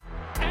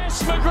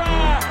Wes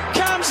McGrath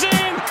comes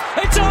in.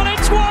 It's on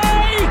its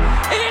way.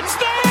 It's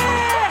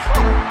there.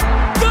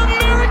 The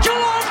miracle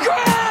on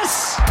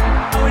grass.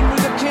 Owen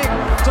with a kick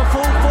to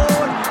full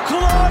forward.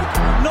 Cloak,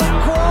 not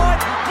quite.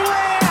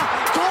 Blair,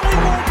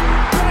 Collingwood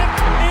back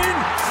in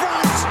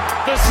front.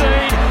 The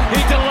seed.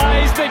 He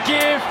delays the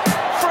give.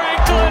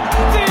 Franklin.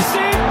 This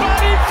is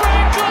Buddy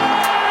Franklin.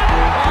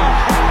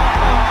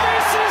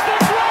 This is the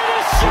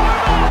greatest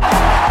showman.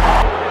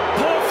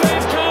 Poor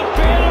fans can't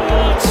bear to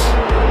watch.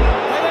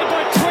 They led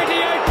by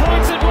 28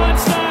 points at one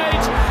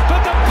stage,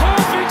 but the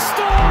perfect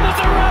storm has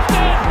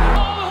erupted.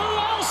 Oh, who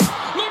else?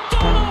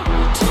 McDonald.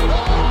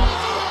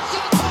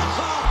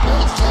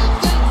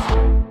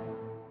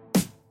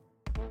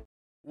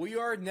 We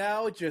are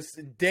now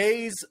just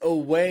days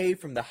away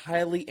from the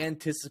highly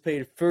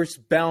anticipated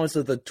first bounce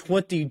of the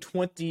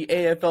 2020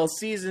 AFL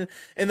season,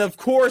 and of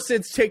course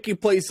it's taking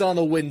place on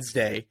a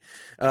Wednesday,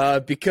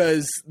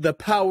 because the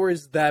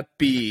powers that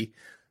be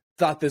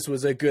thought this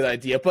was a good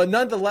idea. But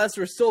nonetheless,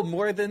 we're still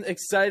more than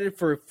excited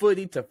for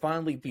footy to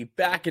finally be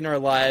back in our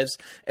lives,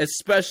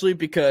 especially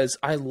because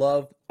I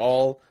love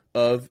all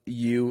of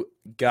you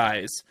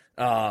guys.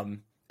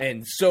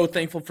 And so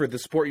thankful for the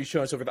support you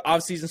show us over the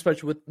offseason,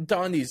 especially with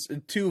Donnie's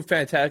two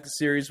fantastic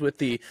series with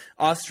the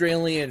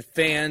Australian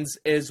fans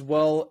as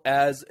well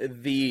as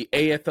the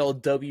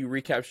AFLW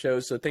recap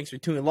shows. So thanks for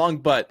tuning along.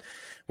 But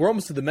we're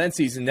almost to the men's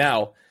season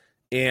now,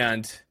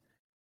 and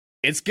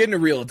it's getting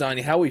real.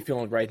 Donnie, how are we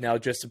feeling right now?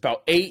 Just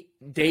about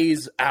 8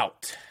 days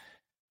out.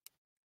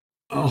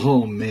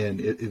 Oh man,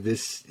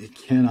 it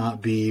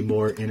cannot be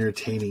more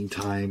entertaining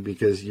time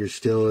because you're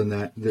still in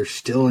that. There's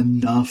still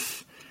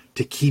enough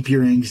to keep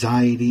your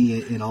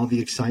anxiety and all the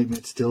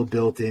excitement still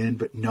built in,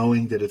 but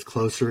knowing that it's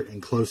closer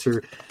and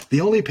closer. The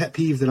only pet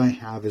peeve that I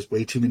have is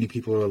way too many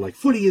people are like,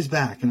 footy is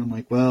back. And I'm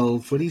like, well,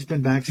 footy's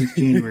been back since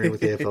January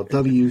with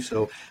AFLW.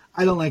 So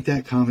I don't like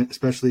that comment,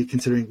 especially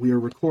considering we are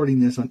recording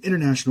this on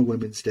International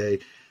Women's Day.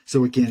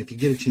 So again, if you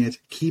get a chance,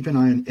 keep an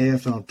eye on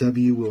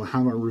AFLW. We'll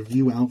have our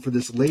review out for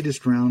this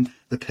latest round,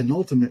 the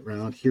penultimate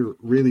round here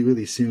really,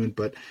 really soon.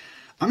 But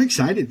I'm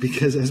excited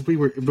because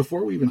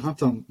before we even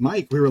hopped on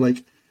mic, we were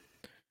like,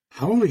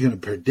 how are we going to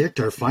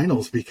predict our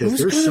finals? Because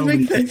there's so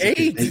many things that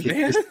can make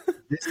it.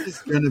 This is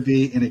going to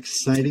be an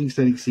exciting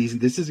season.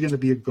 This is going to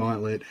be a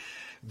gauntlet.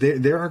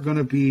 There are going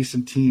to be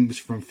some teams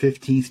from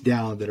 15th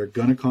down that are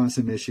going to cause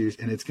some issues,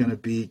 and it's going to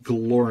be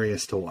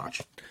glorious to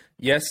watch.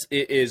 Yes,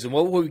 it is. And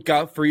what we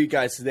got for you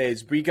guys today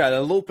is we got a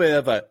little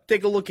bit of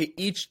take a look at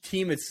each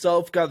team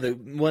itself, got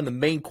one of the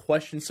main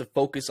questions to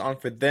focus on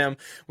for them.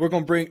 We're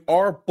going to bring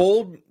our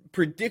bold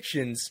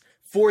predictions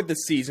for the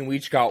season. We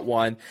each got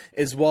one,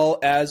 as well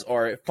as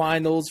our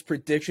finals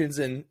predictions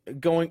and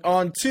going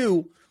on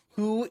to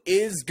who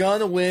is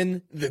gonna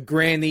win the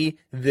Granny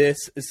this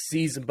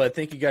season. But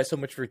thank you guys so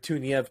much for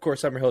tuning in. Of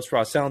course, I'm your host,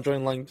 Ross Allen,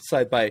 joined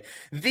alongside by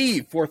the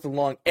fourth and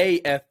long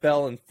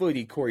AFL and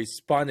footy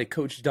correspondent,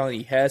 Coach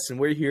Donnie Hess, and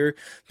we're here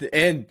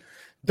and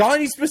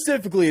Donnie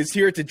specifically is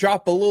here to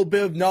drop a little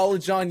bit of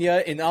knowledge on you,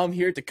 and I'm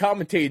here to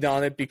commentate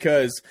on it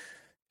because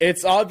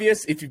it's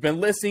obvious. If you've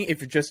been listening, if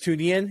you're just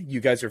tuning in,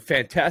 you guys are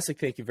fantastic.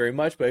 Thank you very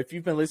much. But if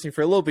you've been listening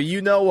for a little bit,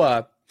 you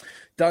know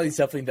Donnie's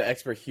definitely the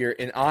expert here,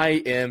 and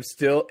I am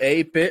still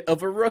a bit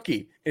of a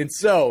rookie. And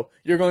so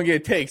you're going to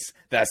get takes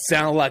that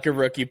sound like a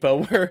rookie,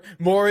 but we're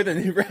more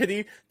than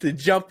ready to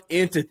jump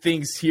into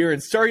things here.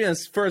 And starting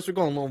us first, we're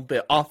going a little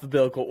bit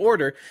alphabetical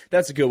order.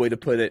 That's a good way to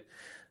put it.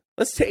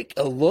 Let's take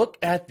a look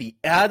at the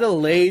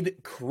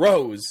Adelaide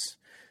Crows.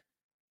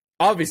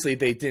 Obviously,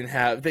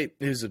 it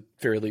was a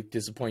fairly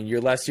disappointing year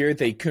last year.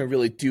 They couldn't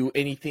really do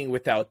anything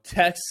without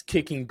Tex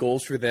kicking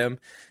goals for them.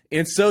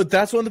 And so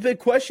that's one of the big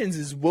questions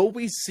is, will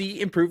we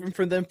see improvement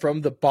from them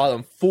from the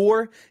bottom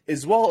four,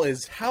 as well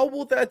as how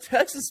will that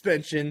Tex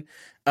suspension,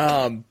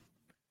 how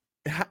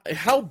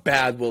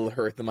bad will it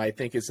hurt them, I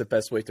think is the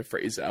best way to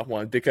phrase that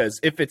one. Because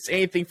if it's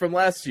anything from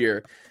last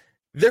year,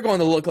 they're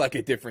going to look like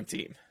a different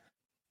team.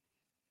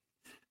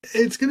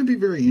 It's going to be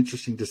very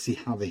interesting to see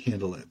how they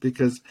handle it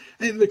because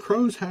the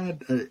Crows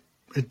had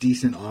a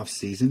decent off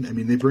season. I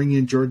mean, they bring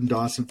in Jordan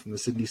Dawson from the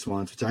Sydney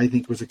Swans, which I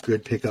think was a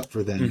good pickup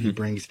for them. Mm-hmm. He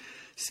brings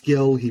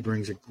skill. He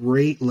brings a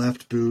great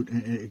left boot,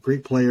 and a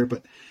great player,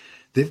 but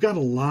they've got a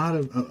lot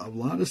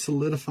of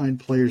solidified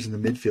players in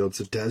the midfield.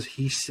 So does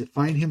he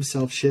find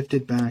himself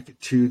shifted back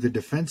to the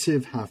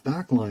defensive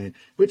half-back line,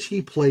 which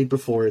he played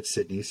before at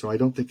Sydney? So I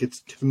don't think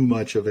it's too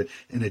much of an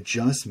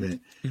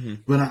adjustment. Mm-hmm.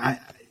 But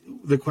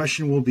the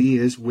question will be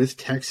is with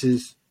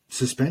Texas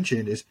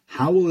suspension is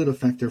how will it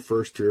affect their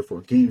first 3 or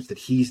 4 games that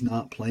he's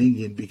not playing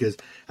in? Because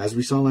as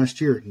we saw last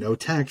year, no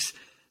Tex,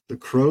 the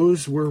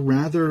Crows were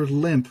rather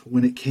limp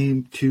when it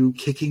came to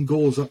kicking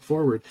goals up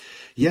forward.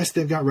 Yes,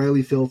 they've got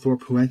Riley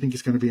Philthorpe, who I think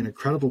is going to be an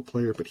incredible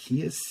player, but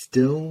he is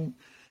still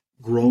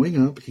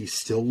growing up. He's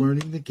still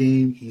learning the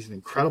game. He's an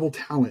incredible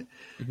talent,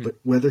 but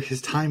whether his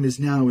time is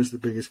now is the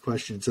biggest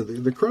question. So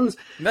the Crows,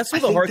 and that's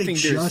what the hard thing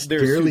there's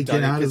barely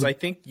get out because I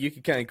think you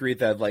can kind of agree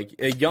that like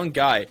a young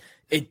guy,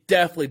 it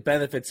definitely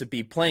benefits to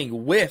be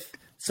playing with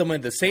someone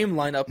in the same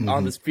lineup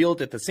on this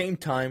field at the same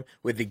time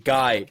with a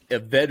guy, a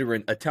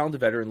veteran, a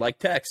talented veteran like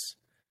Tex.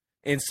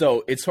 And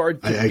so it's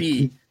hard to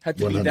be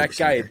that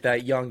guy at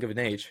that young of an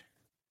age.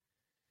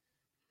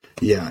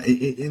 Yeah,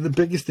 the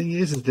biggest thing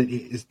is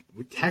that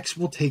Tex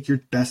will take your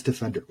best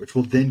defender, which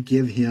will then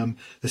give him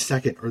the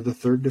second or the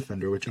third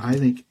defender, which I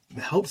think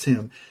helps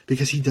him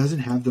because he doesn't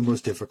have the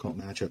most difficult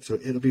matchup. So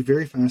it'll be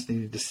very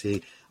fascinating to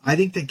see. I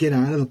think they get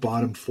out of the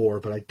bottom four,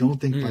 but I don't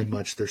think by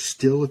much. There's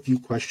still a few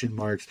question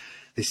marks.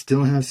 They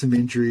still have some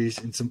injuries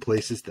in some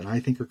places that I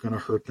think are going to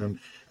hurt them.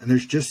 And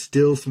there's just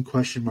still some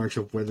question marks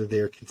of whether they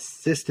are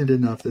consistent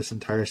enough this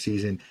entire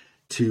season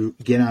to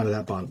get out of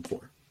that bottom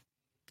four.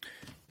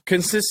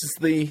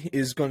 Consistency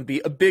is going to be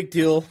a big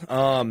deal,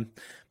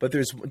 but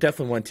there's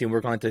definitely one team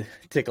we're going to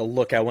take a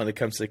look at when it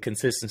comes to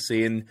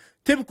consistency, and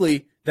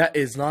typically that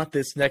is not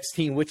this next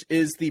team, which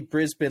is the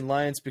Brisbane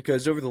Lions,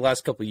 because over the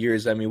last couple of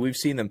years, I mean, we've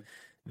seen them.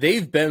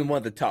 They've been one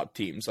of the top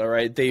teams, all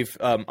right? They've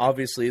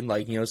obviously,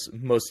 like, you know,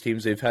 most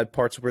teams, they've had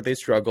parts where they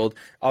struggled.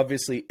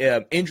 Obviously,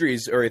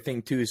 injuries are a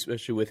thing too,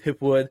 especially with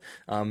Hipwood.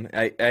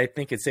 I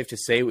think it's safe to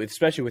say,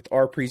 especially with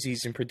our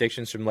preseason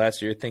predictions from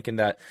last year, thinking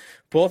that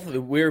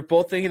we were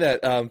both thinking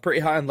that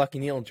pretty high on Lucky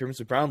Neal in terms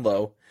of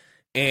Brownlow,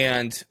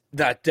 and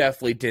that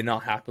definitely did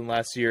not happen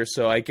last year.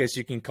 So I guess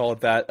you can call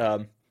it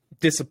that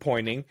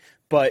disappointing.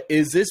 But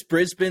is this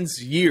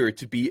Brisbane's year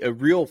to be a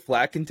real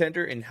flag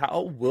contender, and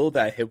how will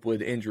that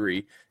Hipwood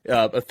injury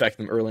affect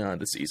them early on in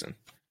the season?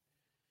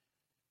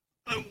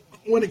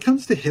 When it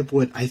comes to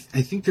Hipwood, I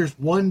think there's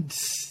one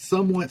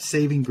somewhat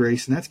saving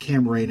grace, and that's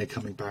Cam Rayner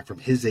coming back from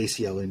his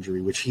ACL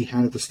injury, which he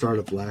had at the start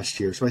of last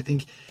year. So I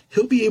think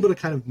he'll be able to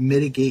kind of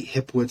mitigate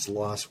Hipwood's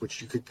loss,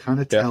 which you could kind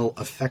of tell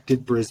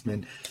affected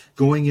Brisbane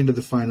going into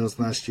the finals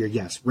last year.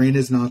 Yes, Rayner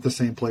is not the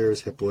same player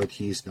as Hipwood.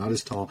 He's not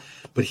as tall,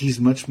 but he's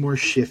much more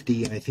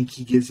shifty, and I think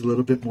he gives a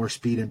little bit more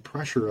speed and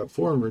pressure up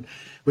forward,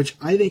 which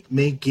I think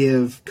may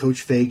give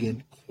Coach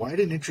Fagan quite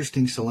an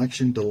interesting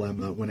selection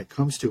dilemma when it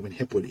comes to when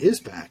Hipwood is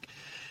back.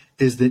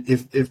 Is that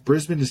if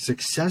Brisbane is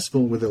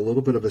successful with a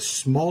little bit of a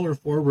smaller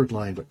forward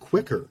line but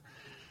quicker,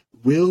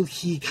 will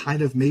he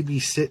kind of maybe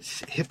sit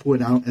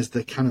Hipwood out as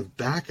the kind of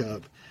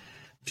backup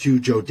to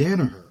Joe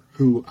Danaher,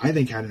 who I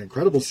think had an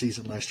incredible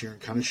season last year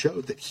and kind of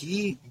showed that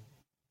he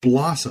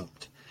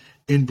blossomed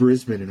in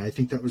Brisbane. And I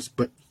think that was,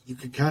 but you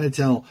could kind of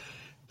tell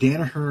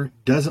Danaher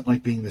doesn't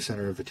like being the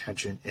center of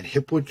attention, and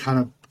Hipwood kind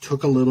of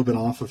took a little bit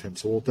off of him.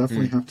 So we'll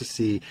definitely have to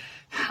see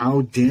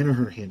how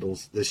Danaher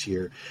handles this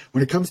year.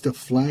 When it comes to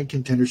flag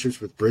contenderships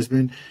with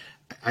Brisbane,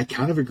 I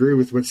kind of agree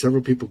with what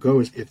several people go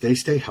is if they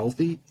stay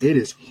healthy, it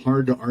is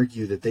hard to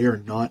argue that they are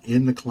not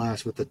in the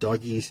class with the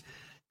Doggies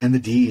and the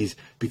D's,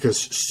 because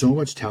so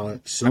much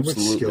talent, so much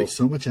skill,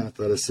 so much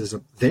athleticism,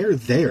 they're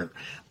there.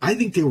 I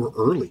think they were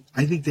early.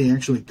 I think they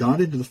actually got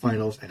into the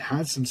finals and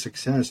had some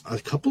success a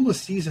couple of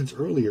seasons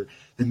earlier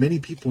than many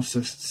people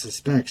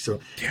suspect. So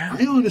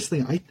I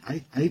honestly,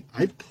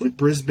 I put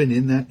Brisbane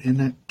in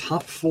that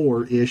top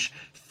four-ish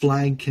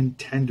flag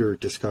contender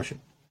discussion.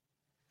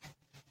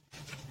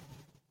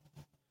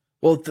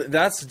 Well,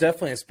 that's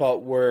definitely a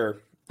spot where,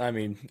 I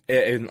mean,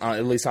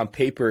 at least on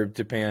paper,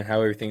 depending on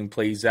how everything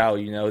plays out,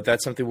 you know,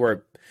 that's something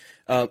where,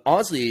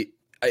 honestly,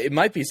 it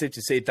might be safe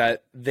to say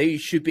that they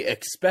should be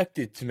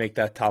expected to make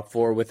that top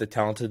four with the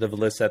talented of a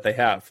list that they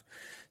have.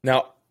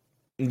 Now,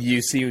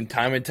 you see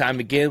time and time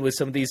again with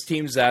some of these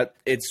teams that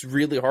it's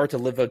really hard to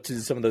live up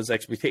to some of those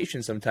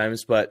expectations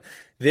sometimes, but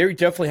they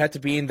definitely have to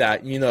be in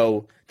that, you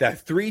know, that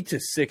 3 to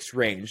 6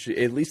 range,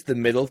 at least the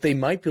middle. They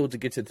might be able to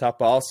get to the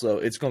top. Also,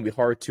 it's going to be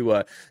hard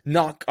to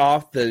knock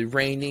off the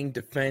reigning,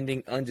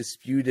 defending,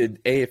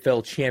 undisputed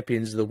AFL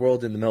champions of the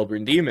world in the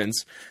Melbourne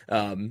Demons.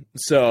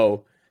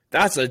 So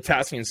that's a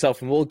task in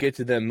itself, and we'll get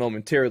to them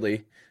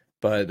momentarily.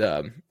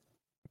 But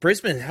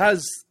Brisbane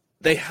have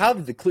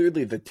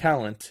clearly the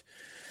talent.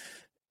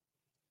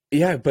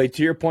 Yeah, but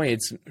to your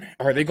point,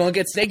 are they going to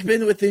get snake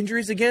bitten with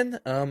injuries again?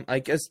 I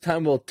guess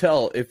time will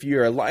tell. If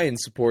you're a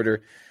Lions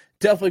supporter,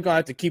 definitely going to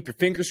have to keep your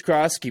fingers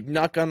crossed, keep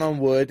knocking on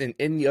wood, and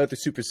any other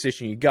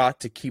superstition you got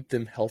to keep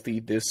them healthy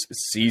this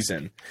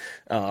season.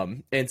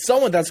 And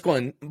someone that's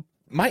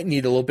might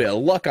need a little bit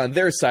of luck on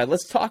their side.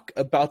 Let's talk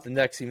about the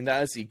next team, and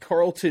that is the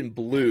Carlton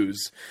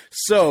Blues.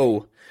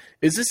 So,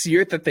 is this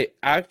year that they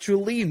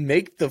actually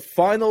make the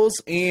finals?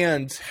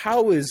 And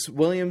how is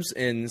Williams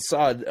and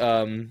Saad,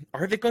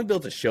 are they going to be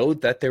able to show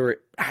that they were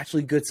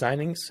actually good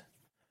signings?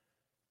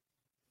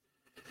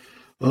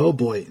 Oh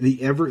boy,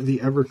 the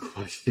ever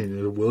question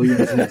is,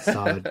 Williams and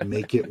Saad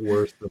make it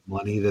worth the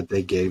money that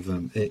they gave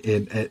them.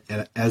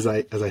 And as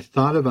I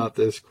thought about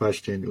this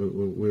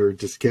question, we were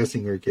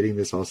discussing or getting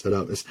this all set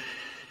up.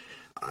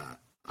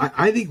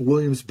 I think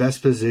Williams'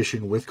 best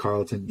position with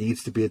Carlton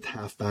needs to be at the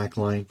halfback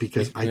line,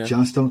 because I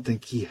just don't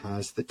think he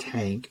has the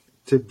tank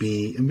to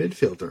be a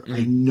midfielder.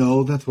 I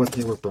know that's what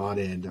they were brought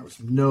in. That was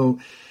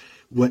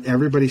what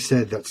everybody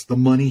said. That's the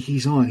money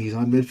he's on. He's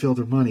on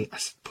midfielder money.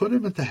 Put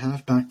him at the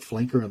halfback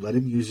flanker and let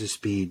him use his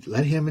speed.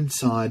 Let him and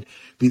Saad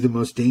be the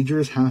most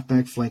dangerous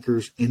halfback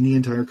flankers in the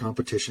entire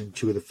competition.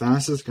 Two of the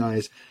fastest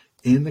guys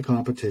in the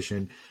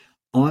competition.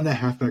 on the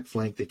halfback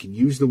flank. They can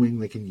use the wing.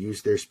 They can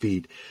use their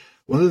speed.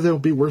 Whether they'll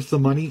be worth the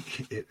money,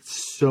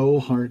 it's so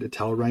hard to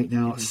tell right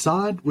now.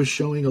 Saad was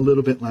showing a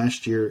little bit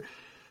last year,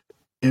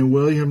 and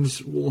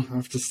Williams, we'll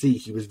have to see.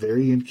 He was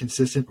very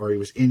inconsistent, or he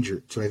was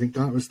injured. So I think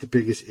that was the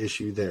biggest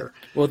issue there.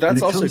 Well,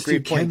 that's also a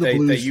great point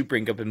that you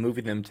bring up in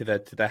moving them to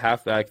the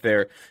halfback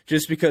there.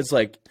 Just because,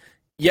 like,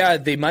 yeah,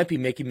 they might be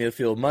making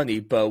midfield money,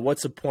 but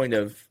what's the point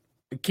of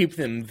keep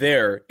them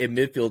there in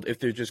midfield if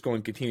they're just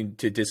going to continue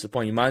to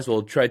disappoint? You might as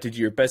well try to do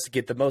your best to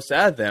get the most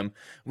out of them,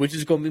 which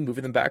is going to be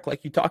moving them back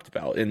like you talked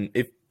about. And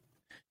if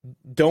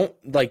don't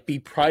like be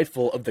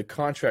prideful of the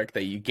contract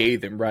that you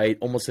gave them, right?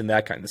 Almost in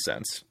that kind of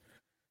sense.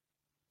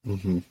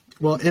 Mm-hmm.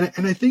 Well,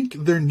 and I think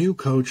their new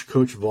coach,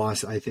 Coach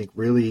Voss, I think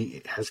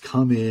really has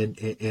come in.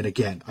 And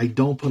again, I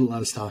don't put a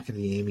lot of stock in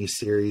the Amy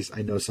series.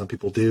 I know some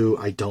people do.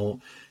 I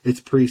don't.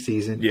 It's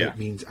preseason. Yeah. It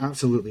means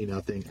absolutely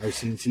nothing. I've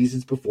seen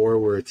seasons before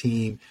where a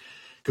team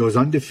goes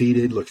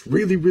undefeated, looks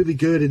really, really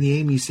good in the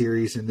Amy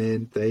series, and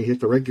then they hit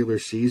the regular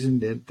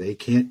season and they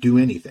can't do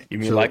anything. You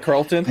mean like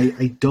Carlton?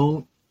 I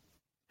don't.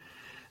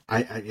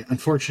 I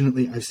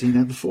unfortunately, I've seen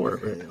that before.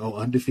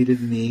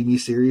 Undefeated in the Amy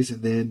series,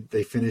 and then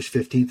they finish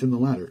 15th in the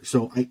ladder.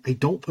 So I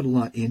don't put a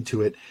lot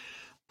into it.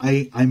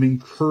 I'm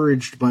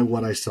encouraged by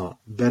what I saw.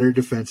 Better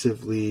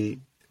defensively,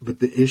 but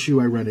the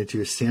issue I run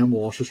into is Sam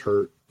Walsh is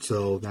hurt,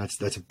 so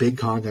that's a big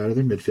cog out of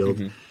their midfield.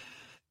 Mm-hmm.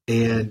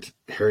 And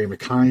Harry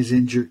Mackay's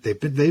injured.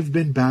 They've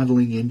been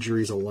battling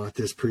injuries a lot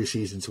this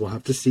preseason, so we'll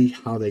have to see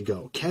how they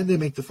go. Can they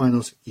make the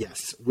finals?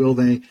 Yes. Will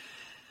they?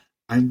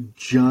 I'm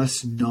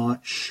just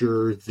not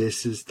sure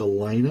this is the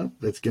lineup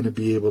that's going to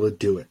be able to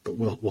do it, but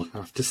we'll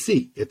have to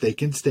see. If they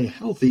can stay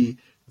healthy,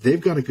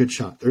 they've got a good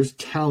shot. There's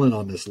talent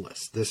on this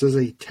list. This is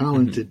a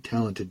talented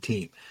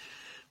team.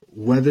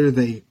 Whether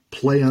they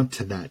play up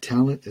to that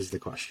talent is the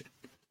question.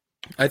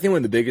 I think one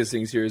of the biggest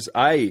things here is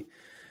I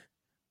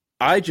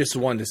just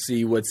want to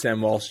see what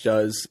Sam Walsh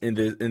does in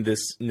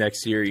this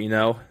next year. You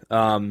know,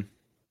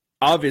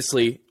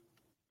 obviously,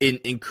 an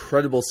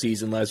incredible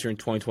season last year in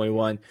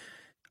 2021.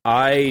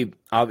 I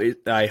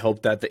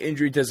hope that the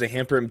injury doesn't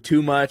hamper him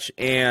too much,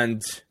 and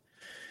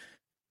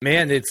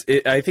man,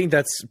 I think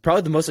that's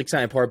probably the most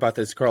exciting part about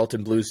this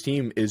Carlton Blues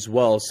team as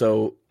well.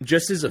 So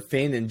just as a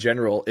fan in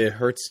general, it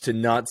hurts to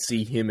not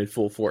see him in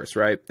full force,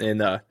 right?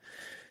 And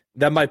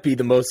that might be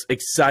the most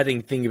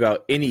exciting thing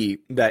about any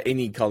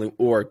Carlton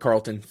or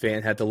Carlton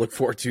fan had to look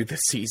forward to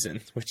this season,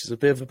 which is a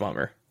bit of a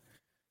bummer.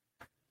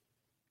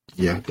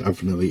 Yeah,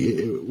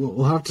 definitely.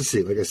 We'll have to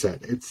see. Like I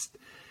said,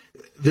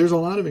 there's a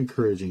lot of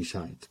encouraging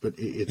signs, but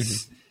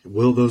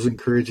will those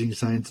encouraging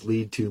signs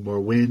lead to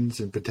more wins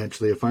and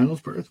potentially a finals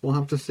berth? We'll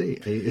have to see.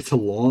 It's a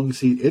long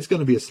season. It's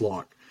going to be a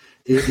slog.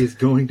 It is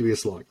going to be a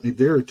slog.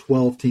 There are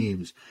 12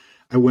 teams.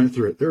 I went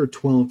through it. There are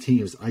 12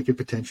 teams I could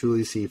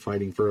potentially see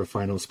fighting for a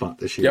final spot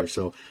this year. Yep.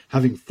 So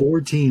having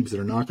 4 teams that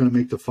are not going to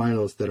make the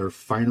finals that are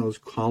finals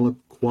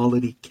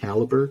quality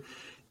caliber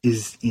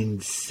is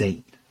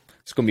insane.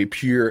 It's going to be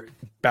pure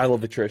battle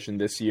of attrition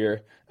this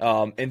year.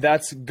 And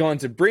that's going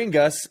to bring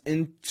us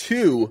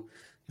into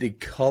the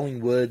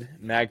Collingwood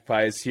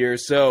Magpies here.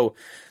 So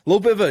a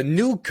little bit of a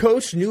new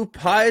coach, new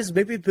Pies,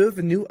 maybe a bit of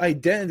a new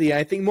identity.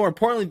 I think more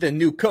importantly than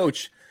new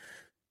coach,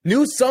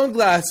 new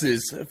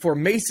sunglasses for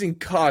Mason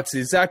Cox.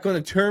 Is that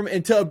going to turn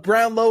into a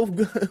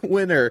Brownlow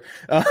winner?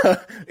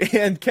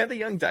 And can the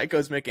young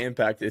Dykos make an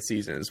impact this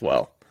season as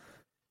well?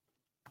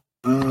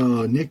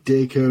 Oh, Nick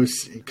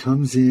Dacos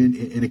comes in,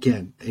 and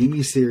again,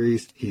 Amy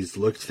series, he's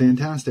looked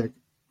fantastic.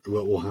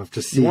 We'll have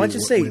to see. You want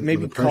to say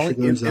maybe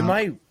am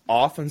I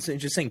off on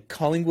just saying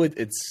Collingwood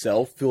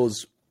itself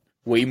feels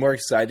way more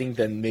exciting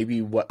than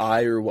maybe what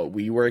I or what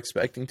we were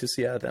expecting to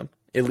see out of them,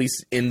 at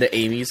least in the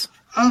Amy's?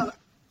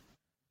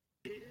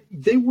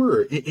 They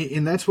were,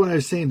 and that's why I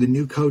was saying the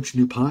new coach,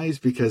 new Pies,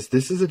 because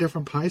this is a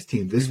different Pies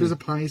team. This was a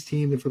Pies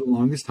team that for the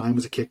longest time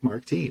was a kick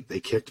mark team. They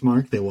kicked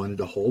mark. They wanted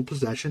to hold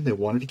possession. They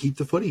wanted to keep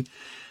the footy.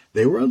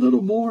 They were a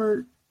little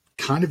more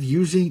kind of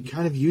using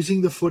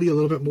the footy a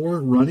little bit more,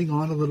 running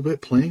on a little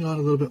bit, playing on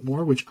a little bit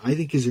more, which I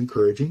think is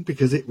encouraging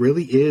because it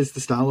really is the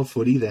style of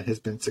footy that has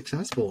been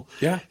successful.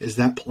 Yeah, is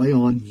that play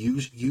on,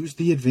 use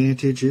the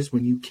advantages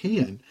when you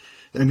can.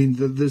 I mean,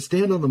 the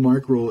stand on the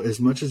mark rule, as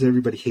much as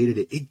everybody hated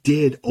it, it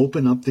did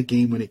open up the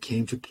game when it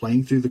came to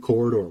playing through the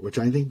corridor, which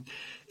I think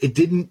it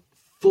didn't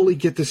fully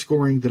get the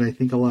scoring that I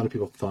think a lot of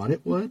people thought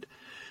it would.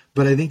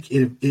 But I think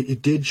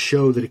it did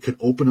show that it could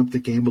open up the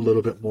game a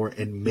little bit more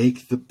and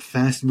make the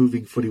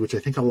fast-moving footy, which I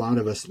think a lot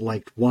of us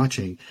liked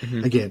watching.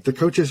 Mm-hmm. Again, the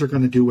coaches are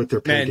going to do what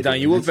they're paid to do. Man,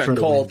 Don, you would have been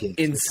called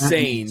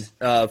insane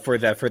for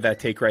that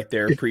take right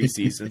there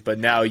preseason, but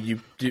now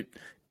you do.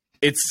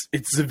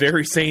 It's a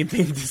very sane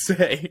thing to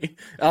say.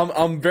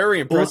 I'm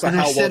very impressed with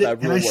how well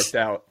that rule worked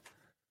out.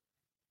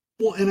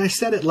 Well, and I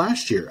said it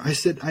last year.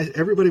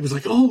 Everybody was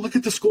like, "Oh, look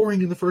at the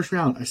scoring in the first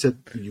round." I said,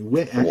 "You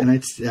wait," and I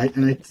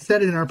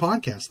said it in our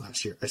podcast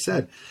last year. I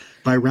said,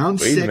 by round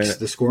 6,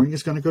 the scoring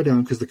is going to go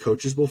down because the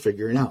coaches will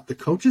figure it out. The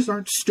coaches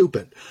aren't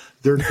stupid;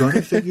 they're going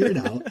to figure it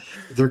out.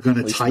 They're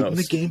going to tighten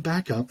the game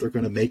back up. They're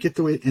going to make it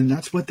the way, and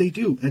that's what they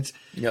do.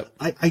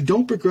 I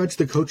don't begrudge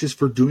the coaches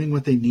for doing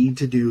what they need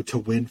to do to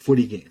win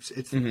footy games.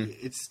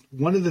 It's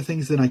one of the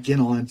things that I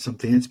get on some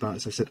fans about.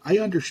 Is I said, I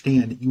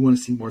understand you want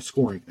to see more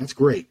scoring. That's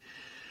great.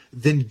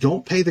 Then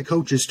don't pay the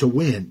coaches to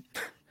win,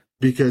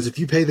 because if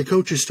you pay the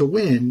coaches to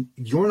win,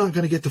 you're not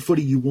going to get the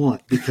footy you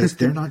want, because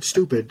they're not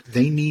stupid.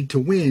 They need to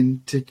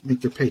win to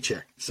make their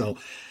paycheck. So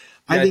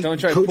I think don't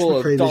try Coach to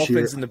pull McRae a Dolphins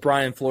year, in the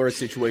Brian Flores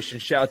situation.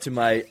 Shout out to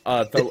my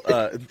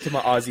to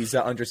my Aussies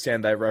that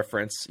understand that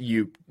reference.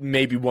 You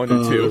maybe 1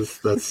 or 2.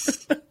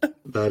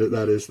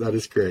 That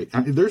is great.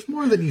 I mean, there's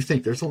more than you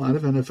think. There's a lot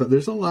of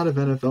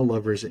NFL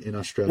lovers in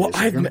Australia. Well, so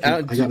I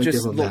gotta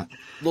give them that.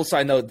 Little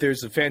side note: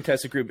 there's a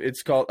fantastic group.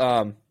 It's called.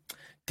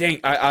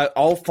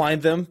 I'll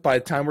find them by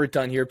the time we're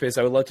done here, because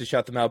I would love to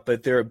shout them out.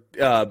 But they're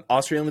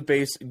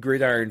Australian-based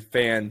Gridiron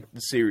fan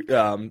series,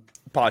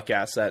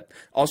 podcast that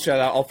I'll shout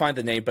out. I'll find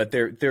the name, but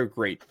they're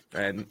great,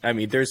 and I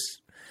mean,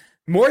 there's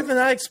more than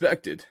I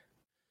expected.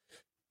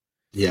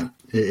 Yeah,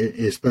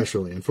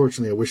 especially.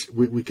 Unfortunately, I wish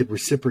we could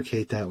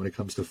reciprocate that when it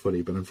comes to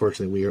footy, but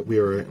unfortunately, we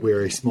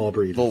are a small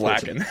breed.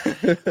 Lacking.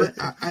 But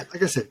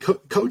like I said,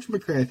 Coach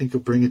McRae, I think,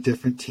 will bring a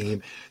different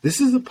team. This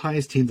is a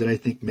Pies team that I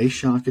think may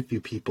shock a few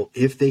people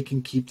if they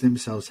can keep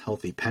themselves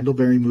healthy.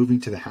 Pendlebury moving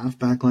to the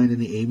halfback line in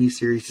the Amy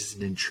series is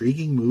an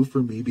intriguing move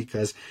for me,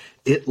 because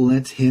it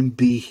lets him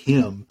be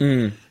him,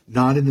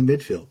 not in the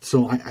midfield.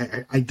 So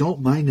I don't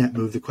mind that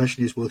move. The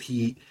question is, will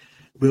he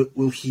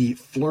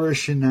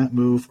flourish in that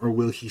move, or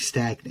will he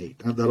stagnate?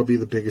 That'll be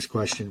the biggest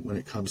question when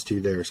it comes to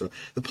there. So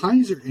the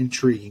Pies are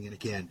intriguing, and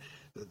again,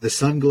 the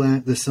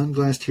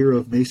sunglassed hero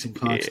of Mason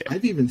Cox. Yeah.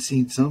 I've even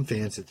seen some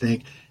fans that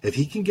think if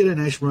he can get a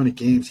nice run of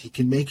games, he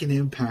can make an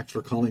impact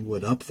for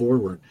Collingwood up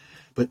forward.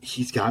 But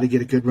he's got to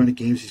get a good run of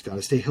games. He's got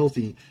to stay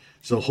healthy.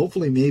 So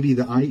hopefully, maybe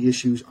the eye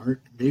issues aren't.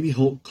 Maybe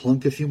he'll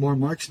clunk a few more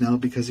marks now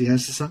because he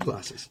has the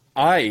sunglasses.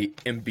 I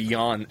am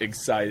beyond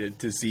excited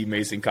to see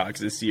Mason Cox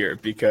this year,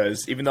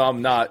 because even though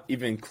I'm not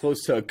even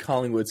close to a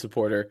Collingwood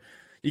supporter,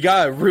 you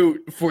gotta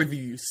root for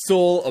the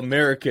sole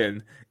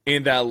American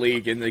in that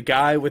league, and the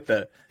guy with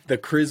the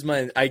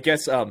charisma. And I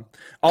guess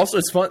also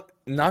it's fun.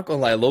 Not gonna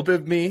lie, a little bit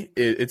of me,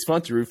 it's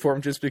fun to root for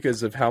him just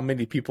because of how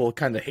many people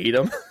kind of hate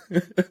him.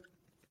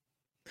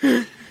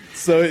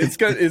 So it's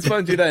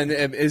fun to do that,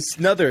 and it's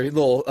another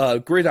little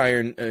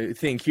gridiron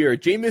thing here.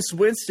 Jameis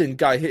Winston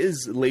got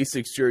his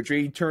LASIK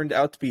surgery. He turned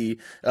out to be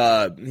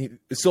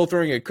still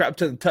throwing a crap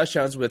ton of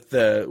touchdowns with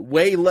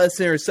way less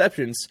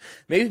interceptions.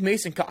 Maybe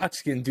Mason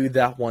Cox can do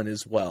that one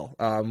as well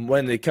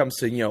when it comes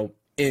to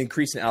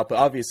increasing output.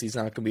 Obviously, he's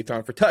not going to be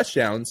throwing for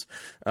touchdowns,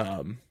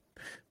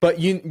 but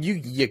you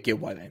get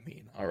what I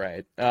mean. All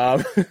right,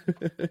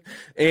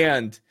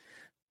 and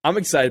I'm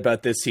excited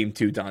about this team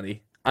too,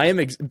 Donnie. I am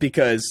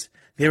because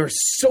they were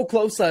so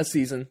close last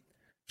season,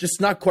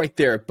 just not quite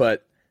there,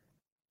 but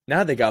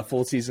now they got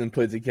full season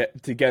put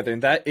together,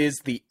 and that is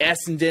the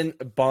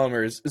Essendon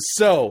Bombers.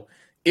 So,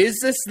 is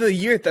this the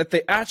year that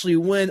they actually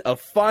win a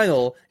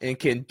final, and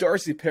can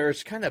Darcy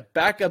Parish kind of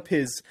back up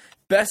his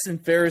best and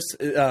fairest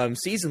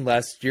season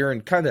last year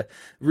and kind of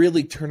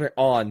really turn it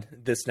on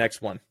this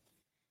next one?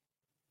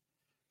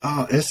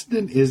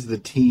 Essendon is the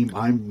team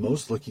I'm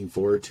most looking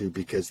forward to,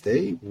 because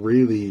they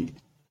really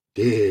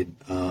did.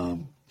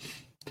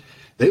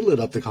 They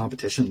lit up the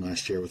competition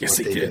last year with what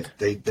they did.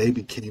 They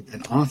became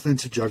an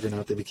offensive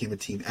juggernaut. They became a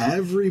team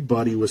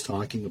everybody was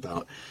talking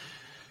about.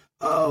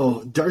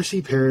 Oh,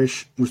 Darcy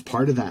Parish was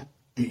part of that.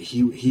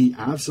 He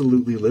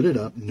absolutely lit it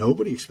up.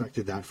 Nobody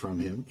expected that from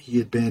him. He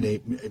had been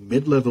a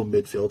mid-level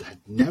midfield, had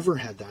never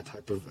had that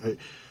type of...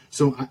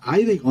 So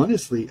I think,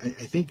 honestly, I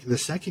think the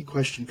second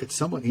question could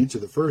somewhat answer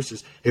the first,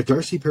 is if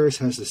Darcy Parish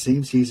has the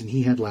same season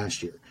he had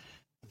last year,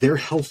 they're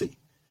healthy.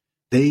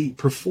 They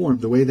perform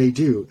the way they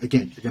do.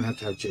 Again, you're going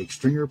to have Jake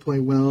Stringer play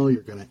well.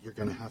 You're going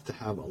to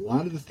have a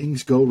lot of the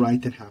things go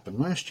right that happened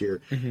last year.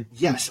 Mm-hmm.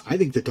 Yes, I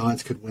think the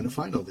Dons could win a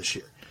final this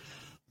year.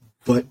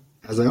 But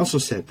as I also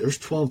said, there's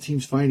 12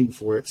 teams fighting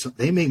for it. So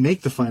they may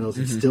make the finals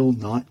and still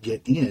not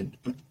get in.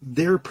 But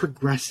they're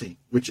progressing,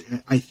 which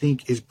I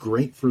think is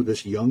great for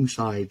this young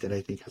side that I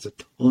think has a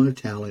ton of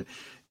talent,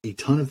 a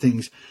ton of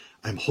things.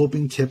 I'm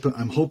hoping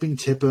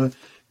Tippa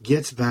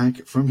gets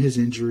back from his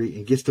injury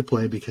and gets to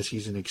play, because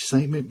he's an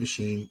excitement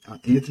machine.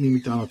 Anthony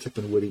McDonald,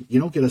 Tippin-Woody, you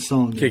don't get a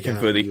song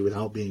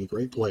without being a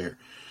great player.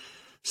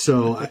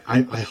 So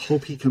I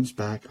hope he comes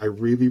back. I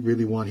really,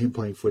 really want him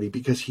playing footy,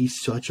 because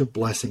he's such a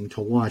blessing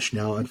to watch.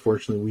 Now,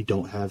 unfortunately, we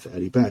don't have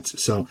Eddie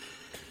Betts. So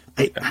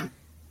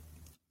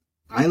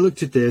I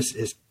looked at this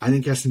as, I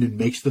think Essendon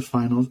makes the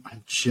finals.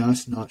 I'm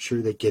just not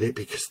sure they get it,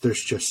 because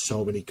there's just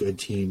so many good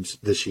teams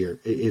this year.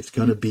 It's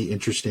going to be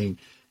interesting.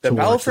 The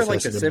battle for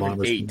like the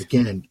 7-8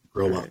 again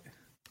grow up.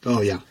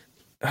 Oh yeah,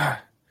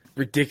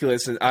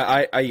 ridiculous. And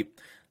I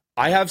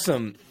I have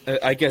some,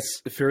 I guess,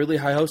 fairly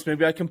high hopes.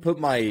 Maybe I can put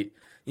my.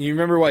 You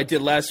remember what I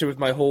did last year with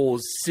my whole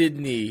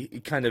Sydney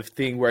kind of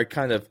thing, where I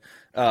kind of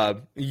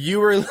you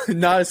were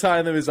not as high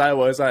on them as I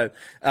was.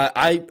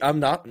 I'm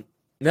not.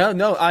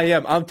 No, I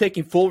am. I'm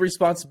taking full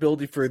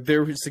responsibility for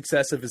their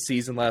success of a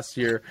season last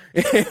year,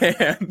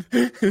 and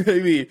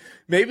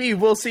maybe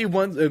we'll see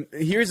one.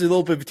 Here's a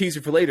little bit of a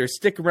teaser for later.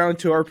 Stick around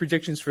to our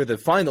predictions for the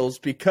finals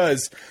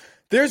because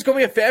there's going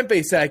to be a fan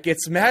base that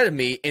gets mad at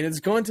me, and it's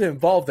going to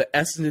involve the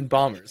Essendon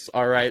Bombers.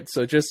 All right,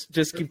 so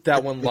just keep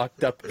that one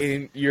locked up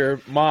in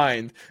your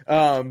mind.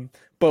 But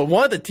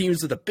one of the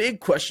teams with a big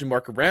question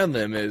mark around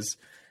them is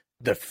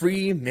the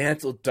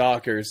Fremantle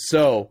Dockers.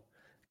 So,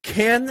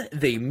 can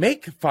they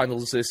make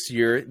finals this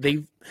year?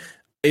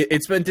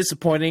 It's been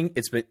disappointing.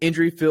 It's been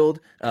injury filled.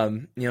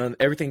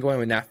 Everything going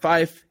with Nat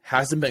 5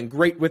 hasn't been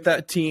great with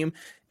that team.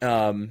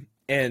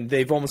 And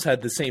they've almost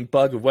had the same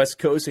bug of West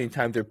Coast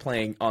anytime they're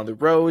playing on the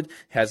road.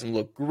 Hasn't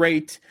looked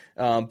great.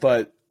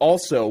 But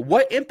also,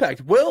 what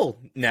impact will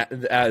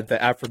the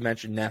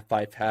aforementioned Nat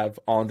 5 have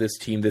on this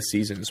team this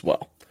season as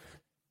well?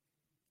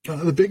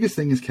 The biggest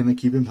thing is, can they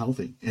keep him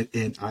healthy?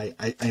 And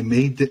I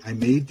made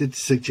the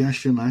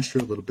suggestion last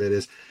year a little bit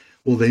is,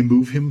 will they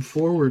move him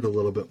forward a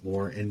little bit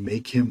more and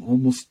make him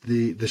almost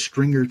the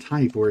stringer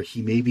type, where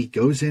he maybe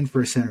goes in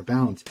for a center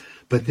balance,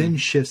 but then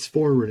shifts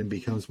forward and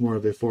becomes more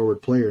of a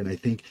forward player? And I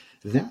think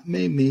that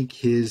may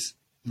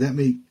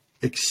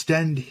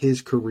extend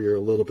his career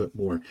a little bit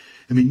more.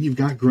 I mean, you've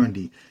got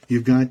Grundy,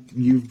 you've got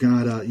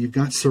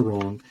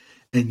Sarong.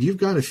 And you've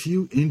got a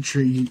few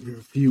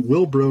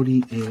Will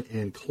Brody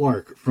and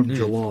Clark from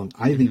Geelong.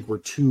 I think were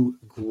two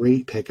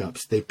great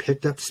pickups. They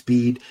picked up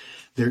speed.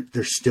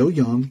 They're still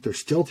young. They're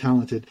still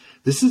talented.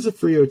 This is a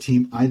Freo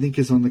team I think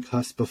is on the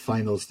cusp of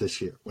finals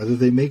this year. Whether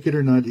they make it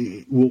or not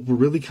will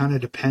really kind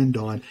of depend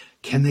on,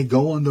 can they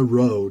go on the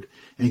road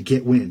and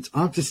get wins.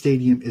 Optus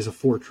Stadium is a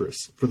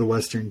fortress for the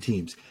Western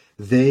teams.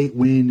 They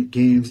win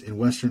games in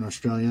Western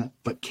Australia,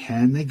 but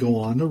can they go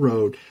on the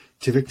road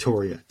to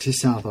Victoria, to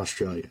South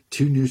Australia,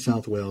 to New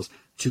South Wales,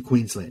 to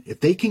Queensland? If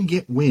they can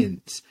get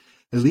wins,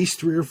 at least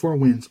 3 or 4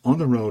 wins on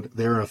the road,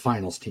 they're a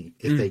finals team.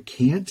 If they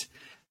can't,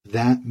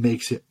 that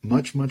makes it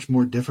much, much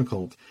more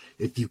difficult.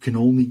 If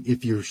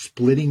you're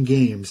splitting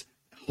games,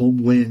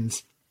 home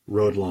wins,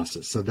 road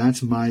losses. So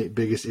that's my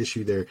biggest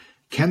issue there.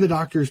 Can the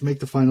Doctors make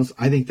the finals?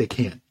 I think they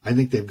can. I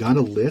think they've got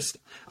a list.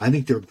 I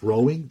think they're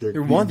growing.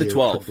 They're 1 to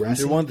 12.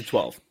 They're 1 to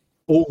 12.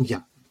 Oh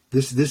yeah.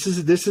 This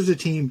is a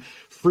team.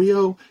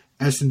 Freo,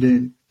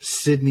 Essendon,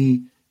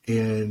 Sydney,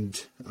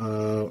 and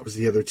what was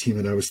the other team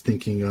that I was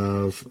thinking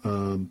of?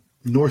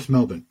 North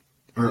Melbourne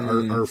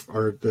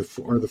are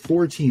the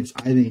 4 teams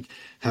I think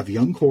have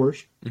young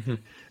cores,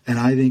 and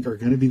I think are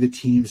going to be the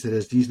teams that,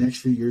 as these next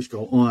few years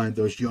go on,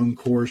 those young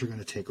cores are going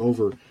to take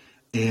over,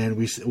 and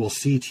we'll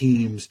see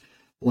teams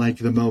like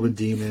the Melbourne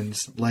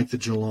Demons, like the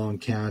Geelong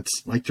Cats,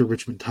 like the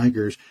Richmond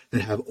Tigers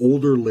that have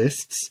older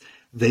lists.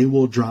 They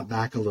will drop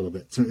back a little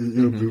bit. So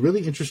it'll be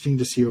really interesting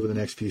to see over the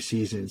next few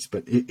seasons.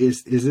 But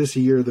is this a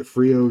year that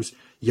Freo's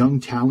young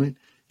talent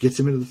gets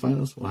them into the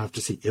finals? We'll have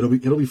to see. It'll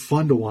be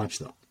fun to watch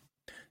though.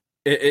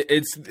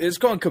 It's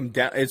going to come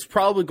down. It's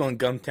probably going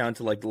to come down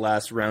to like the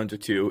last round or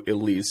two at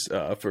least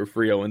for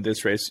Freo in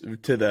this race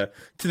to the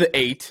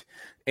 8.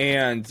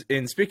 And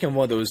speaking of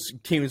one of those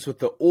teams with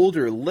the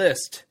older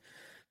list,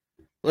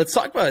 let's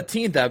talk about a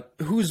team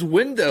whose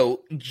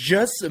window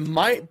just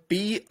might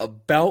be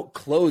about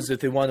closed if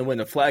they want to win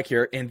a flag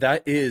here, and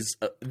that is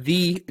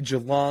the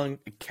Geelong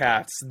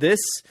Cats. This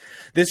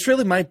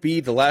really might be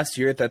the last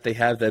year that they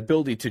have the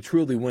ability to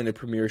truly win a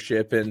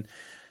premiership, and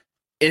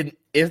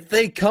if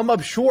they come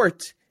up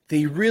short,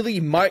 they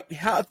really might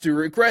have to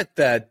regret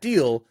that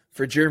deal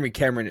for Jeremy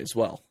Cameron as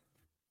well.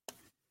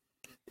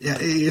 Yeah,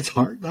 it's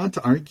hard not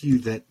to argue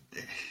that.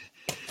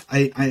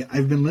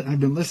 I've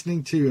been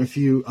listening to a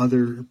few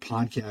other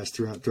podcasts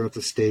throughout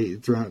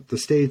the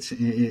states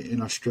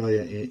in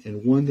Australia,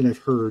 and one that I've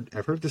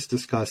heard this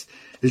discussed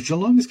is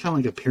Geelong is kind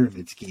of like a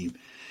pyramid scheme.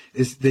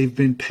 Is they've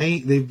been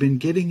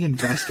getting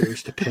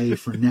investors to pay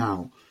for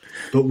now,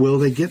 but will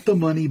they get the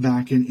money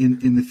back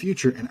in the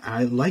future? And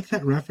I like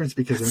that reference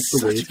because that's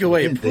the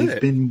way it's been.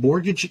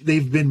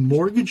 They've been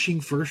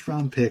mortgaging first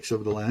round picks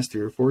over the last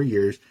 3 or 4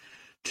 years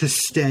to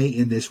stay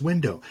in this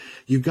window.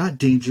 You've got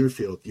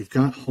Dangerfield, you've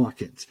got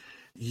Hawkins,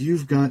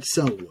 you've got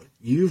Selwood,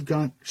 you've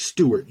got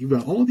Stewart, you've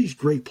got all these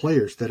great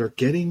players that are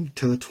getting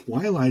to the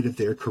twilight of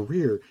their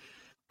career.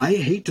 I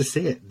hate to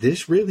say it,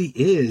 this really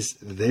is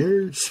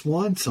their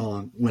swan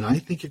song when I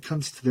think it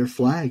comes to their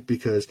flag,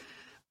 because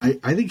I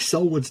think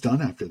Selwood's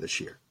done after this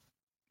year.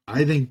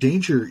 I think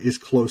Danger is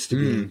close to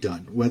being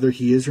done. Whether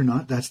he is or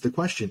not, that's the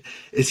question.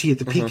 Is he at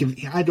the peak of...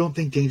 I don't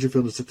think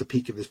Dangerfield is at the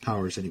peak of his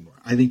powers anymore.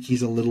 I think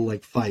he's a little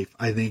like Fife.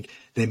 I think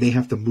they may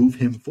have to move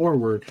him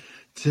forward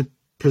to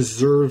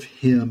preserve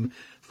him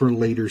for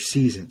later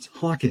seasons.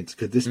 Hawkins,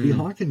 could this be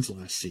Hawkins'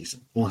 last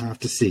season? We'll have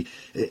to see.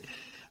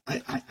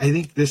 I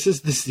think this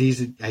is the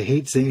season, I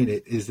hate saying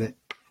it, is that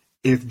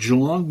if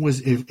Geelong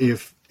was...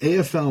 If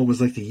AFL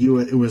was like the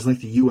US, it was like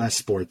the US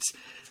sports...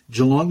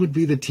 Geelong would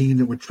be the team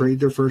that would trade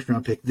their first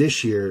round pick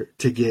this year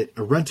to get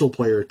a rental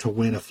player to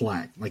win a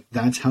flag. Like,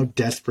 that's how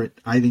desperate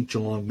I think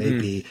Geelong may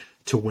be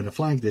to win a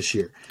flag this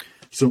year.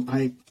 So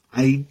I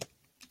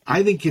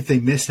think if they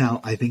miss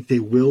out, I think they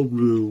will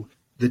rue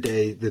the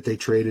day that they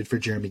traded for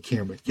Jeremy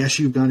Cameron. Yes,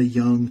 you've got a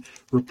young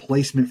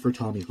replacement for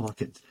Tommy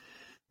Hawkins,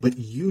 but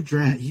you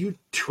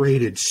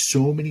traded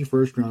so many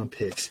first round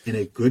picks in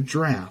a good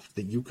draft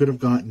that you could have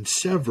gotten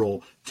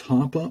several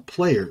top up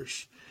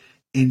players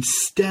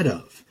instead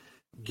of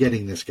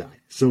getting this guy.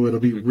 So it'll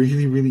be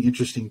really, really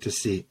interesting to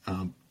see.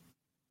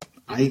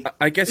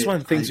 I guess one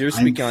of the things you're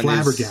speaking on is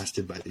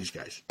flabbergasted by these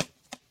guys.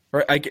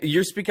 Right,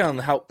 you're speaking on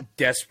how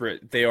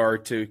desperate they are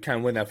to kind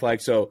of win that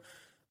flag. So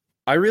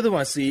I really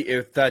want to see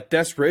if that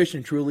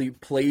desperation truly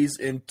plays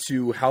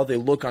into how they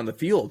look on the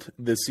field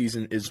this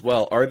season as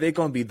well. Are they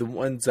going to be the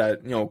ones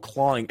that,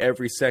 clawing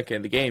every second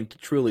of the game to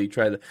truly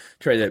try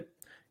to,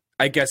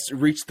 I guess,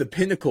 reach the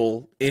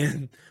pinnacle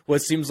in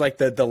what seems like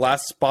the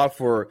last spot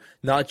for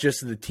not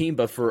just the team,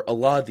 but for a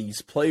lot of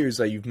these players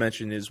that you've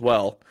mentioned as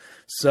well.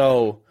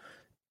 So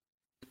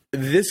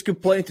this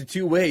could play into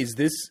two ways.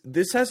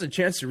 This has a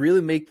chance to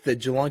really make the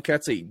Geelong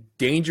Cats a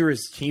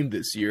dangerous team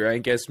this year. I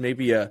guess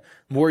maybe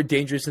more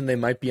dangerous than they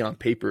might be on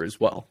paper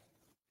as well.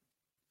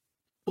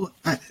 Well,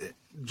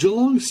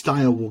 Geelong's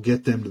style will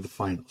get them to the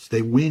finals.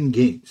 They win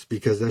games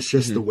because that's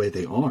just the way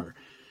they are.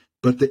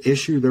 But the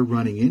issue they're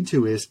running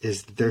into is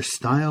their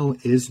style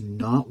is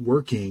not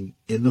working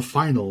in the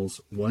finals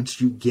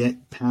once you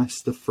get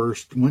past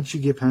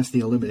the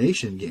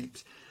elimination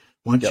games.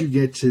 Once you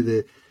get to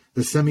the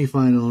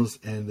semifinals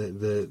and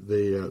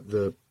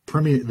the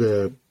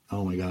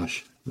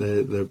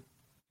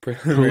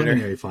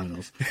preliminary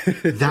finals,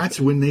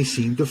 that's when they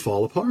seem to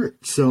fall apart.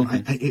 So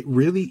it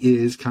really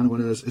is kind of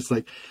one of those. It's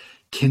like,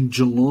 can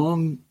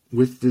Geelong,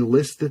 with the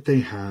list that they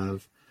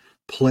have,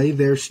 play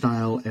their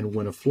style and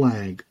win a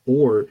flag,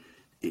 or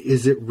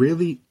is it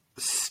really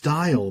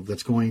style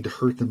that's going to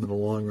hurt them in the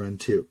long run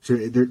too? So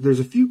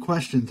there's a few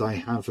questions I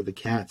have for the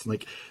Cats.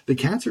 Like, the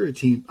Cats are a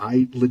team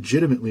I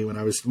legitimately, when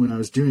I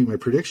was doing my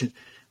prediction,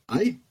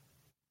 I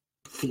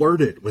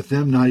flirted with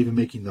them not even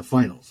making the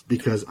finals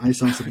because I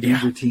saw some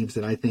other teams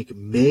that I think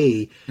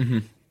may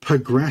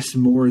progress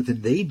more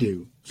than they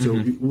do.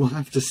 So we'll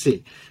have to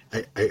see.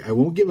 I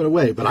won't give it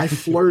away, but I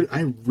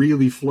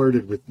really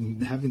flirted with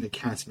having the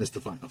Cats miss the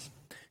finals.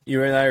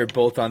 You and I are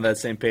both on that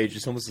same page.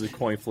 It's almost a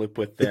coin flip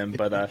with them.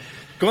 But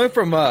going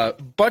from a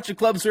bunch of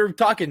clubs who are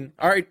talking,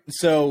 all right,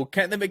 so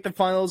can they make the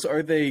finals?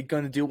 Are they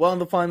going to do well in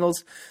the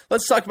finals?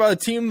 Let's talk about a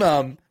team.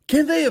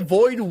 Can they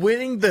avoid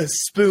winning the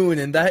spoon?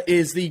 And that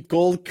is the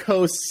Gold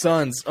Coast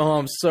Suns. Oh,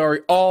 I'm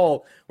sorry.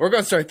 We're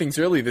going to start things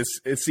early this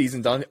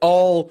season, Don.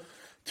 All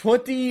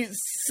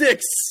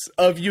 26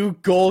 of you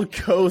Gold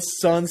Coast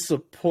Suns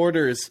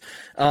supporters,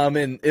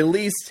 and at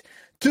least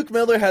Tuke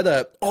Miller had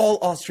an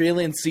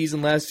all-Australian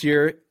season last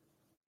year.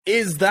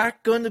 Is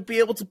that going to be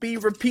able to be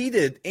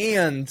repeated?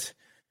 And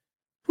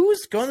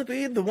who's going to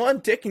be the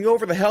one taking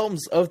over the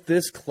helms of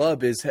this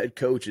club as head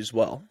coach as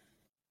well?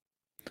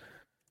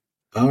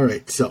 All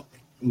right, so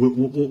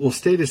we'll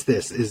state as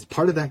this: is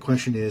part of that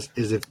question is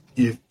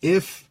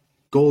if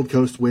Gold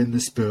Coast win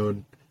the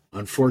spoon,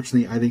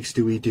 unfortunately, I think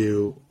Stewie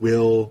Dew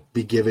will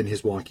be given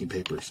his walking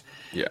papers.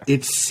 Yeah,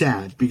 it's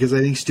sad because I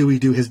think Stewie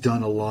Dew has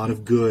done a lot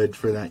of good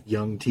for that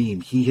young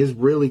team. He has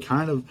really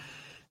kind of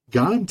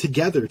got them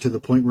together to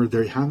the point where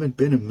there haven't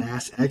been a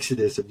mass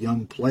exodus of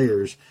young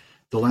players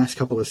the last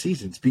couple of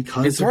seasons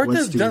because it's hard to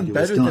have done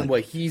better than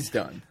what he's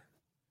done.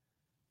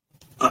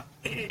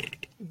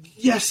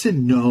 Yes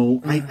and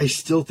no. I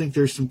still think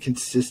there's some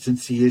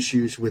consistency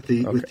issues with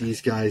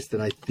these guys that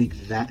I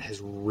think that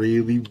has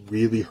really,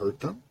 really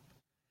hurt them.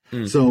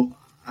 So,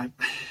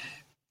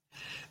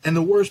 and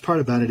the worst part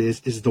about it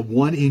is the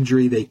one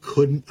injury they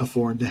couldn't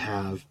afford to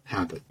have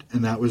happened,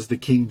 and that was the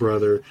King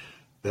brother.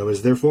 That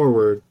was their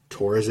forward,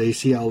 tore his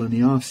ACL in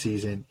the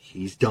offseason.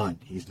 He's done.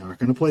 He's not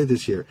going to play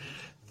this year.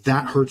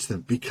 That hurts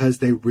them because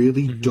they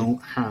really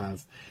don't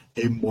have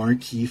a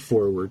marquee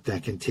forward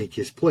that can take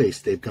his place.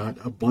 They've got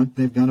a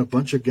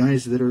bunch of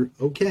guys that are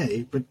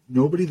okay, but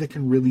nobody that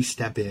can really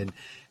step in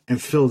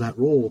and fill that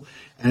role.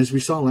 And as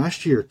we saw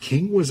last year,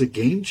 King was a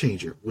game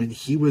changer when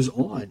he was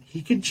on.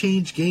 He can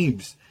change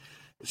games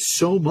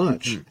so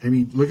much. I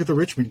mean, look at the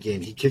Richmond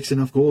game. He kicks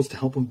enough goals to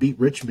help them beat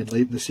Richmond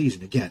late in the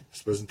season. Again,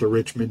 this wasn't the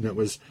Richmond that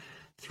was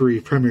 3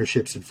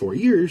 premierships in 4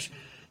 years,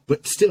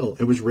 but still,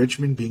 it was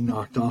Richmond being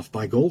knocked off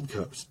by Gold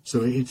Coast.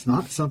 So it's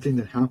not something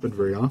that happened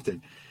very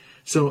often.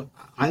 So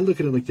I look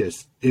at it like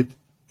this.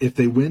 If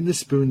they win the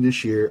spoon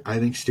this year, I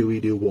think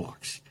Stewie Dew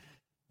walks.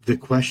 The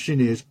question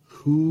is,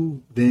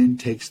 who then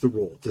takes the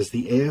role? Does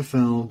the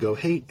AFL go,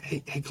 hey,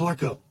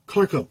 Clarko,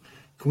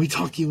 can we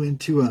talk you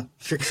into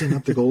fixing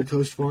up the Gold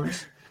Coast for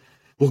us?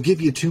 We'll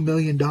give you $2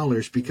 million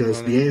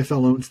because the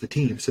AFL owns the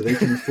team, so they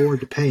can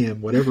afford to pay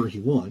him whatever he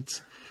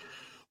wants.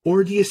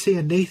 Or do you say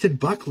a Nathan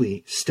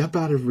Buckley step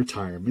out of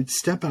retirement,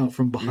 step out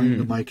from behind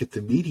the mic at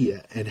the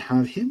media, and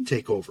have him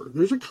take over?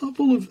 There's a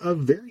couple of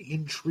very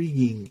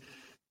intriguing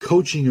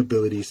coaching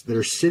abilities that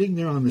are sitting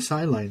there on the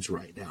sidelines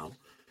right now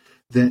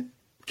that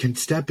can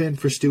step in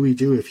for Stewie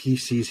Doo if he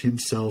sees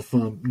himself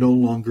no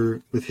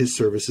longer with his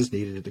services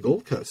needed at the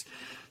Gold Coast.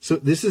 So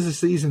this is a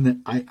season that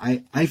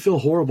I feel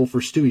horrible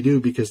for Stewie Doo,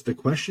 because the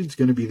question's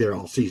going to be there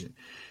all season.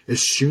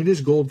 As soon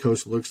as Gold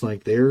Coast looks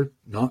like they're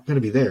not going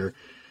to be there,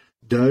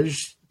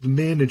 does the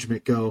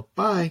management go,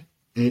 bye,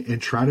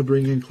 and try to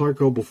bring in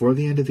Clarko before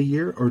the end of the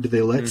year? Or do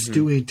they let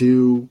Stewie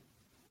Doo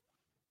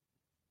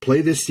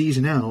play this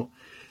season out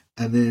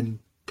and then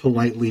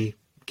politely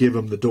give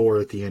him the door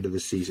at the end of the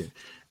season?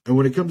 And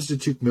when it comes to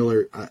Tuke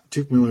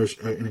Miller's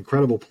an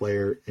incredible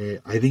player.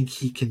 I think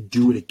he can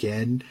do it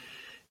again.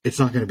 It's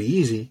not going to be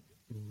easy,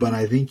 but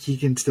I think he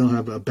can still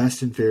have a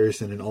best and fairest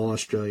and an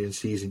All-Australian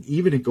season,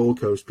 even at Gold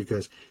Coast,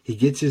 because he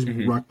gets his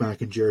ruck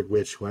back in Jared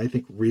Witch, who I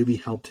think really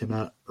helped him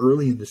out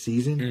early in the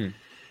season.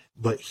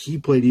 But he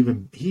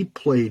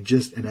played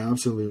just an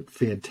absolute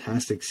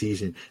fantastic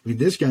season. I mean,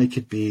 this guy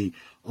could be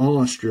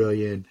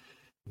All-Australian,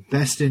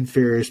 best and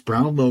fairest,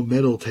 Brownlow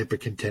medal type of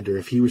contender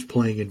if he was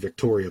playing in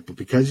Victoria. But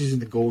because he's in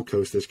the Gold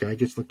Coast, this guy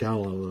gets looked down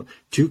on a little.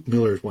 Tuke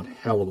Miller is one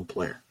hell of a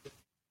player.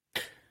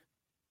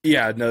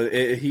 Yeah, no,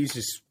 he's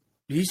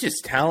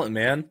just talent,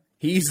 man.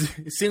 He's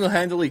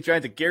single-handedly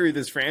trying to carry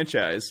this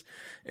franchise.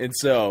 And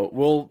so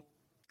we'll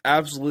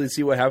absolutely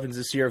see what happens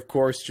this year, of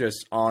course,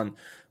 just on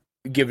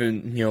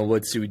given,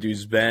 what Stewie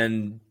Doo's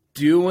been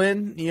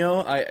doing.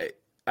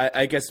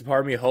 I guess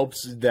part of me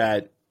hopes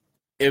that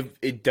if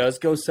it does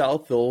go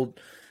south, they'll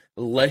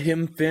let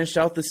him finish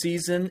out the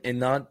season and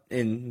not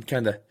in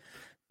kind of,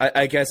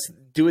 I guess,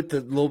 do it a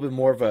little bit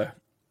more of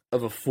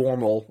a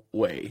formal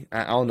way.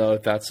 I don't know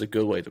if that's a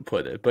good way to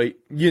put it, but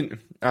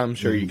I'm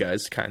sure you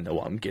guys kind of know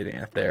what I'm getting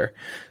at there.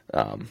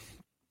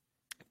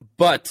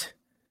 But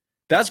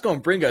that's going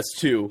to bring us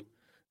to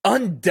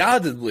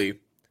undoubtedly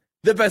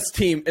the best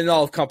team in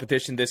all of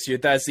competition this year.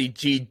 That's the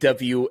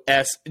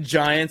GWS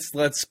Giants.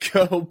 Let's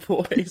go,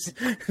 boys.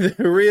 The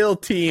real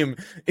team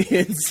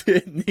in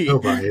Sydney. No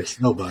bias.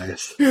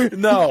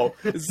 No,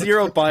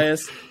 zero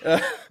bias.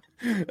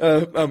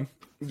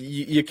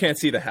 You can't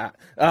see the hat.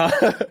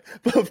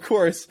 But of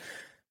course,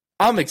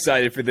 I'm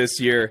excited for this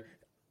year.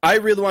 I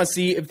really want to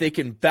see if they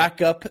can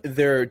back up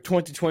their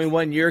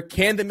 2021 year.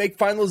 Can they make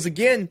finals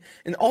again?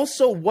 And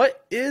also,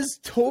 what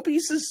is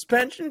Toby's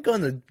suspension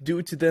going to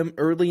do to them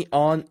early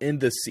on in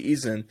the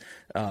season?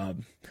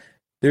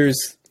 GWS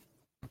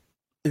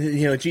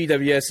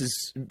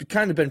has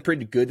kind of been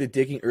pretty good at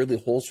digging early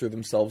holes for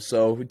themselves.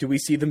 So do we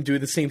see them do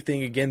the same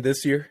thing again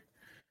this year?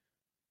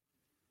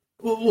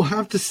 Well, we'll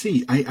have to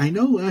see. I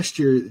know last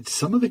year,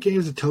 some of the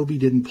games that Toby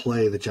didn't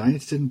play, the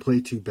Giants didn't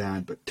play too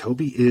bad, but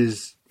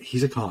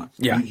he's a cog.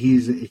 Yeah.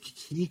 He's a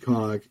key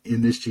cog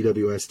in this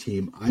GWS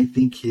team. I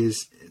think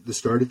the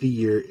start of the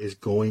year is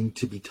going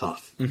to be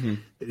tough. It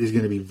is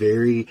going to be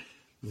very,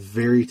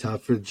 very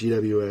tough for the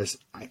GWS.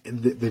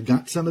 They've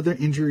got some of their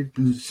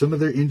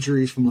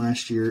injuries from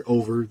last year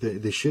over.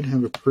 They should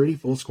have a pretty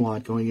full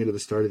squad going into the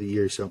start of the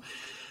year. So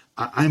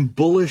I'm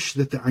bullish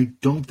that I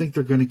don't think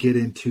they're going to get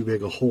in too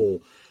big a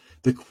hole.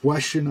 The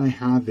question I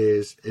have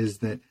is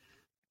that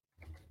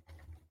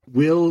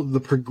will the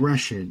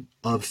progression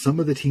of some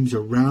of the teams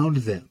around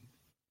them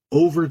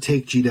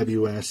overtake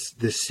GWS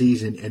this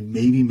season and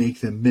maybe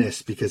make them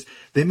miss, because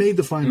they made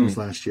the finals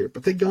last year,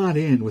 but they got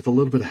in with a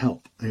little bit of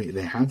help. I mean,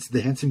 they had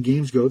some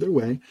games go their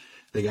way.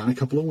 They got a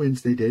couple of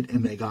wins, they did,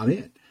 and they got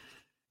in.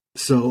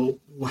 So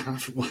we'll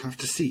have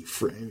to see.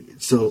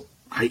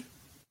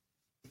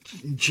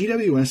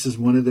 GWS is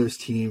one of those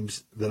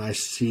teams that I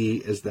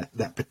see as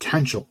that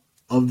potential.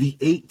 Of the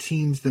 8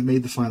 teams that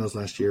made the finals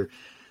last year,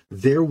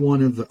 they're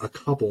one of a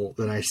couple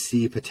that I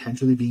see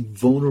potentially being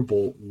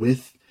vulnerable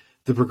with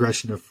the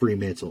progression of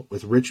Fremantle,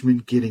 with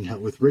Richmond getting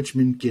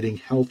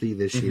healthy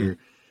this year,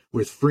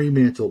 with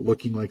Fremantle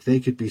looking like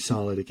they could be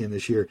solid again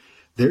this year.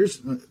 There's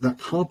that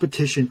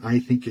competition, I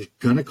think, is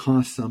going to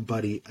cost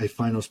somebody a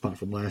final spot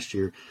from last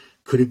year.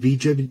 Could it be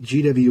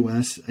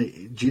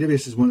GWS?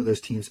 GWS is one of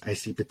those teams I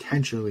see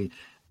potentially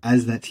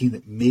as that team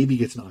that maybe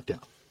gets knocked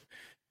out.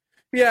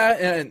 Yeah,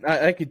 and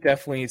I could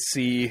definitely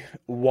see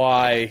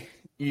why,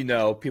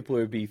 people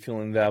would be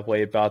feeling that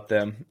way about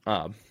them.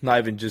 Not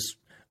even just,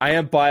 I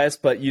am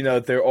biased, but,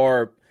 there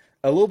are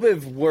a little bit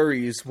of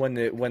worries when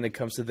it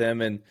comes to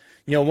them. And,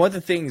 one of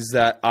the things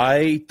that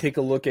I take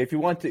a look at, if you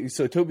want to,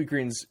 so Toby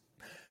Green's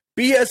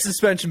BS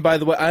suspension, by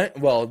the way,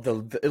 at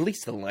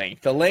least the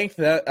length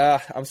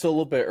that I'm still a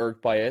little bit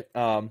irked by it,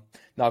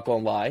 not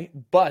gonna lie,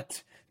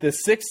 but the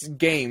 6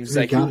 games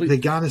they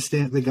gotta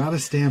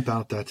stamp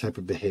out that type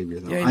of behavior,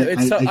 though. Yeah,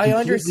 I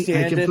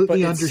understand it, but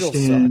it still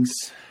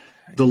sucks.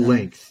 The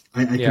length.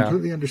 I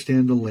completely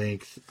understand the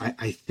length.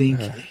 I think,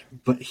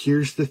 but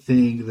here's the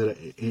thing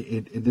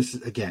and this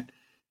is, again,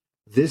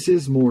 this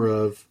is more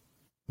of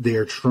they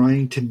are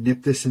trying to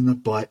nip this in the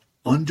butt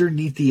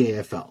underneath the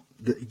AFL.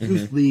 The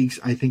youth leagues,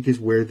 I think, is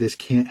where this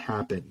can't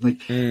happen.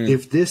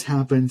 If this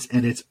happens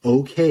and it's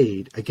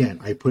okayed,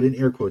 again, I put in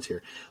air quotes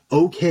here,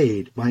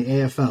 okayed by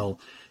AFL,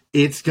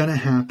 it's going to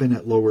happen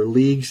at lower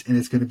leagues and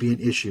it's going to be an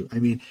issue. I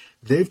mean,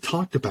 they've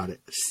talked about it.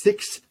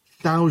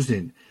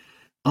 6,000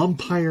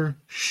 umpire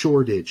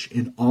shortage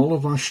in all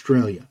of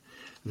Australia.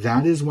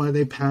 That is why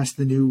they passed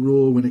the new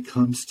rule when it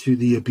comes to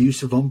the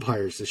abuse of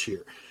umpires this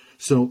year.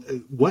 So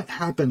what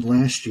happened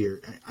last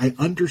year, I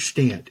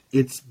understand.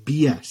 It's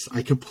BS.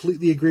 I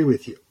completely agree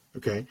with you,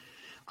 okay?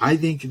 I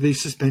think the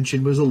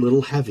suspension was a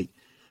little heavy,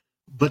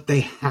 but they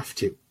have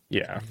to.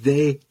 Yeah.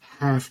 They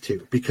have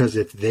to, because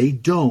if they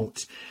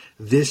don't,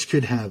 this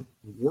could have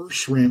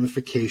worse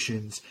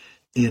ramifications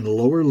in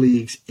lower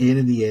leagues and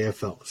in the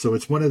AFL. So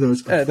it's one of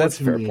those, that's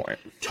a fair unfortunately,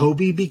 point.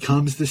 Toby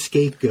becomes the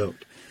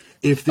scapegoat.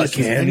 If this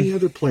was any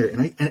other player,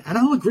 and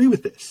I'll agree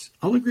with this.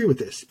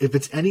 If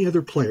it's any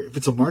other player, if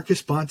it's a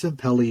Marcus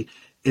Bontempelli,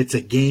 it's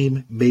a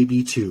game,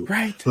 maybe two.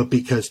 Right. But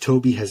because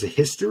Toby has a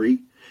history,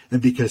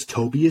 and because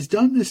Toby has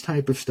done this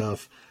type of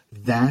stuff,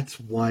 that's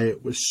why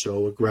it was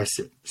so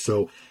aggressive.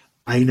 So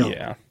I know.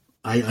 Yeah.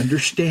 I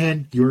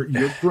understand your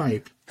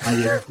gripe. I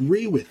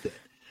agree with it.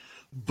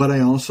 But I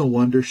also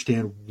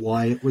understand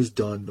why it was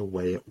done the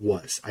way it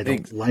was. I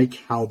don't like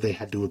how they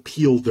had to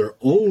appeal their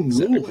own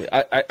ruling.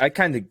 I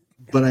kind of...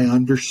 But I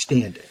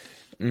understand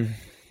it.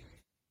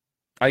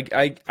 I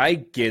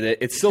get it.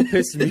 It still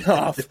pisses me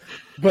off,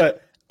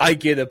 but I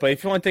get it. But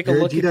if you want to take a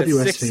look at the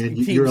DWS 6 fan,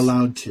 teams... you're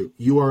allowed to.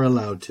 You are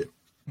allowed to.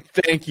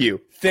 Thank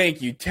you.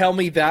 Tell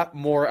me that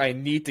more. I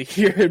need to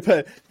hear it.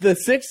 But the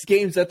 6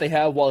 games that they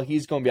have while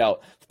he's going to be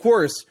out, of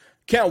course,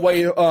 can't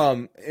wait.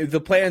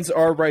 The plans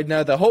are right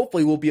now that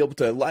hopefully we'll be able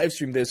to live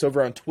stream this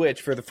over on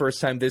Twitch for the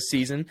first time this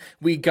season.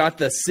 We got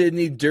the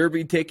Sydney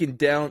Derby taking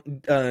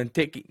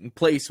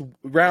place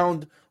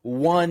round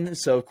 1.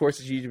 So, of course,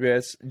 the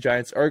GWS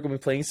Giants are going to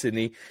be playing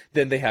Sydney.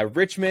 Then they have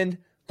Richmond,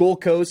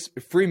 Gold Coast,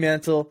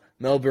 Fremantle,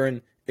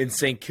 Melbourne, and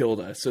St.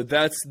 Kilda. So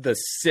that's the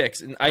 6.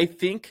 And I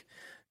think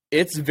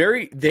there's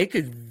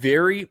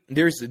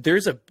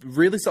a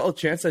really solid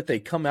chance that they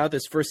come out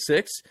this first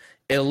 6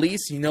 at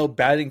least,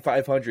 batting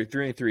 500,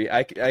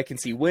 3-3. I can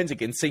see wins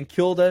against St.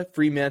 Kilda,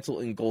 Fremantle,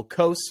 and Gold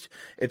Coast.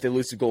 If they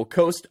lose to Gold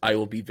Coast, I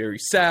will be very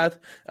sad.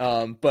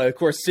 But of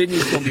course,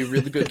 Sydney's going to be a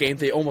really good game.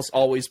 They almost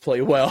always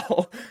play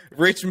well.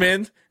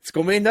 Richmond, it's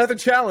going to be another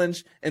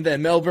challenge. And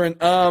then Melbourne,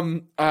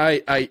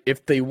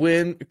 if they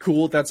win,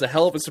 cool. That's a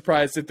hell of a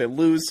surprise. If they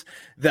lose,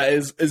 that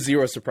is a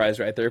zero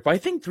surprise right there. But I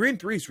think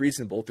 3-3 is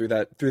reasonable through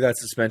that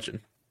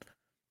suspension.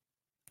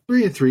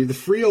 3-3. The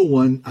Freo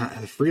one, that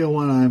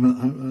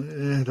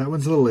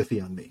one's a little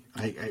iffy on me.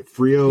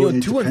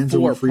 Freo, 2 and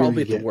 4 are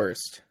probably the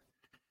worst.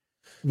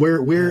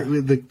 Where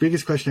the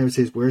biggest question I would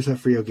say is, where's that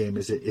Freo game?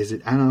 Is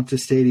it at Optus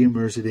Stadium,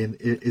 or is it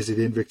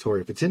in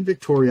Victoria? If it's in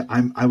Victoria,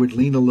 I would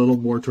lean a little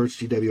more towards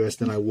GWS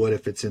than I would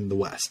if it's in the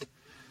West.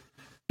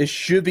 It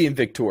should be in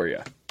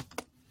Victoria.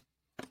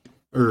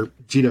 Or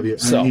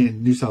GWS. I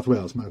mean New South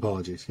Wales. My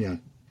apologies. Yeah.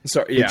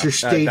 Sorry. Get your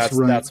states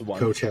right, that's one.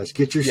 Coach Hess.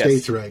 Get your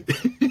states right.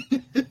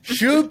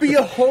 Should be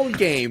a home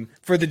game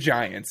for the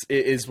Giants,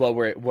 is what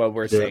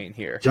we're saying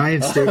here.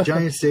 Giant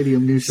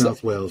Stadium, New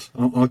South Wales.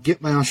 I'll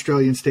get my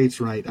Australian states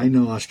right. I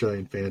know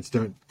Australian fans.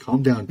 Don't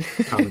calm down,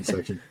 comment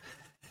section.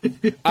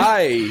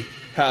 I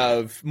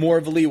have more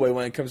of a leeway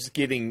when it comes to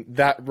getting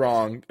that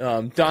wrong.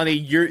 Donnie,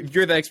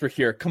 you're the expert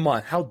here. Come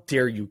on, how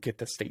dare you get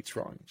the states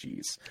wrong?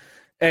 Jeez.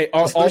 Hey,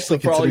 also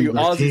for all you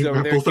Aussies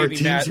over there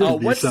getting mad,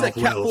 what's the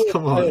capital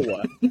of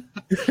Iowa?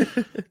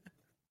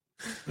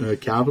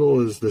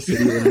 Capital is the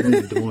city that I'm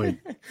in, Des Moines.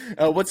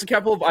 What's the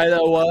capital of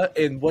Iowa,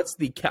 and what's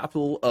the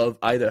capital of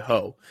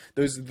Idaho?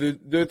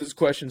 Those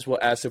questions we'll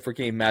ask if we're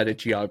getting mad at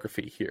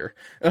geography here.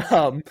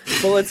 But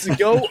let's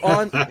go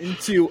on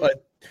into a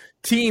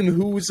team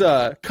whose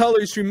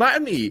colors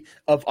remind me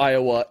of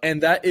Iowa,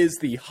 and that is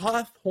the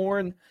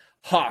Hawthorne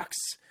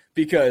Hawks.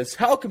 Because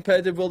how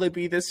competitive will they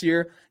be this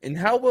year, and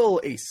how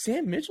will a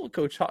Sam Mitchell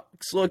coach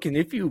Hawks look? And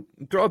if you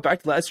throw it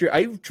back to last year,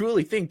 I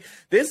truly think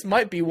this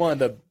might be one of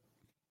the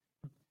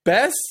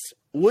best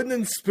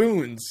wooden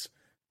spoons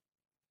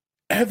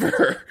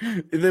ever,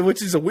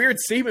 which is a weird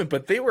statement,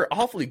 but they were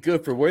awfully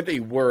good for where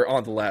they were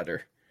on the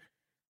ladder.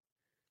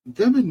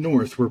 Them and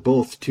North were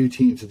both 2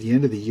 teams at the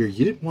end of the year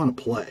you didn't want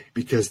to play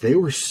because they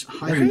were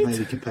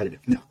highly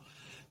competitive. Now,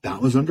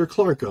 that was under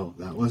Clarko.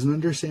 That wasn't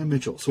under Sam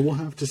Mitchell. So we'll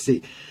have to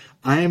see.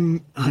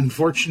 I'm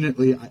almost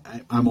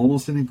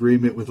in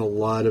agreement with a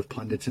lot of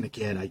pundits. And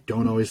again, I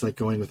don't always like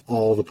going with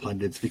all the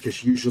pundits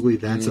because usually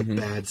that's a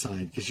bad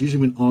sign. Because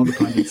usually when all the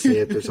pundits say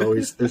it, there's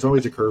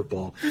always a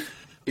curveball.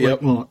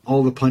 Yep. Well,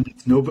 all the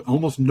pundits,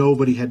 almost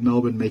nobody had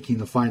Melbourne making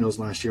the finals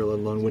last year, let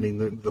alone winning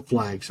the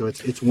flag. So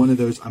it's one of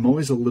those. I'm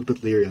always a little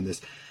bit leery on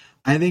this.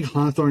 I think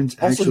Hawthorne's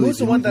actually. Also, who's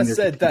the one that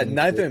said that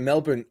neither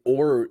Melbourne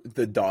or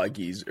the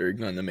Doggies are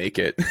going to make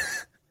it?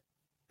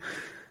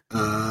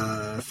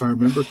 If I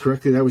remember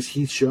correctly, that was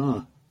Heath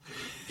Shaw.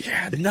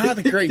 Yeah, not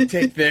a great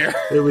take there.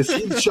 It was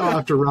Heath Shaw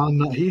after round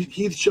 9.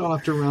 Heath Shaw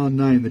after round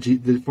 9.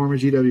 The former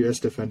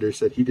GWS defender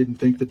said he didn't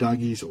think the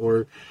Doggies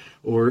or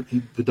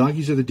the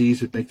Doggies or the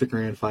D's would make the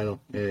grand final.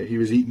 He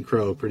was eating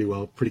crow pretty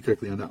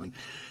quickly on that one.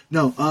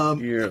 No,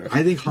 yeah.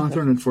 I think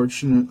Hawthorne,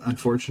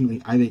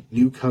 unfortunately, I think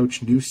new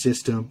coach, new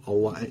system, a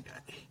lot.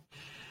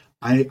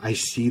 I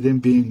see them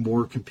being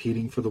more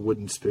competing for the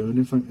wooden spoon.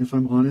 If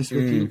I'm honest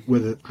with you,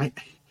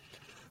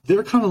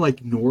 they're kind of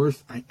like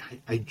North.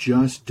 I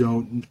just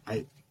don't.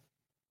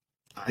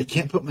 I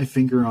can't put my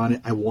finger on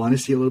it. I want to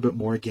see a little bit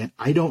more again.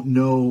 I don't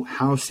know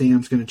how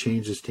Sam's going to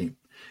change this team.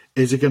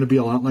 Is it going to be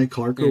a lot like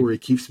Clarko where he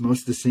keeps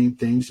most of the same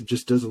things and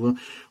just does a little,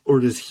 or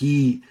does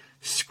he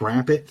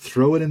scrap it,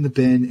 throw it in the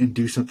bin, and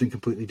do something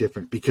completely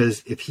different?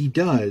 Because if he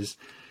does,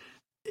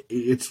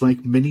 it's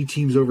like many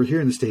teams over here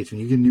in the States, when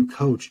you get a new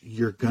coach,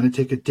 you're going to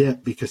take a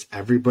dip because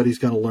everybody's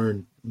going to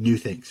learn new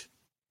things.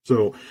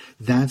 So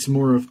that's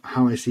more of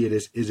how I see it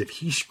is if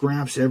he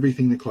scraps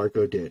everything that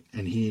Clarko did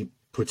and he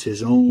puts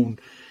his own,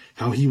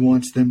 how he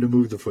wants them to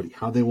move the footy,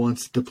 how he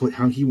wants to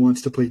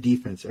play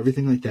defense,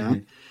 everything like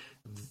that.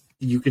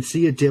 You could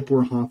see a dip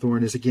where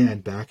Hawthorn is, again,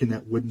 back in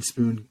that wooden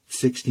spoon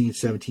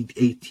 16th, 17th,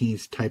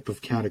 18th type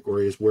of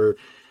categories where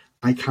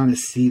I kind of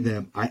see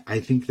them. I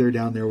think they're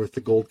down there with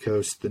the Gold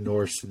Coast, the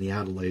Norths, and the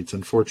Adelaides,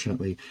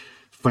 unfortunately,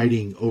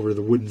 fighting over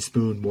the wooden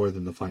spoon more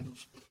than the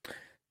finals.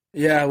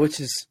 Yeah, which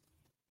is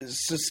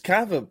it's just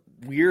kind of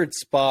a weird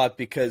spot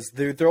because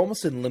they're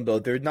almost in limbo.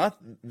 They're not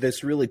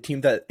this really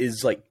team that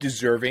is like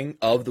deserving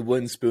of the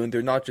wooden spoon.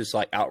 They're not just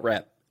like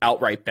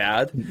outright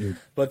bad,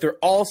 but they're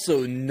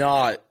also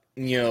not,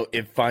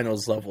 at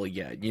finals level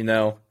yet,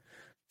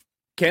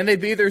 Can they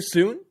be there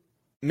soon?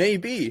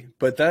 Maybe,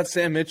 but that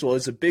Sam Mitchell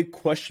is a big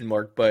question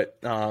mark, but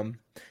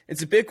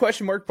it's a big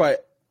question mark,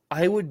 but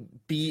I would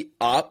be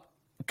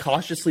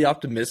cautiously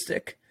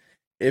optimistic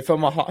if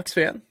I'm a Hawks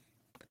fan.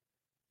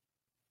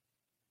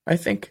 I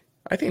think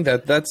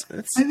that's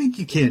I think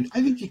you can.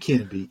 I think you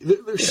can be.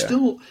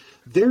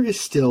 There is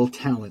still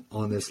talent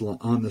on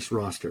this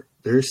roster.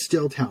 There is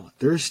still talent.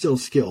 There is still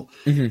skill.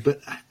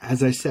 But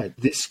as I said,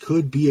 this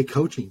could be a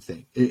coaching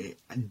thing.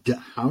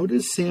 What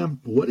does Sam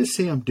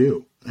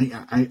do?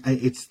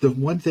 It's the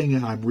one thing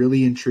that I'm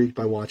really intrigued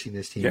by watching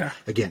this team. Yeah.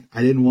 Again,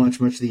 I didn't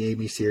watch much of the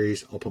Amy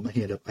series. I'll put my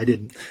hand up. I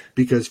didn't,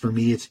 because for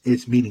me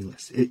it's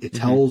meaningless. It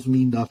tells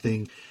me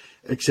nothing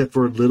except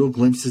for little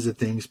glimpses of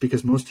things,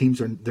 because most teams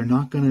they're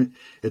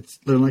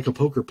like a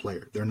poker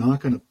player. They're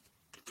not going to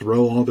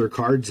throw all their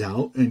cards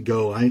out and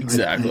go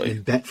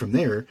and bet from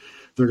there.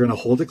 They're going to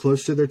hold it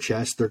close to their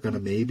chest. They're going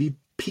to maybe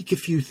peek a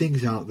few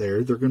things out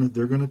there. They're going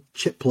to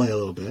chip play a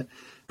little bit,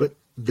 but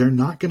they're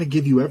not going to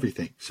give you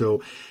everything.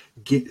 So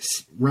get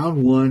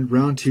round 1,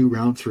 round 2,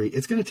 round 3.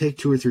 It's going to take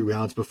 2 or 3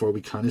 rounds before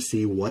we kind of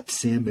see what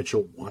Sam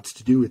Mitchell wants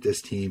to do with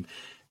this team.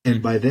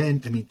 And by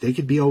then, I mean, they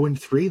could be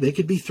 0-3. They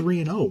could be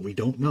 3-0. We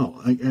don't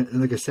know.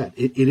 Like I said,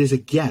 it is a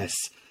guess,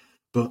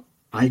 but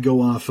I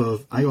go off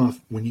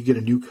when you get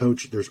a new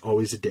coach, there's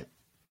always a dip.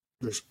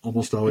 There's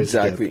almost always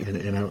a dip. And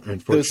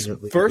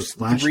unfortunately,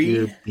 last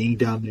year being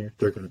down there,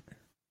 they're going to.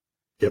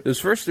 Yep.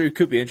 Those first 3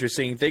 could be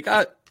interesting. They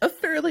got a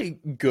fairly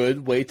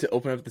good way to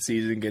open up the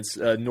season against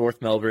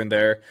North Melbourne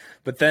there.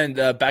 But then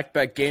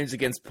back-to-back games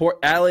against Port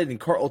Adelaide and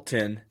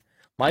Carlton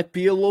might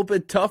be a little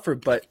bit tougher.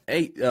 But,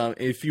 hey,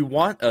 if you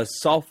want a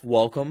soft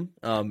welcome,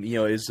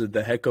 is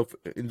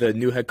the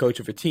new head coach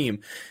of a team,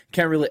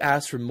 can't really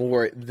ask for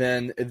more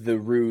than the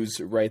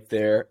Roos right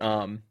there.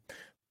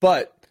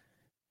 But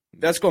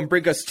that's going to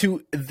bring us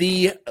to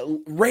the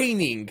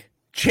reigning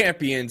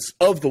champions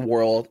of the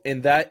world,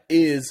 and that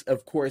is,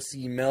 of course,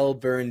 the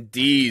Melbourne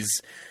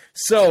D's.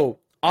 So,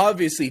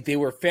 obviously, they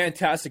were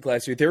fantastic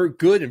last year. They were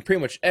good in pretty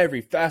much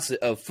every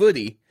facet of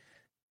footy,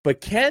 but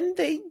can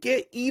they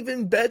get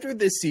even better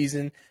this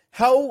season?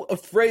 How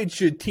afraid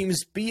should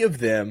teams be of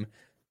them?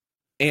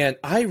 And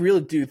I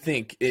really do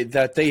think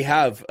that they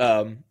have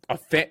a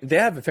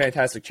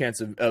fantastic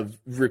chance of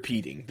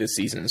repeating this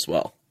season as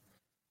well.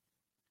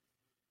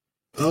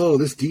 Oh,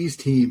 this D's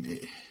team,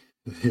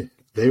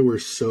 they were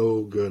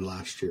so good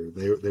last year.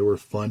 They were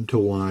fun to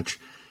watch.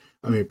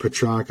 I mean,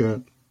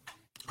 Petrarca,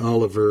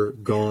 Oliver,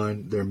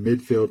 Gawn, their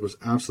midfield was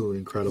absolutely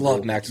incredible.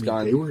 Love Max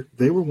Gawn.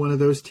 They were one of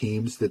those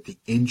teams that the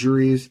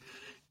injuries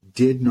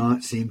did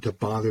not seem to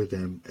bother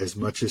them as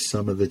much as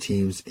some of the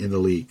teams in the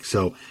league.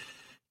 So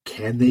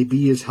can they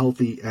be as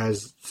healthy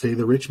as, say,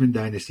 the Richmond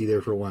dynasty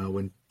there for a while,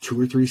 when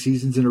 2 or 3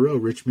 seasons in a row,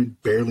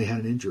 Richmond barely had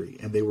an injury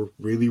and they were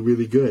really,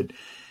 really good?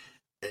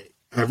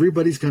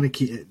 Everybody's going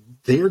to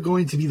they are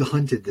going to be the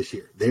hunted this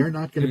year. They are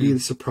not going to be the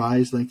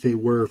surprise like they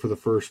were for the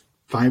first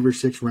 5 or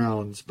 6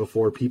 rounds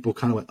before people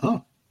kind of went,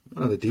 oh,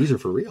 the D's are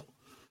for real.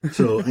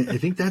 So I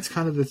think that's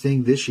kind of the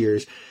thing this year,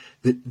 is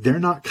that they're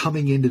not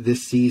coming into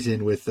this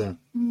season with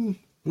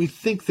we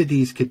think the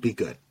D's could be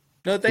good.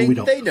 No, they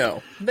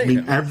know.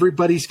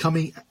 Everybody's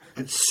coming.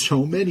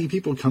 So many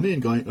people come in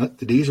going,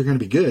 the D's are going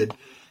to be good.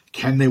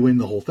 Can they win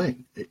the whole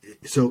thing?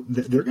 So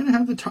they're going to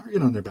have the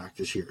target on their back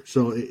this year.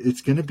 So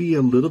it's going to be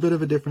a little bit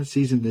of a different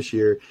season this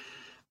year.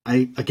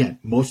 Again,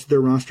 most of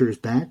their roster is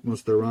back.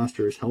 Most of their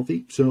roster is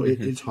healthy. So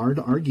it's hard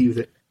to argue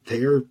that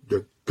they're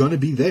going to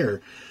be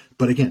there.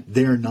 But again,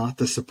 they are not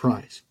the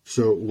surprise.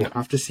 So we'll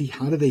have to see,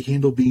 how do they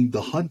handle being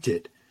the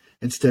hunted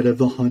instead of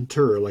the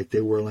hunter like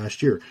they were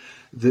last year.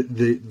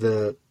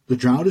 The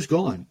drought is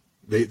gone.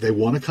 They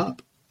won a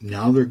cup.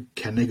 Now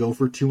can they go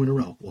for 2 in a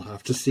row? We'll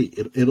have to see.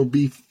 It'll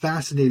be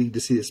fascinating to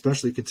see,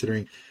 especially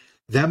considering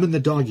them and the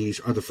Doggies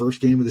are the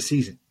first game of the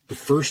season. The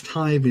first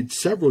time in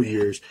several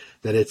years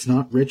that it's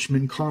not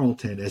Richmond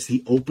Carlton as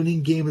the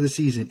opening game of the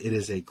season. It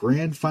is a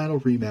grand final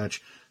rematch.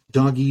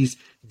 doggies,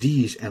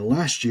 D's. And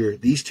last year,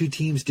 these two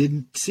teams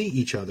didn't see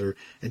each other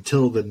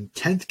until the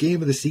 10th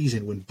game of the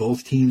season when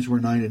both teams were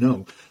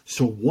 9-0.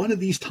 So one of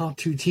these top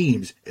two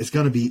teams is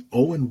going to be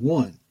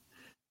 0-1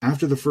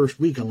 after the first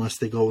week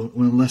unless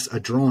a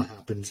draw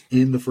happens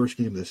in the first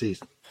game of the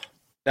season.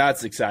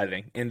 That's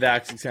exciting, and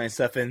that's exciting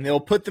stuff, and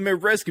they'll put them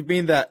at risk of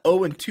being that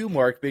 0-2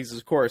 mark because,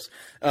 of course,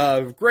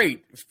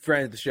 great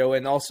friend of the show,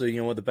 and also,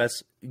 one of the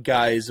best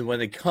guys when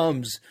it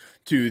comes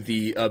to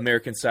the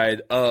American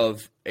side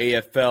of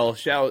AFL.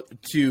 Shout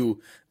out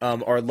to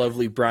our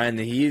lovely Brian,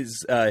 and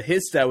his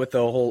stat with the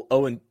whole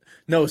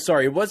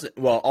it wasn't.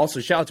 Well,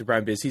 also shout out to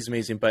Brian because he's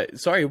amazing, but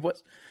sorry, it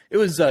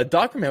was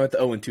Dockerman with the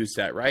 0-2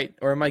 stat, right?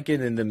 Or am I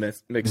getting them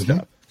mixed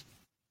up?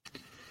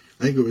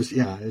 I think it was,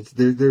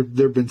 there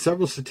have been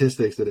several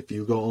statistics that if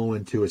you go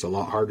 0-2, it's a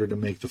lot harder to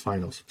make the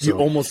finals. So you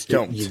almost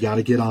don't. You got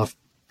to get off.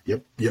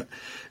 Yep.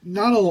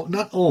 Not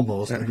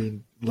almost. Uh-huh. I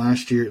mean,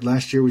 last year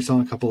we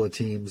saw a couple of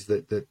teams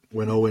that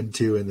went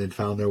 0-2 and then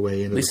found their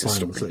way into the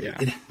finals. So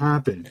it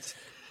happens.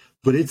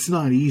 But it's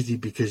not easy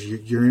because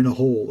you're in a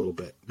hole a little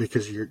bit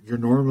because you're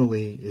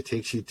normally, it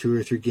takes you 2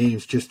 or 3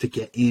 games just to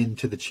get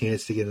into the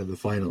chance to get into the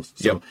finals.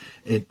 So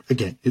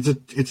again, it's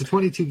a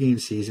 22 game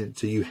season,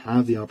 so you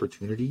have the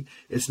opportunity.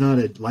 It's not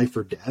a life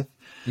or death,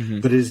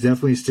 but it is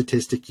definitely a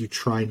statistic you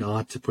try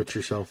not to put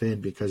yourself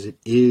in because it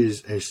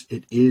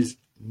is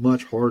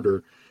much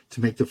harder to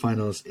make the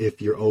finals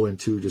if you're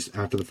 0-2 just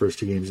after the first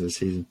 2 games of the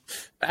season.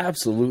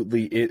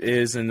 Absolutely, it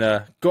is.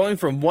 And going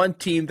from one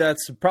team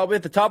that's probably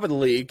at the top of the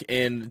league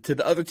and to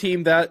the other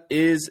team that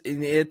is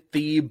at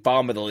the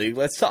bottom of the league,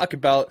 let's talk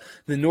about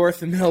the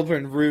North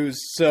Melbourne Roos.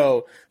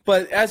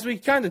 But as we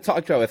kind of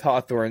talked about with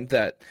Hawthorn,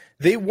 that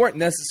they weren't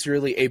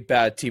necessarily a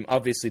bad team.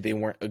 Obviously, they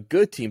weren't a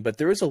good team, but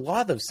there was a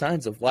lot of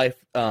signs of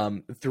life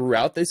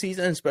throughout the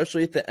season,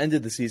 especially at the end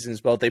of the season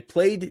as well. They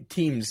played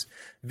teams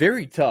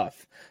very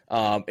tough.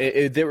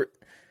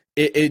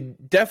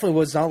 It definitely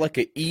was not like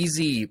an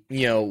easy,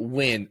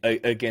 win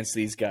against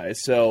these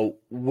guys. So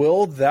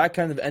will that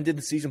kind of end of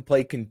the season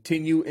play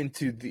continue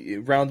into the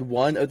round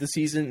 1 of the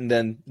season and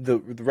then the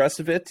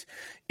rest of it?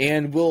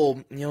 And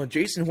will,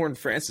 Jason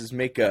Horton-Francis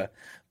make a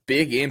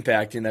big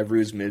impact in that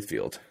Roos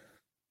midfield?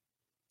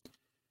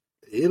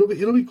 It'll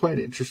be quite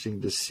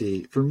interesting to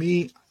see. For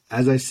me,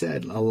 as I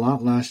said, a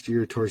lot last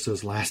year towards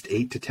those last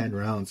 8 to 10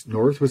 rounds,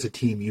 North was a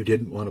team you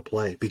didn't want to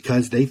play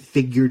because they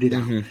figured it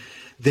out.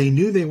 They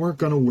knew they weren't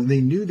going to win. They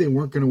knew they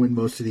weren't going to win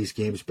most of these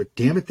games, but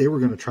damn it, they were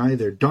going to try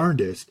their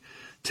darndest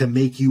to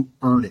make you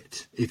earn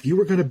it. If you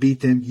were going to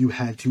beat them, you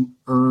had to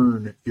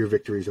earn your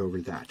victories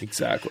over that.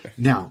 Exactly.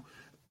 Now,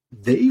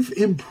 they've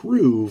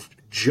improved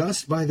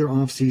just by their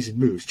offseason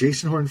moves.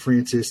 Jason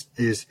Horton-Francis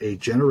is a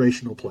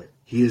generational player.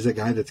 He is a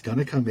guy that's going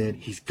to come in.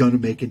 He's going to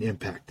make an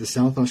impact. The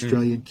South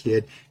Australian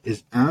kid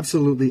is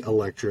absolutely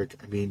electric.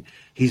 I mean,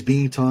 he's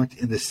being talked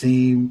in the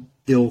same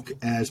ilk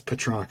as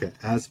Petrarca,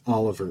 as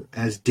Oliver,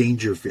 as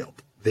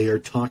Dangerfield. They are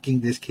talking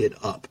this kid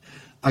up.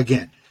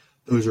 Again,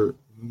 those are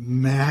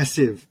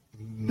massive,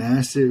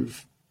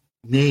 massive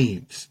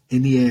names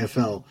in the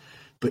AFL.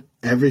 But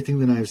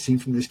everything that I've seen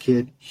from this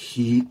kid,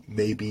 he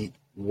may be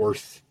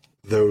worth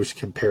those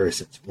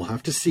comparisons. We'll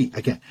have to see.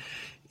 Again,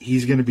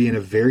 he's going to be in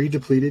a very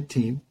depleted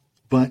team.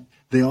 But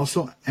they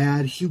also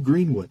add Hugh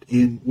Greenwood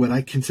in what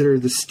I consider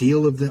the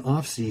steal of the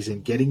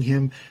offseason, getting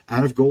him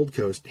out of Gold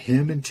Coast.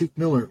 Him and Tuke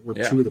Miller were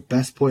 2 of the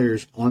best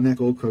players on that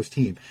Gold Coast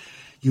team.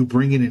 You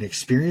bring in an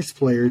experienced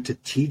player to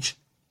teach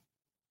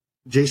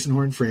Jason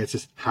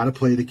Horton-Francis how to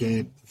play the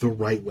game the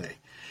right way.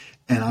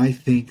 And I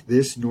think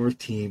this North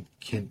team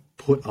can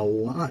put a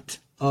lot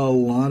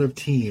of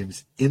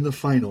teams in the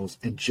finals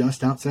and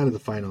just outside of the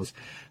finals.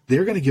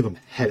 They're going to give them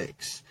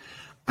headaches.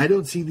 I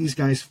don't see these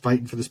guys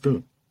fighting for the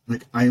spoon.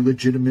 Like, I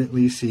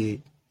legitimately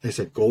see, like I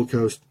said, Gold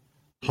Coast,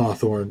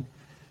 Hawthorn,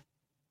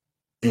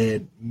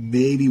 and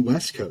maybe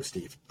West Coast,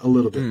 Steve, a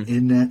little bit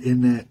in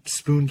that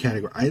spoon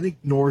category. I think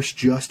North's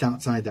just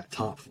outside that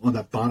on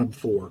that bottom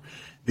 4,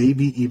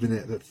 maybe even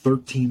at the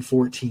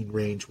 13-14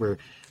 range, where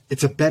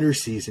it's a better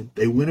season.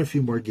 They win a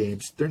few more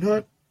games. They're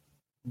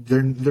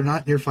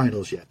not near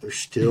finals yet. There's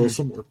still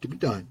some work to be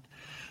done.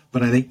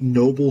 But I think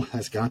Noble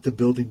has got the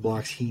building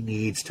blocks he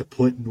needs to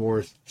put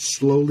North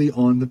slowly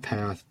on the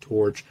path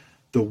towards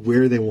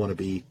where they want to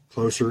be,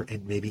 closer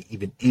and maybe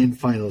even in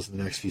finals in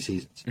the next few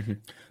seasons.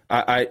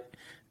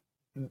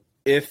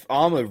 If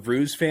I'm a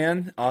Roos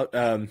fan,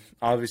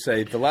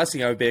 obviously the last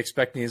thing I would be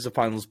expecting is a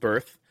finals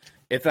berth.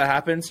 If that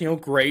happens,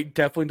 great.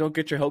 Definitely don't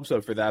get your hopes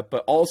up for that.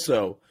 But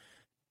also,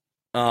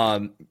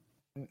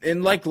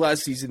 in like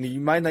last season, you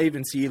might not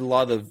even see a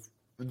lot of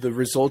the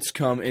results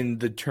come in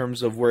the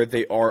terms of where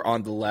they are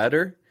on the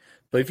ladder.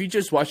 But if you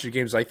just watch the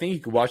games, I think you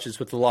could watch this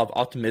with a lot of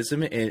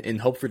optimism and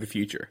hope for the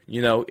future.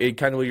 It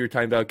kind of what you're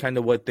talking about, kind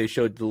of what they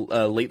showed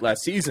late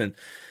last season.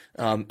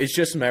 It's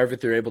just a matter of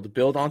if they're able to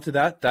build onto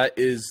that. That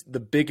is the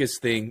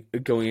biggest thing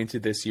going into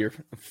this year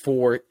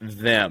for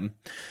them.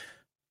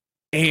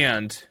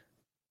 And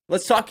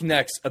let's talk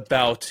next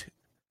about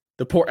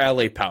the Port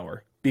Adelaide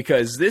Power,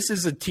 because this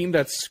is a team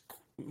that's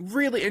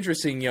really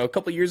interesting. A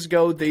couple of years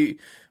ago, they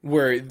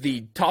were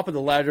the top of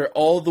the ladder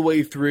all the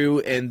way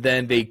through, and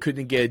then they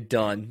couldn't get it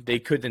done. They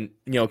couldn't,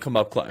 come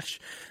up clutch.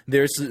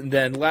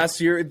 Then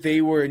last year,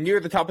 they were near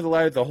the top of the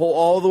ladder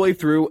all the way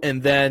through,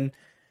 and then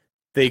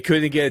they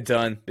couldn't get it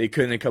done. They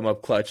couldn't come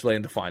up clutch late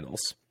in the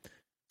finals.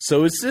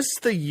 So is this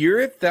the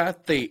year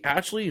that they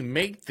actually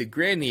make the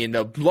granny? And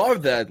a lot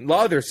of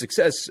their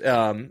success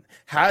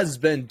has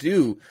been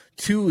due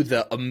to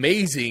the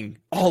amazing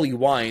Ollie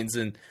Wines.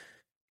 And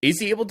is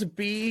he able to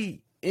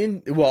be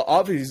in? Well,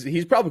 obviously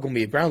he's probably going to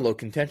be a Brownlow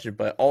contention,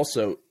 but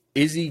also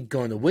is he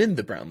going to win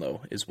the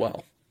Brownlow as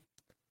well?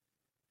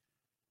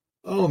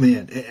 Oh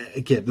man,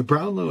 again, the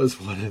Brownlow is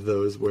one of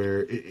those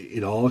where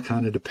it all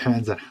kind of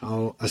depends on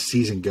how a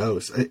season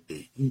goes.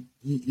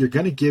 You're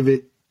going to give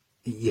it.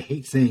 You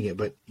hate saying it,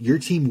 but your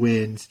team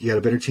wins, you got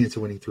a better chance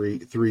of winning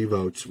three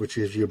votes, which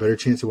gives you a better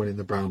chance of winning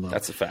the Brownlow.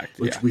 That's a fact.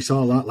 Which we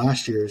saw a lot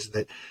last year is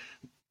that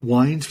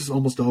Wines was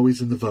almost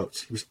always in the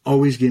votes. He was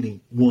always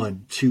getting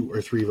 1, 2,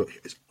 or 3 votes. He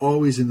was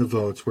always in the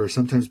votes, where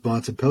sometimes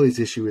Bontempelli's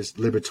issue is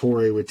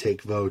Liberatore would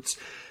take votes,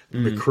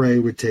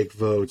 McRae would take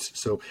votes.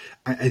 So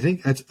I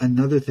think that's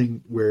another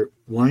thing where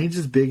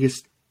Wines'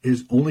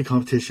 his only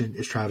competition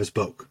is Travis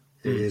Boak.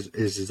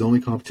 Is his only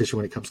competition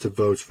when it comes to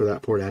votes for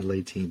that Port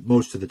Adelaide team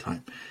most of the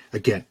time.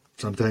 Again,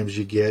 sometimes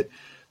you get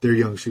their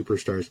young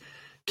superstars.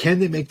 Can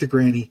they make the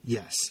granny?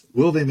 Yes.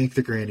 Will they make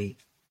the granny?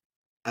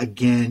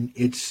 Again,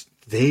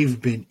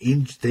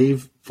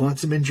 they've fought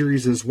some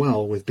injuries as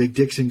well, with Big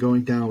Dixon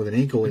going down with an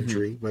ankle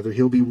injury. Whether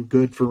he'll be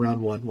good for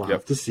round 1, we'll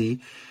have to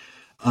see.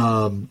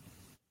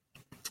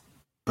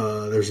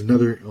 There's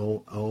another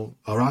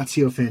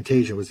Orazio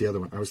Fantasia was the other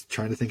one. I was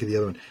trying to think of the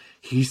other one.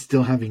 He's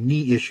still having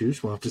knee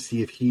issues. We'll have to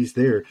see if he's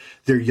there.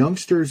 Their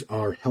youngsters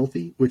are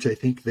healthy, which I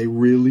think they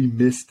really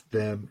missed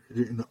them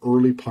in the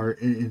early part,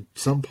 in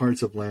some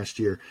parts of last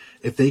year.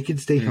 If they can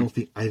stay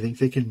healthy, I think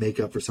they can make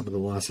up for some of the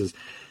losses.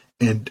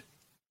 And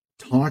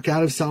talk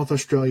out of South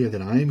Australia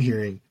that I'm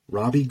hearing,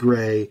 Robbie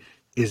Gray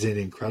is in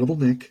incredible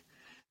nick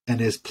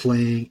and is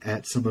playing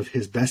at some of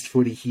his best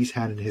footy he's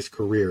had in his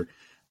career.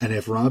 And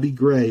if Robbie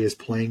Gray is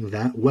playing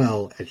that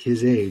well at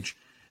his age,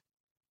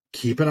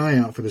 keep an eye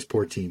out for this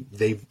Port team.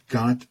 They've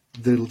got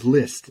the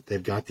list.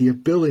 They've got the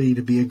ability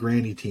to be a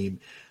granny team.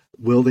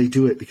 Will they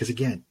do it? Because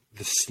again,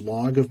 the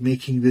slog of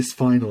making this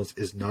finals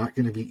is not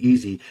going to be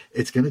easy.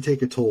 It's going to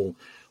take a toll.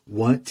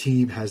 What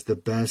team has the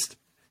best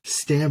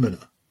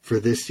stamina for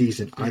this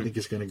season, I think,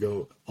 is going to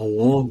go a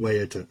long way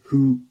into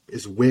who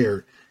is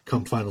where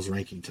come finals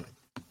ranking time.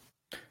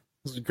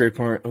 This is a great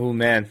point. Oh,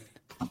 man.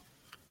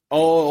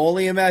 Oh,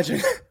 only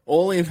imagine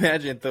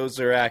if those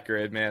are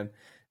accurate, man.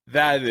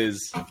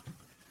 That's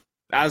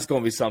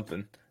going to be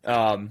something.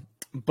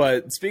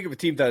 But speaking of a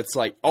team that's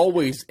like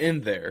always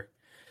in there,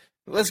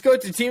 let's go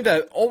to a team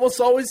that almost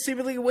always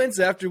seemingly wins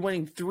after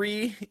winning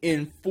 3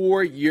 in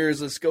 4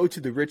 years. Let's go to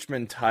the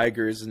Richmond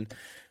Tigers. And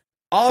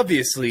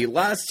obviously,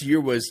 last year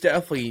was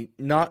definitely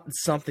not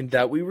something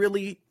that we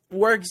really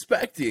were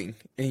expecting.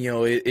 And,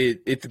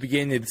 at the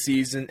beginning of the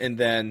season, and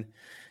then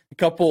a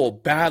couple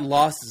of bad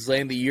losses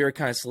late in the year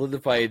kind of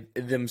solidified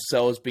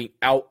themselves being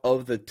out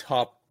of the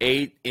top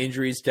 8.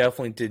 Injuries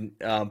definitely did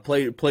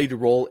played a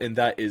role in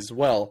that as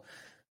well.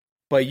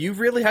 But you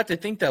really have to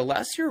think that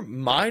last year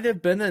might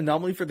have been an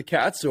anomaly for the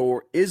Cats,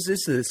 or is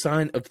this a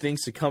sign of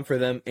things to come for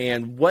them?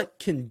 And what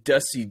can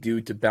Dusty do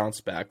to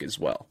bounce back as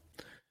well?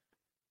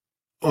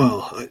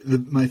 Well,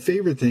 my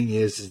favorite thing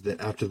is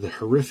that after the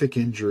horrific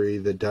injury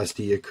that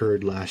Dusty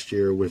occurred last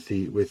year with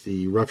the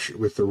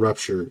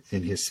rupture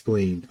in his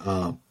spleen,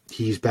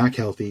 he's back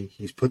healthy.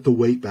 He's put the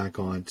weight back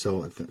on.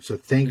 So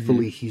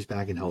thankfully he's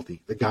back and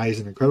healthy. The guy is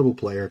an incredible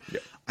player.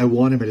 Yep. I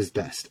want him at his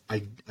best.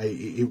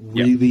 It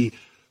really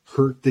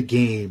hurt the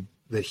game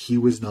that he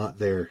was not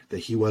there, that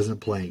he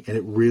wasn't playing, and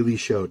it really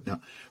showed. Now,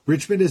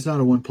 Richmond is not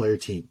a one-player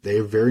team. They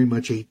are very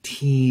much a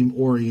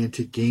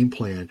team-oriented game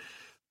plan,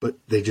 but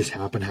they just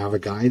happen to have a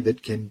guy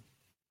that can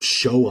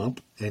show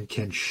up and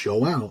can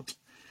show out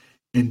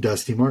in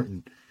Dusty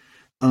Martin.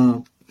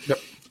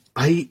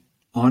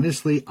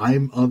 Honestly,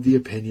 I'm of the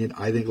opinion,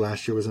 I think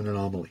last year was an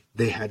anomaly.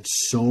 They had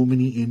so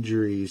many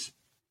injuries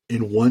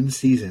in one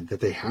season that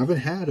they haven't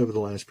had over the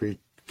last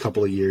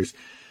couple of years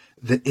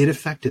that it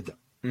affected them.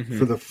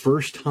 For the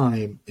first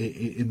time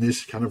in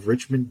this kind of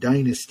Richmond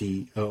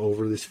dynasty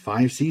over this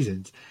 5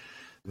 seasons,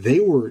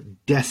 they were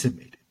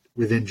decimated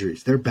with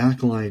injuries. Their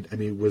back line,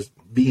 was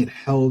being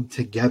held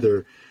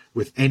together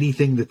with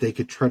anything that they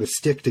could try to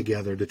stick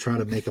together to try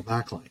to make a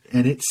back line.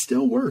 And it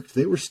still worked.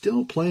 They were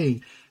still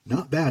playing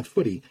not bad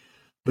footy.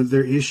 But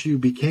their issue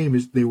became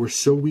is they were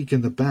so weak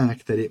in the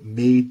back that it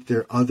made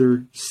their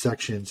other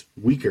sections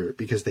weaker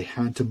because they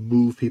had to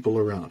move people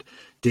around.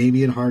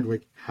 Damien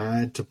Hardwick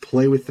had to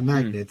play with the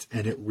magnets,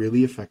 and it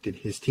really affected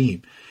his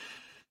team.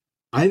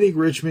 I think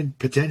Richmond,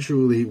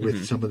 potentially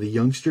with some of the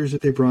youngsters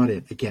that they brought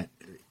in, again,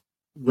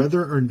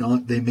 whether or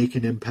not they make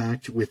an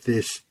impact with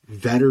this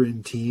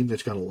veteran team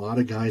that's got a lot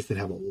of guys that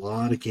have a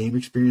lot of game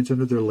experience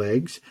under their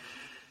legs,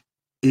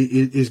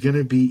 it is going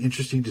to be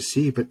interesting to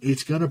see, but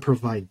it's going to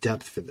provide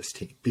depth for this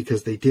team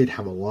because they did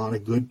have a lot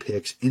of good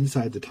picks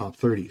inside the top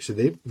 30. So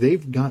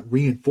they've got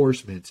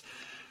reinforcements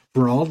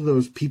for all of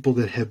those people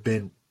that have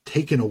been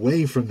taken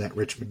away from that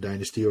Richmond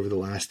dynasty over the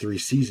last 3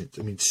 seasons.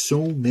 I mean,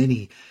 so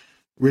many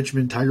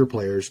Richmond Tiger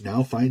players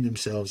now find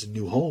themselves in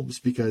new homes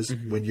because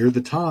when you're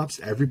the tops,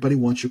 everybody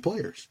wants your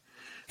players.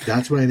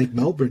 That's what I think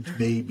Melbourne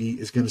maybe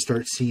is going to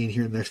start seeing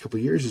here in the next couple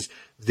of years is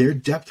their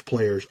depth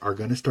players are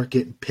going to start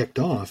getting picked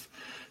off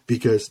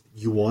because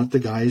you want the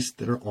guys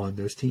that are on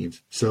those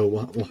teams. So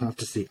we'll have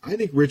to see. I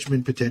think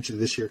Richmond potentially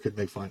this year could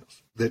make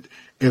finals. That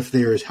if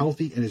they're as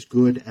healthy and as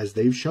good as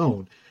they've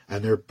shown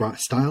and their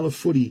style of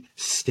footy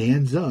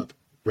stands up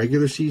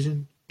regular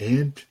season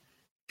and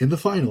in the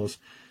finals,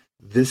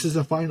 this is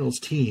a finals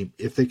team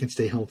if they can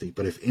stay healthy.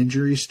 But if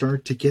injuries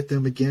start to get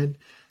them again,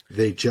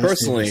 they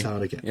just miss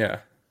out again. Yeah.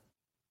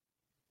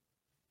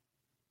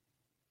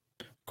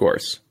 Of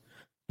course.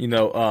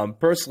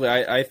 Personally,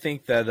 I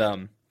think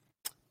that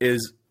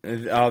is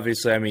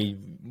obviously, I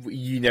mean,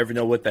 you never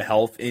know what the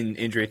health and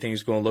injury thing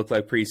is going to look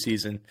like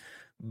preseason.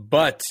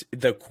 But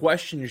the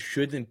question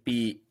shouldn't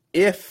be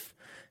if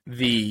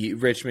the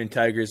Richmond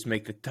Tigers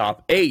make the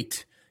top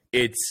 8.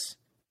 It's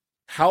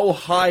how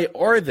high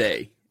are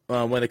they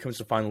when it comes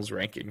to finals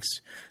rankings.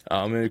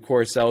 And, of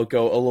course, that'll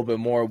go a little bit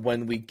more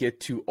when we get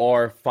to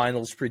our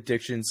finals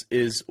predictions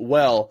as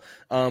well.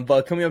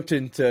 But coming up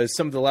to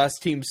some of the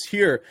last teams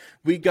here,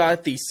 we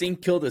got the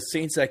St. Kilda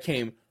Saints that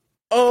came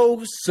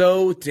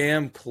so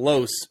damn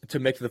close to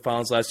making the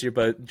finals last year,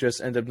 but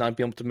just ended up not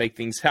being able to make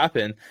things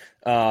happen.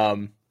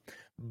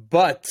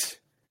 But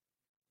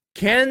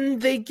can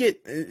they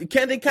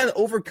kind of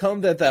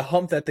overcome that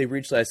hump that they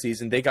reached last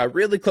season? They got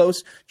really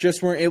close,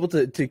 just weren't able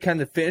to kind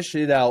of finish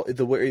it out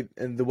the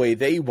way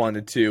they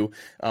wanted to.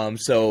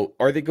 So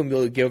are they going to be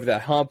able to get over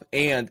that hump?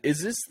 And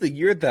is this the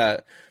year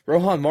that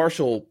Rohan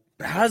Marshall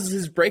has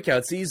his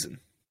breakout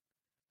season?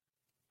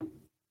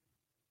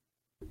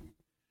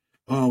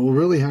 We'll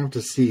really have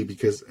to see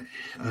because,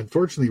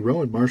 unfortunately,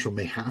 Rowan Marshall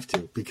may have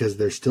to because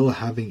they're still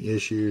having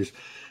issues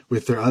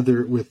with their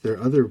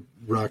other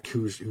ruck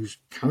who's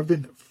kind of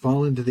been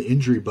fallen to the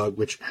injury bug,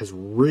 which has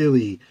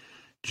really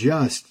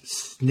just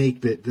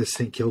snake bit the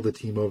St. Kilda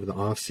team over the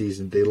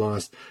offseason. They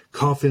lost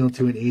Caulfield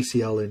to an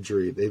ACL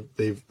injury.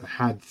 They've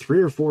had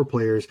 3 or 4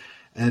 players,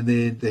 and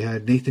then they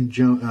had Nathan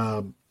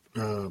Jones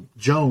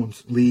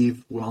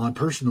leave on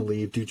personal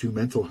leave due to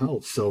mental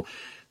health. So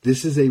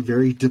this is a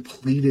very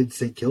depleted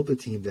St. Kilda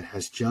team that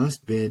has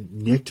just been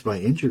nicked by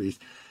injuries.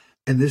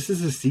 And this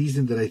is a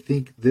season that I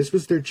think this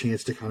was their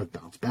chance to kind of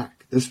bounce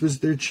back. This was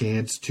their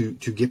chance to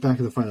get back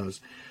to the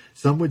finals.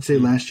 Some would say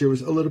last year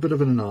was a little bit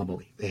of an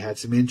anomaly. They had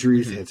some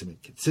injuries, they had some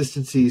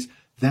inconsistencies.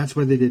 That's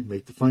why they didn't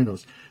make the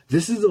finals.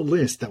 This is a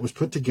list that was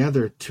put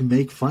together to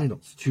make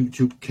finals,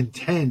 to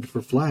contend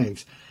for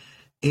flags.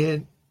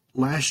 And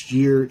last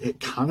year, it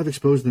kind of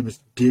exposed them as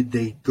did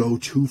they go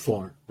too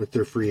far with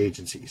their free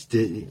agencies?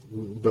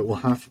 But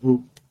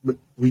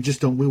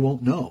we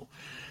won't know.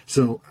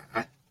 So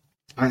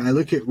I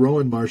look at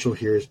Rowan Marshall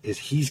here is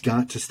he's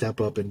got to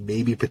step up and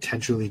maybe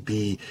potentially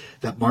be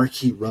that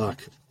marquee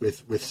ruck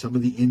with some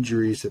of the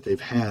injuries that they've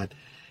had.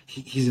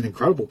 He's an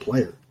incredible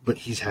player, but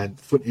he's had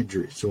foot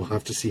injuries, so we'll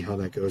have to see how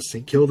that goes.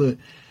 St. Kilda,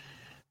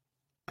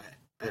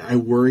 I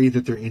worry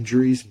that their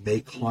injuries may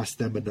cost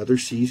them another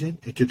season.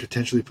 It could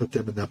potentially put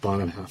them in that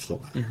bottom half of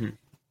the ladder.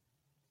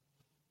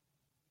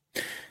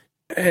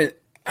 And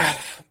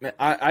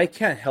I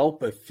can't help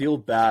but feel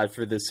bad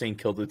for the St.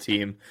 Kilda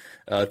team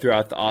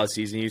throughout the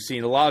offseason. You've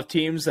seen a lot of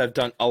teams that have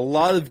done a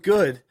lot of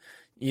good,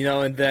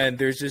 and then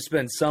there's just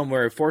been some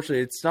where,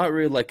 unfortunately, it's not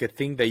really like a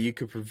thing that you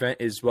could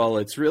prevent as well.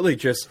 It's really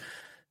just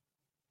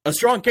a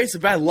strong case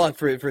of bad luck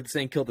for the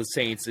St. Kilda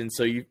Saints. And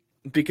so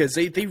because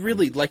they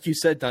really, like you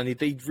said, Donnie,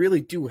 they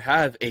really do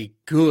have a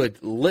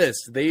good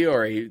list. They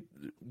are a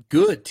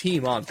good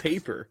team on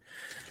paper.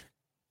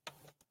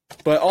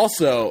 But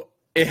also,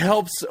 it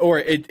helps or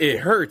it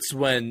hurts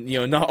when,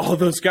 not all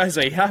those guys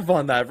they have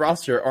on that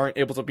roster aren't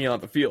able to be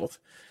on the field,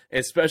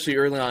 especially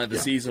early on in the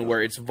season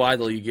where it's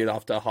vital you get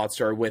off to a hot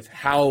start with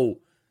how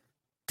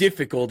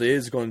difficult it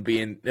is going to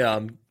be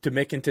to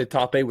make into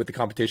top 8 with the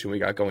competition we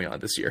got going on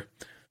this year.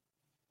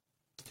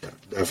 Yeah,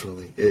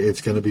 definitely.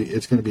 It's going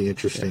to be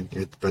interesting.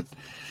 Yeah. But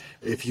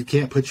if you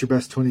can't put your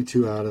best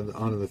 22 out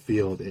onto the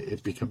field,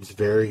 it becomes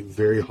very,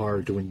 very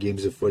hard to win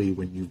games of footy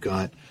when you've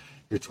got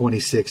your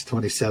 26th,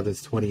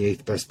 27th,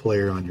 28th best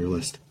player on your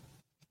list.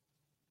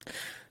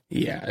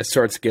 Yeah, it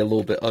starts to get a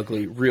little bit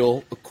ugly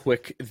real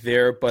quick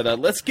there. But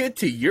let's get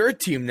to your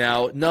team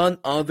now. None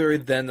other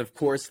than, of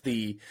course,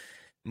 the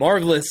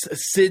marvelous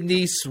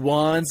Sydney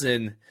Swans.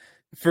 And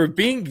for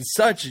being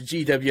such a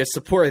GWS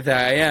supporter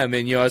that I am,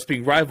 and, us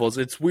being rivals,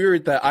 it's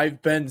weird that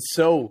I've been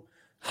so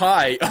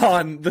high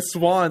on the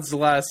Swans the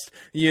last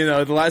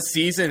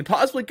season,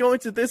 possibly going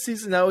to this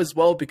season now as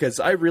well, because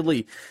I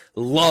really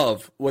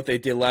love what they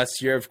did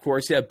last year. Of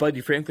course, Buddy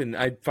Franklin,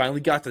 I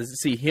finally got to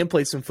see him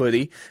play some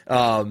footy,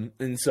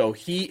 and so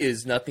he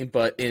is nothing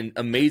but an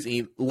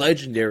amazing,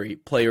 legendary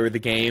player of the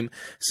game.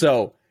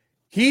 So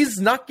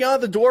he's knocking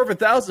on the door of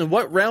 1,000.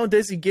 What round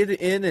does he get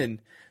in? And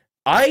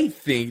I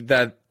think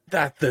that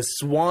the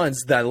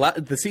Swans,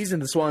 the season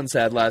the Swans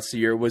had last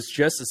year was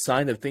just a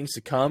sign of things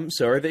to come.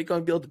 So are they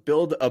going to be able to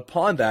build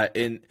upon that?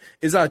 And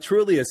is that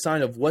truly a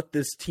sign of what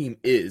this team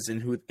is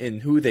and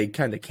who they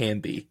kind of can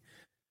be?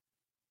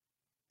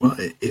 Well,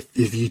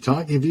 if you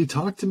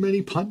talk to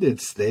many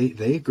pundits, they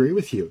agree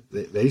with you.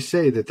 They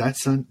say that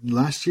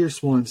last year's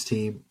Swans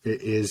team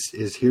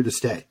is here to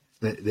stay.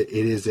 It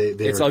is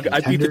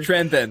I beat the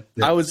trend then.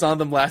 I was on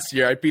them last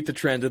year. I beat the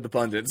trend of the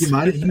pundits. They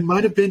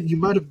might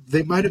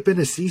have been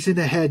a season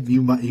ahead.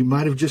 You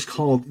might have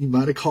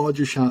called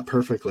your shot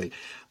perfectly.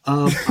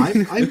 I'm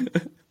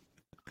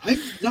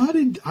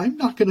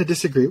not going to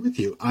disagree with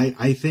you.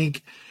 I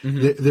think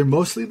they're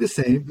mostly the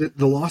same.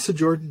 The loss of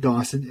Jordan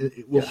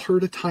Dawson will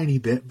hurt a tiny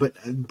bit, but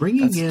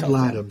bringing in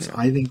Laddams,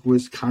 I think,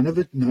 was kind of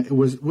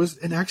was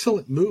an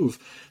excellent move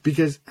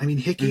because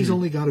Hickey's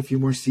only got a few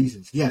more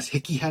seasons. Yes,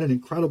 Hickey had an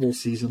incredible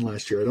season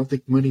last year. I don't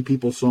think many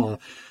people saw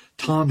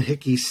Tom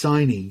Hickey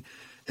signing,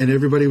 and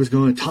everybody was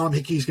going, Tom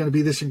Hickey's going to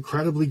be this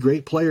incredibly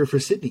great player for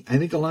Sydney. I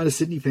think a lot of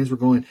Sydney fans were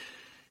going,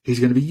 he's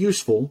going to be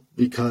useful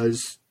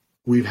because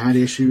we've had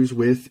issues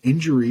with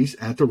injuries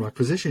at the ruck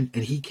position,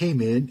 and he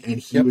came in and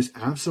he was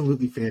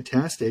absolutely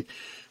fantastic.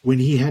 When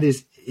he had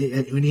his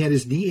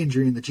knee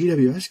injury in the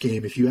GWS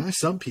game, if you ask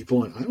some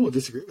people, and I won't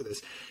disagree with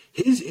this,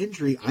 his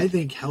injury I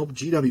think helped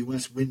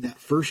GWS win that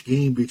first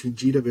game between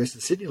GWS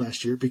and Sydney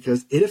last year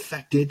because it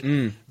affected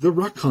the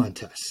ruck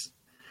contests.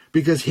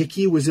 Because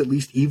Hickey was at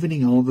least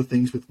evening all the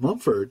things with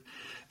Mumford,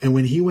 and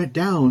when he went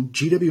down,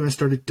 GWS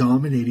started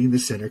dominating the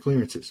center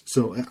clearances.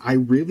 So I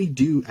really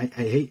do.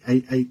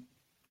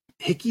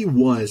 Hickey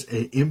was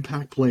an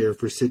impact player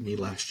for Sydney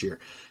last year.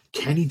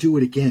 Can he do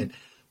it again?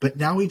 But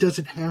now he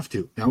doesn't have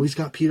to. Now he's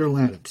got Peter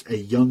Laddams, a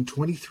young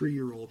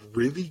 23-year-old,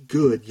 really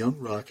good young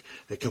ruck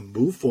that can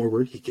move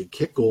forward. He can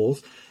kick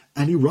goals,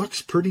 and he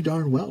rucks pretty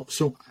darn well.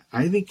 So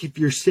I think if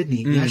you're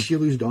Sydney, yes, you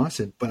lose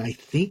Dawson, but I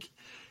think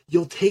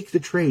you'll take the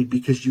trade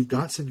because you've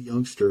got some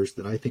youngsters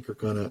that I think are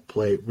going to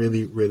play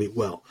really, really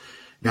well.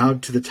 Now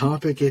to the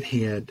topic at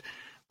hand,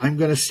 I'm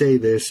going to say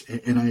this,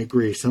 and I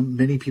agree.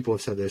 Many people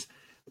have said this.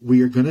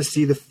 We are going to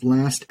see the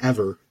last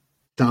ever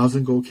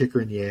 1,000-goal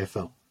kicker in the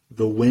AFL.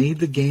 The way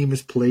the game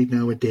is played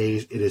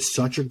nowadays, it is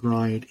such a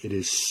grind. It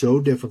is so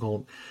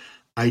difficult.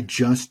 I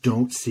just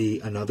don't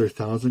see another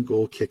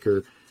 1,000-goal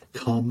kicker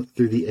come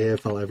through the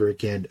AFL ever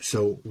again.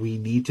 So we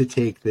need to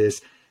take this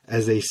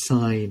as a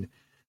sign,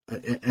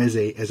 as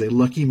a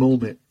lucky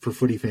moment for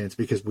footy fans,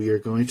 because we are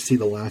going to see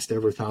the last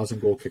ever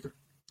 1,000-goal kicker.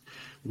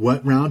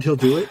 What round he'll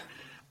do it?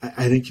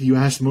 I think if you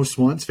ask most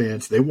Swans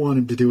fans, they want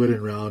him to do it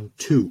in round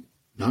 2.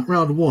 Not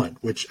round 1,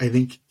 which I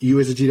think you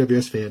as a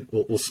GWS fan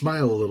will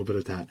smile a little bit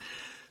at that.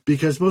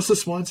 Because most of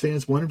the Swans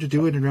fans want him to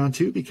do it in round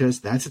 2 because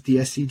that's at the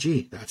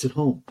SCG. That's at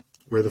home,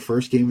 where the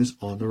first game is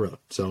on the road.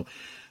 So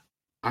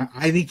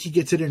I think he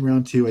gets it in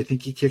round 2. I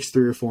think he kicks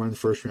 3 or 4 in the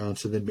first round,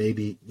 so then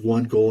maybe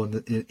 1 goal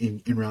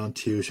in round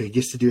 2. So he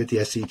gets to do it at the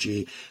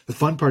SCG. The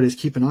fun part is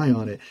keep an eye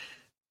on it.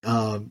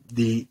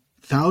 The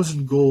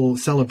 1,000-goal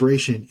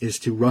celebration is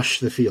to rush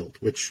the field,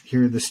 which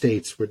here in the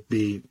States would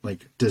be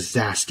like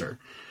disaster.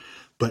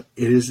 But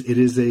it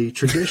is a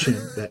tradition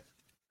that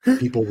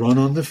people run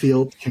on the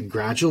field,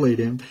 congratulate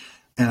him.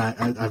 And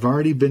I've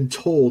already been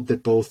told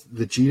that both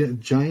the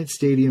Giant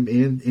Stadium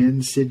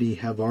and Sydney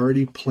have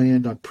already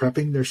planned on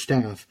prepping their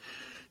staff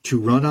to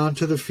run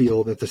onto the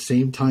field at the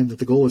same time that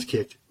the goal is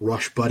kicked,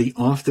 rush Buddy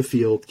off the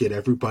field, get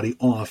everybody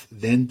off,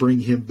 then bring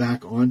him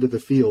back onto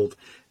the field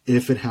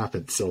if it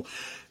happens. So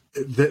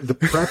the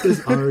prep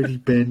has already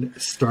been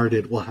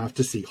started. We'll have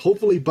to see.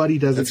 Hopefully Buddy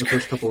does it in the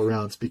first couple of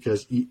rounds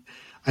because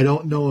I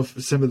don't know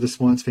if some of the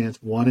Swans fans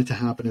want it to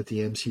happen at the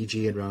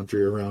MCG in round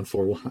 3 or round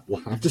 4.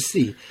 We'll have to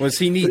see. Was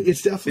he need?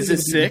 It's definitely is it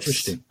 6?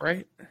 Interesting.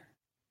 Right?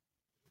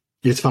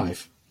 It's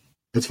 5.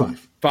 It's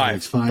 5. 5.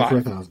 It's 5 for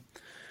 1,000.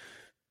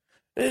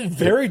 It's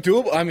very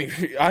doable. I mean,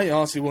 I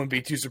honestly wouldn't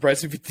be too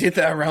surprised if he did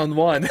that round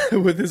 1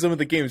 with some of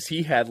the games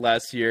he had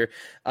last year.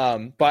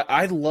 But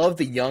I love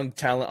the young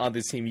talent on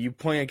this team. You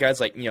point at guys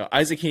like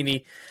Isaac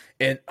Heaney.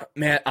 And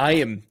man,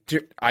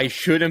 I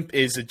shouldn't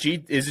is a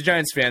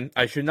Giants fan.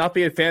 I should not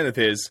be a fan of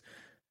his,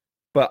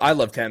 but I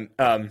loved him.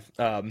 Tom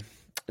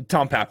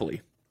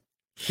Papley,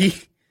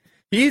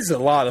 he's a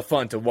lot of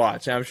fun to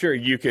watch. I'm sure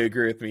you could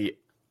agree with me,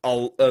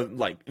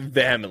 like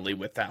vehemently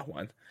with that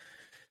one.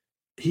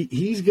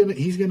 He's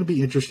gonna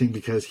be interesting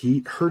because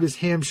he hurt his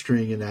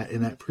hamstring in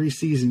that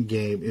preseason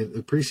game,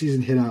 the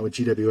preseason hit out with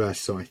GWS.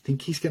 So I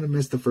think he's gonna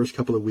miss the first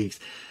couple of weeks.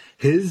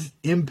 His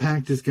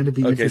impact is going to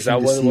be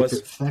interesting to see if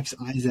it affects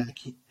Isaac.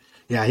 He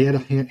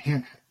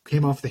had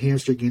came off the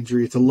hamstring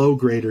injury. It's a low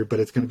grader,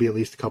 but it's going to be at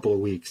least a couple of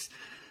weeks.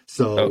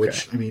 So,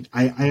 which I mean,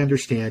 I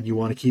understand you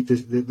want to keep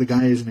this. The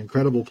guy is an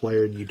incredible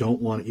player, and you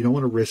don't want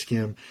to risk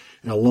him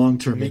in a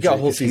long-term injury. You got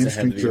a whole season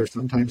ahead of you.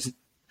 Sometimes,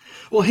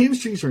 well,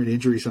 hamstrings are an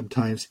injury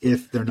sometimes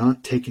if they're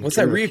not taken. What's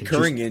that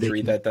reoccurring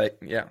injury?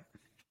 Yeah.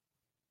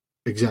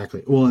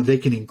 Exactly. Well, they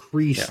can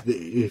increase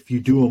if you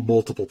do them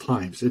multiple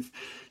times. If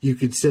you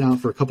can sit out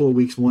for a couple of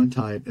weeks one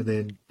time, and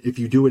then if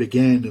you do it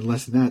again in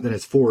less than that, then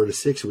it's 4 to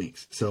 6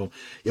 weeks. So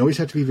you always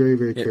have to be very,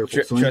 very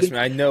careful. So trust me,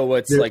 I know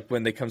what it's like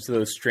when it comes to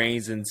those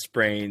strains and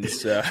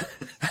sprains.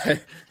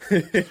 And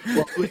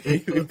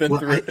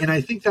I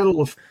think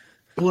that'll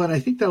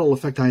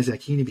affect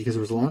Isaac Heaney, because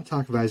there was a lot of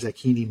talk of Isaac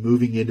Heaney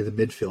moving into the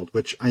midfield,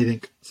 which I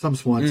think some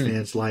Swans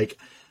fans like.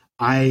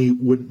 I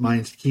wouldn't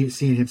mind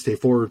seeing him stay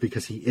forward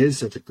because he is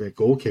such a great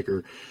goal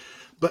kicker.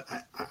 But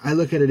I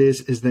look at it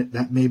is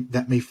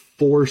that may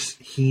force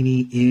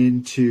Heaney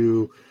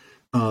into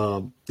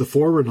the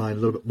forward line a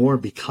little bit more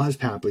because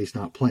Papley's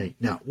not playing.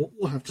 Now,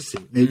 we'll have to see.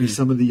 Maybe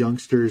some of the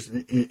youngsters,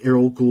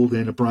 Errol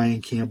Goulden,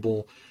 Brian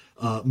Campbell,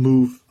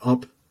 move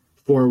up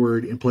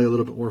forward and play a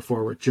little bit more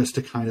forward just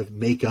to kind of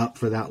make up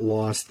for that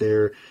loss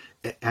there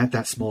at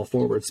that small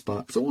forward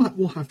spot. So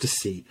we'll have to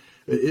see.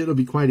 It'll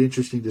be quite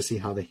interesting to see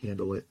how they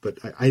handle it. But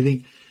I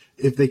think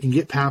if they can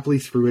get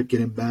Papley through it, get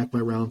him back by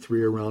round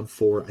 3 or round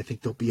 4, I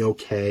think they'll be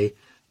okay.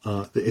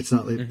 It's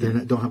not like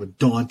don't have a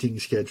daunting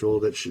schedule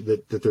that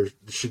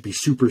they should be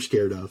super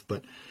scared of,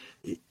 but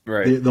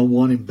they'll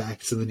want him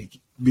back so then he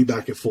can be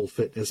back at full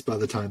fitness by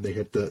the time they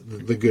hit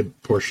the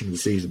good portion of the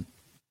season.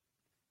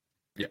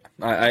 Yeah,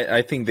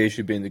 I think they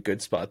should be in a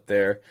good spot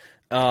there.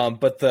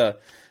 But the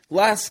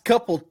last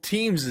couple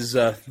teams is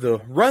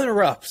the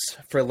runner-ups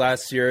for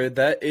last year.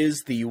 That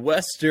is the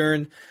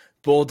Western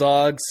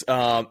Bulldogs,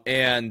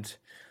 and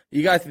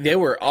you guys, they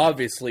were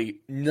obviously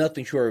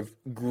nothing short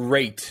of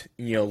great,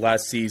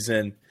 last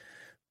season.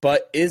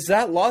 But is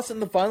that loss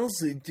in the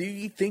finals? Do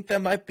you think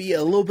that might be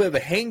a little bit of a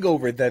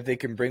hangover that they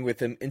can bring with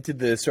them into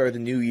the start of the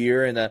new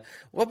year? And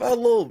what about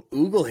a little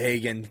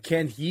Ugelhagen?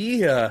 Can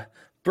he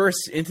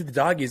burst into the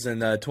Doggies in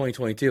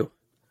 2022?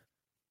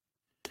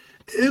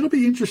 It'll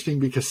be interesting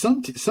because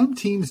some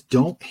teams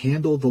don't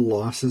handle the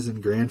losses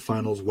in grand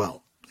finals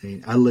well. I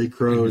mean, Adelaide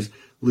Crows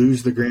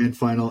lose the grand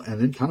final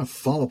and then kind of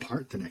fall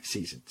apart the next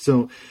season.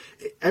 So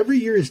every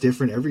year is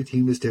different. Every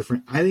team is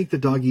different. I think the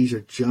Doggies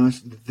are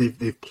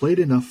they've played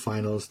enough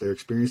finals. They're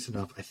experienced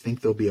enough. I think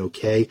they'll be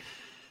okay.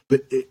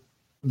 But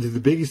the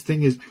biggest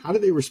thing is, how do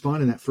they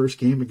respond in that first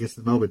game against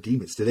the Melbourne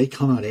Demons? Do they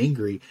come out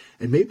angry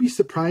and maybe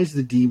surprise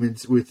the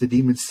Demons with the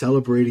Demons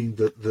celebrating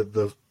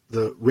the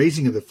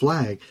raising of the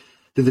flag?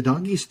 Do the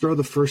Doggies throw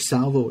the first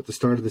salvo at the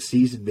start of the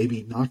season,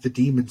 maybe knock the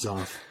Demons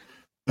off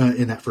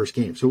in that first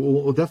game? So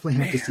we'll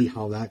definitely have to see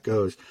how that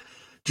goes.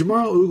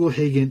 Jamarl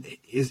Ugelhagen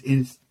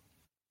is,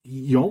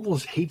 you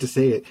almost hate to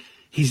say it,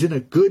 he's in a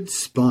good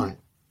spot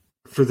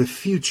for the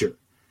future.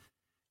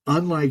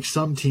 Unlike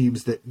some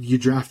teams that you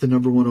draft the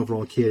number 1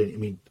 overall kid, I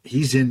mean,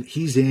 he's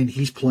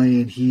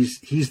playing,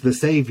 he's the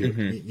savior.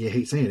 You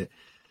hate saying it.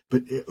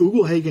 But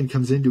Ugelhagen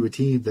comes into a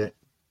team that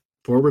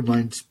forward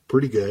line's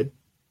pretty good,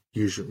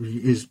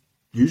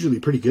 usually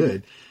pretty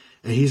good,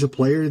 and he's a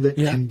player that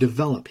can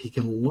develop. He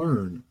can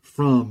learn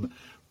from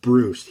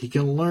Bruce. He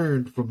can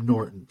learn from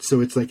Norton.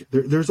 So it's like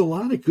there's a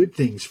lot of good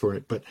things for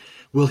it, but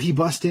will he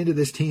bust into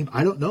this team?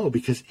 I don't know,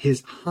 because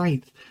his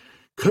height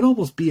could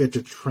almost be a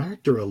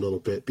detractor a little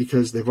bit,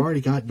 because they've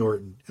already got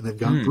Norton and they've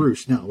got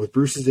Bruce. Now, with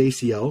Bruce's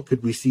ACL,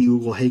 could we see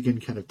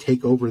Ugelhagen kind of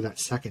take over that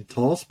second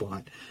tall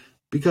spot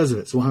because of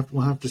it? So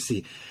we'll have to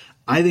see.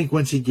 I think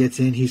once he gets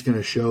in, he's going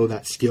to show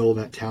that skill,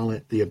 that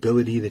talent, the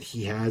ability that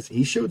he has.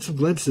 He showed some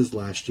glimpses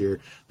last year,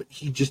 but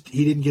he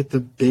didn't get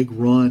the big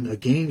run of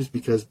games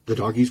because the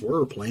Doggies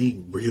were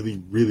playing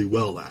really, really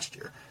well last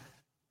year.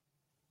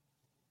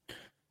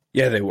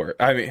 Yeah, they were.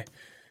 I mean,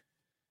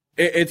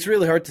 it's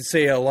really hard to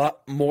say a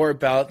lot more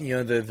about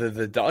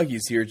the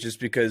Doggies here, just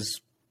because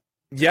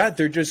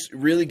they're just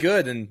really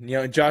good,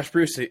 and Josh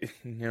Bruce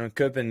could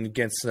have been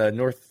against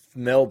North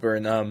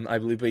Melbourne, I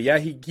believe, but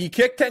he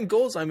kicked 10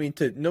 goals. I mean,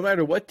 no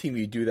matter what team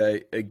you do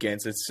that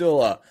against, it's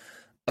still a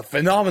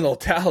phenomenal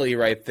tally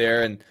right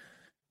there. And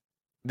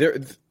they're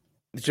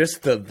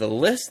just the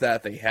list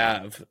that they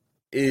have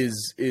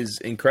is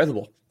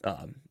incredible.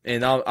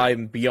 And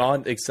I'm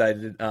beyond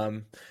excited.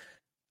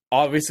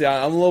 Obviously,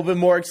 I'm a little bit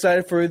more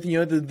excited for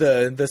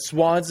the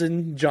Swans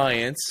and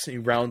Giants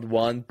in round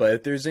 1. But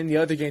if there's any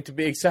other game to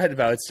be excited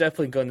about, it's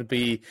definitely going to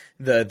be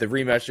the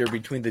rematch there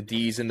between the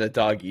D's and the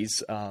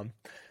Doggies.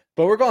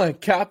 But we're going to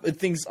cap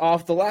things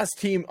off. The last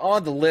team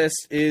on the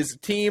list is a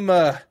team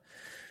that,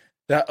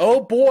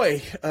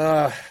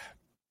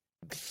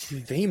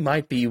 they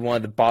might be one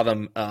of the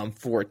bottom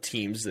 4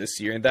 teams this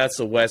year, and that's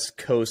the West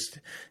Coast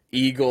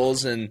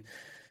Eagles. And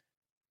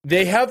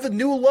they have the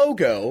new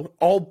logo,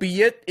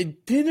 albeit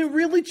it didn't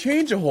really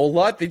change a whole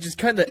lot. They just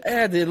kind of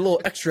added a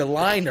little extra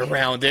line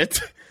around it.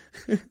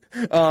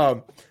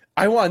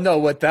 I want to know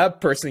what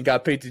that person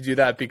got paid to do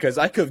that, because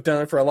I could have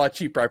done it for a lot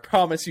cheaper. I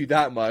promise you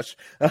that much.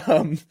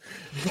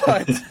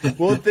 But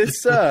will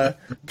this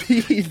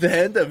be the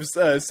end of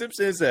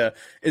Simpson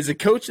as a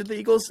coach of the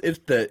Eagles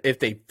if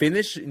they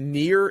finish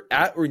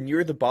at or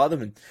near the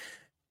bottom? And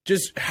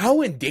just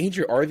how in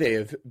danger are they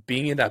of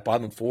being in that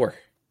bottom 4?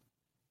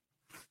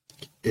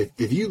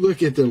 If you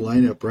look at their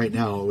lineup right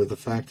now, with the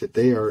fact that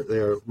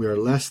we are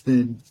less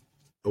than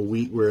a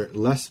week. We're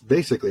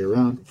basically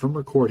around from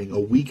recording a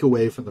week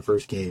away from the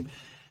first game,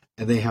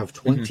 and they have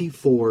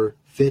 24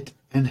 fit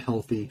and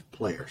healthy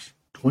players.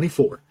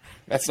 24.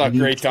 That's not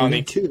great,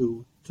 Tony.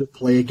 22 to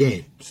play a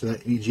game. So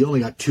that means you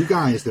only got 2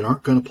 guys that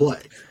aren't going to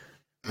play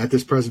at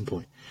this present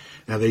point.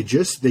 Now they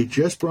just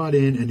brought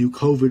in a new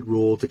COVID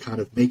rule to kind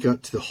of make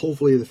up to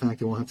hopefully the fact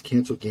they won't have to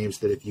cancel games,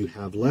 that if you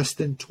have less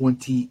than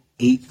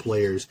 28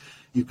 players,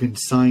 you can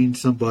sign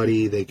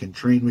somebody, they can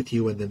train with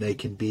you, and then they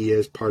can be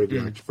as part of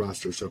your active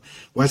roster. So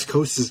West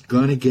Coast is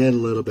going to get a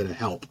little bit of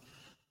help.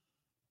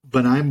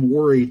 But I'm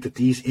worried that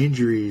these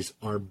injuries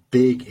are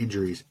big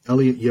injuries.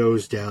 Elliot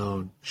Yo's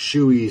down,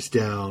 Shuey's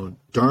down,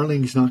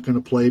 Darling's not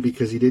going to play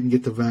because he didn't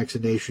get the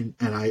vaccination,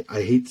 and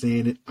I hate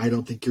saying it, I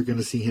don't think you're going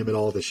to see him at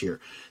all this year.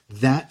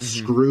 That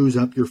screws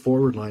up your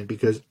forward line,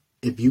 because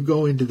if you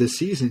go into the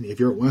season, if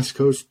you're a West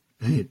Coast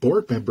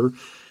board member,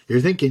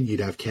 you're thinking you'd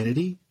have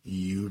Kennedy,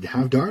 you'd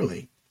have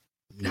Darling.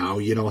 Now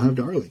you don't have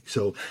Darling.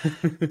 So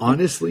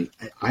honestly,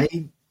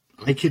 I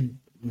could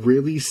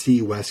really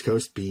see West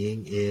Coast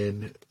being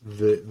in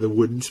the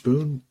wooden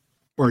spoon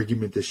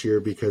argument this year,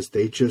 because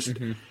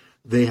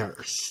they are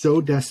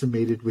so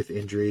decimated with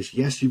injuries.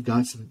 Yes,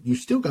 you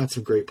still got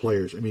some great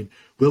players. I mean,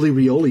 Willie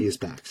Rioli is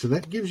back, so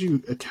that gives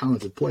you a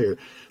talented player.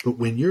 But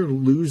when you're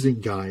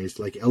losing guys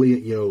like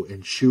Elliot Yo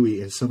and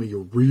Shuey and some of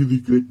your really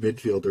good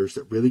midfielders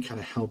that really kind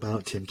of help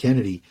out Tim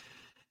Kennedy,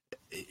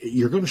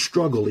 you're going to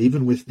struggle.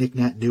 Even with Nick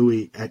Nat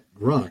Nui at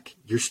ruck,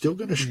 you're still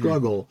going to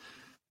struggle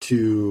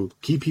to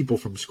keep people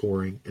from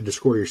scoring and to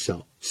score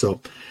yourself.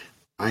 So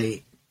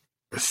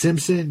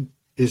Simpson,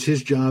 is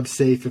his job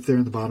safe if they're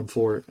in the bottom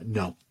 4?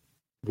 No.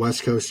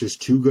 West Coast is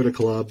too good a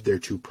club. They're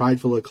too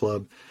prideful a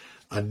club.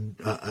 A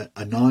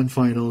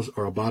non-finals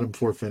or a bottom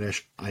 4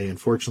 finish, I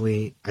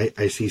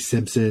see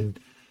Simpson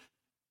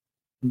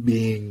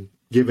being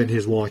given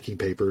his walking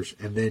papers.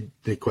 And then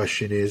the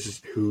question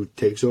is, who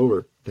takes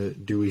over?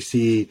 Do we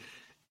see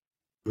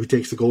who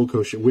takes the Gold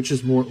Coast? Which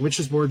is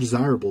more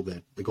desirable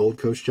then, the Gold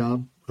Coast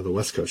job or the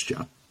West Coast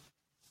job?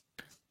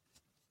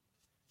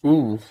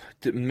 Ooh,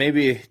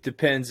 maybe it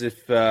depends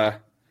if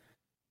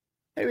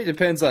maybe it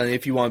depends on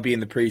if you want to be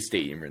in the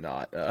pre-stadium or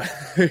not.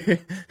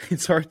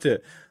 It's hard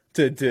to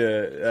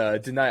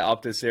deny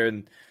Optus there.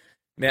 And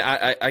man,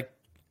 I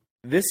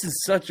this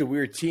is such a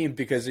weird team,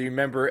 because you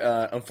remember,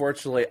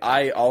 unfortunately,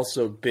 I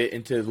also bit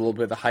into a little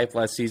bit of the hype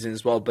last season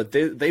as well. But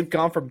they've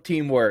gone from a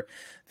team where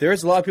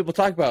there's a lot of people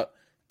talking about,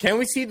 can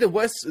we see the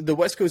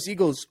West Coast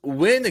Eagles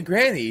win the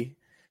Granny?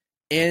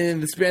 And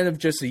in the span of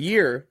just a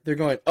year, they're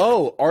going,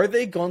 oh, are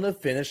they going to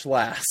finish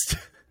last?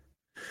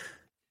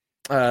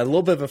 A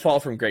little bit of a fall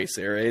from grace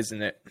there,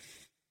 isn't it?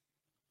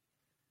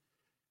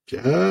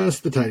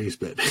 Just the tiniest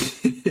bit.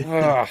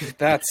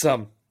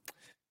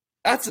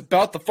 That's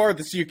about the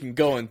farthest you can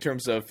go in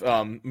terms of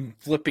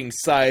flipping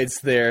sides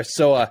there.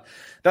 So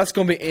that's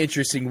going to be an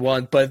interesting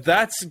one. But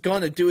that's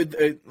going to do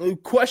it. A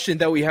question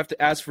that we have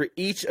to ask for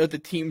each of the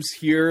teams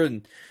here.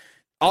 And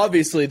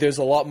obviously, there's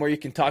a lot more you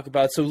can talk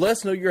about. So let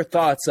us know your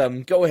thoughts.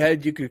 Go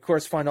ahead. You can, of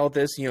course, find all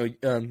this.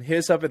 Hit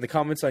us up in the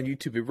comments on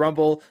YouTube and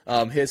Rumble.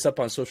 Hit us up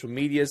on social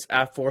medias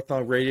at Fourth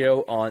On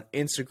Radio on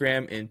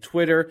Instagram and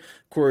Twitter.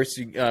 Of course,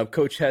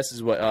 Coach Hess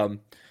is what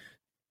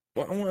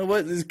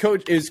is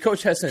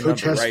Coach Hess in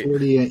Coach number, Hess right?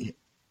 48.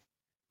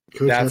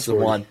 That's the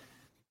one.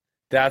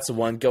 That's the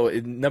one. Go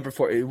number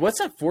 4. What's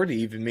that 40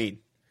 even mean?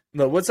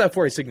 No, what's that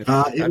 40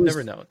 signify? I've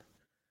never known.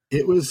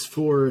 It was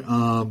for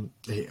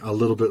a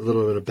little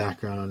bit of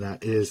background on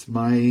that. Is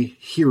my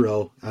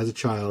hero as a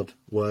child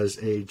was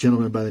a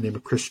gentleman by the name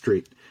of Chris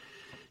Street.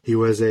 He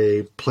was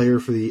a player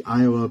for the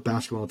Iowa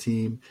basketball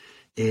team,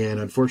 and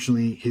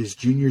unfortunately, his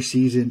junior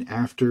season,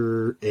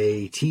 after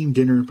a team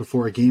dinner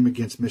before a game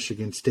against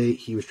Michigan State,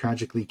 he was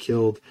tragically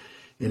killed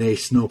in a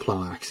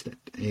snowplow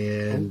accident.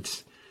 And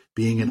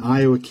being an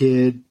Iowa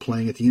kid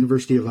playing at the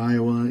University of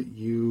Iowa,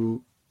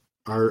 you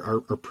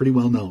are pretty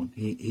well known.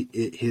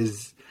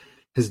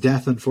 His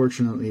death,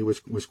 unfortunately, was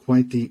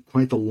quite the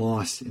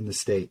loss in the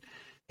state,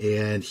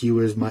 and he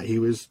was my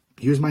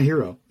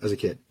hero as a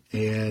kid,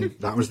 and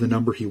that was the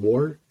number he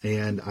wore,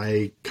 and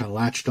I kind of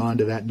latched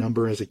onto that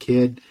number as a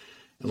kid,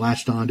 and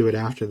latched onto it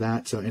after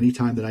that. So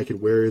anytime that I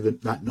could wear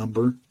that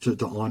number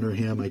to honor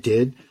him, I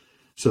did.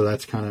 So that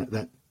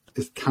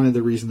is kind of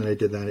the reason that I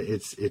did that.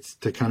 It's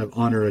to kind of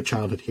honor a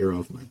childhood hero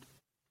of mine.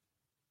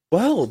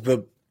 Well,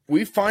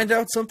 we find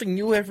out something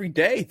new every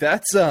day.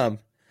 That's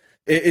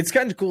It's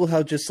kind of cool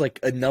how just like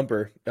a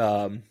number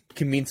can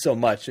mean so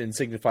much and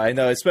signify. I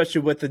know,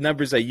 especially with the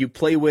numbers that you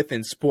play with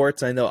in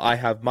sports. I know I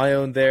have my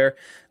own there,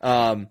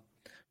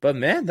 but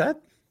man,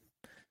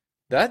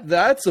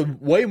 that's a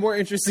way more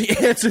interesting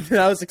answer than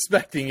I was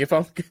expecting. If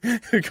I'm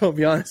going to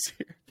be honest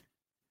here,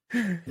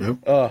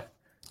 Yep.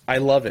 I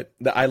love it.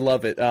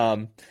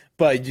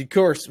 But of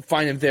course,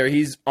 find him there.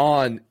 He's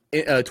on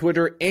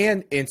Twitter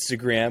and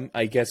Instagram.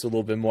 I guess a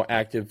little bit more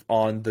active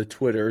on the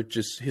Twitter,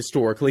 just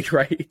historically,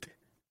 right?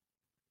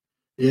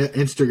 Yeah,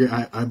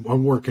 Instagram.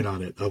 I'm working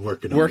on it.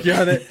 Working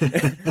on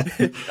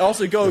it.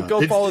 Also, go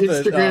follow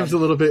Instagram's a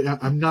little bit.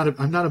 I'm not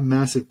a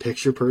massive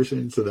picture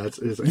person, so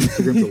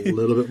Instagram's a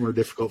little bit more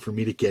difficult for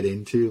me to get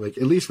into. Like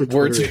at least with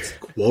Twitter, it's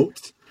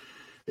quotes.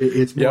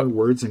 It's more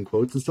words and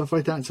quotes and stuff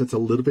like that. So it's a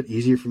little bit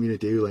easier for me to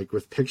do. Like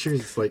with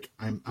pictures, it's like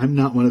I'm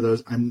not one of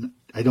those.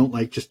 I don't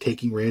like just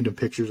taking random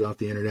pictures off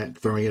the internet and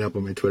throwing it up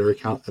on my Twitter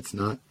account. That's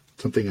not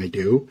something I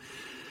do.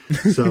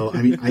 So,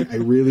 I mean, I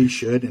really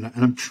should, and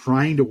I'm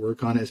trying to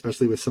work on it,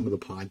 especially with some of the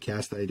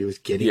podcasts that I do, is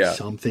getting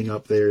something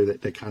up there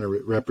that kind of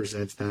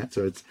represents that.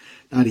 So it's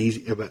not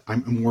easy, but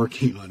I'm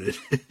working on it.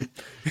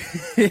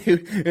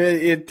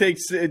 It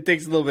takes a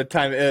little bit of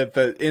time,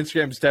 but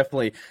Instagram is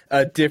definitely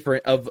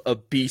different of a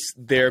beast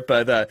there.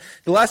 But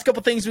the last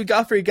couple things we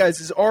got for you guys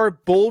is our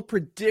bold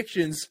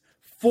predictions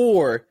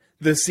for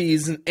the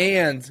season,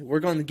 and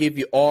we're going to give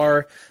you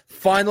our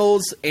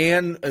finals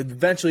and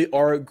eventually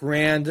our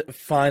grand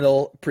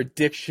final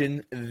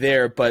prediction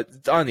there.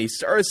 But Donnie,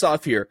 start us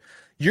off here.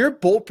 You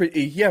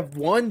have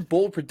one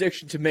bold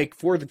prediction to make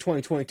for the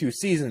 2022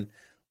 season.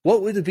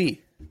 What would it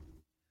be?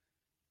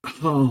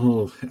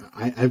 Oh,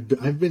 I've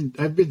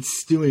been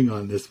stewing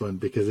on this one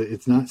because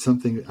it's not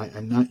something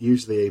I'm not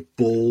usually a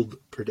bold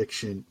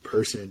prediction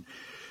person.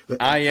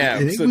 I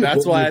am, so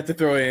that's why I have to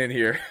throw it in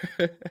here.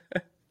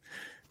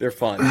 They're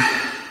fun.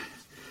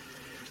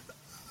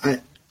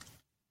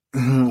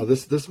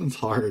 This one's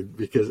hard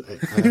because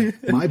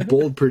my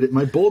bold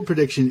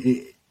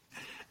prediction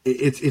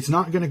it's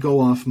not going to go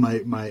off my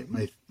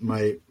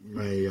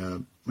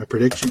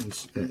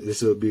predictions.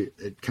 This will be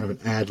kind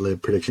of an ad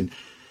lib prediction.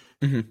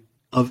 Mm-hmm.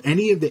 Of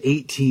any of the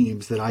 8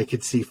 teams that I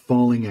could see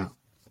falling out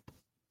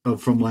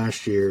from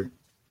last year,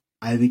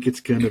 I think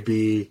it's going to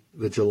be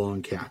the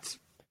Geelong Cats.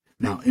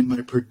 Now, in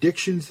my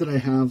predictions that I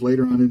have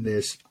later on in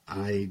this,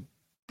 I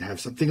have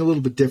something a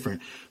little bit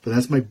different, but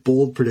that's my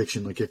bold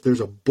prediction. Like if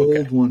there's a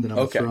bold one that I'm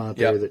going to throw out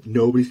there that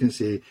nobody's going to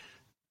see,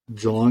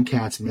 Geelong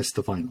Cats miss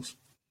the finals.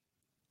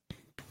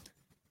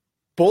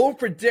 Bold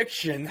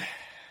prediction.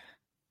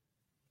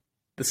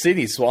 The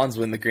Sydney Swans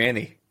win the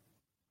granny.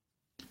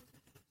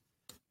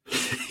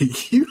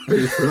 You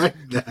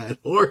ride that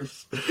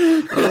horse.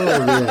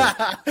 Oh,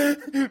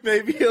 man.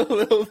 Maybe a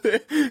little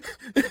bit.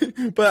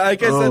 But I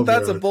guess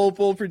that's a bold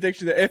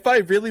prediction. If I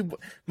really,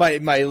 my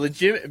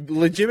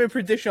legitimate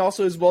prediction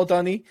also as well,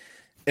 Donnie.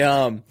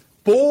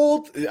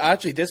 Bold,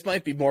 actually, this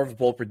might be more of a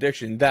bold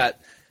prediction,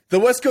 that the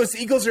West Coast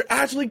Eagles are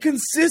actually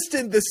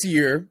consistent this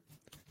year.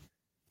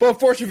 But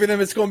unfortunately for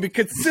them, it's going to be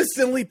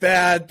consistently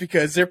bad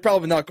because they're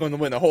probably not going to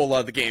win a whole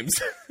lot of the games.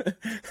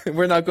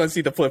 We're not going to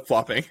see the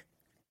flip-flopping.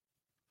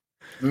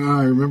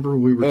 I remember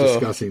we were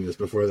discussing this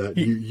before that.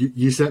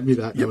 You sent me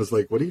that, and I was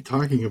like, "What are you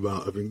talking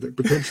about? I mean, there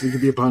potentially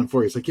could be a bottom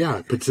 4." He's like,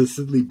 "Yeah,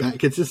 consistently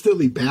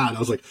bad." I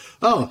was like,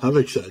 "Oh, that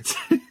makes sense."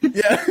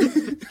 Yeah,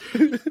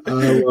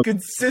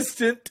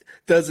 consistent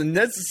doesn't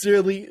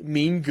necessarily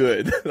mean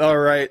good. All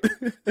right,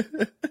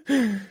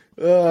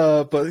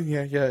 but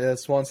yeah,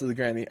 Swans to the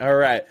granny. All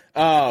right,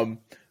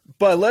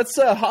 but let's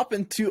hop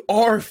into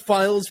our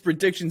finals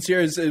predictions here.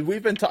 As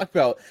we've been talking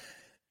about.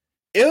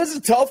 It was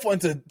a tough one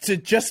to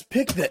just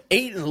pick the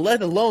 8 and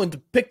let alone to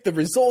pick the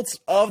results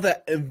of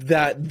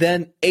that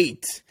then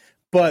 8.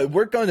 But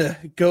we're going to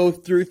go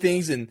through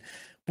things and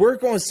we're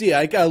going to see.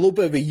 I got a little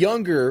bit of a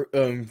younger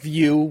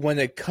view when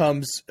it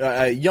comes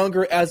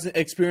younger as an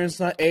experience,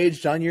 not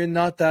age. John, you're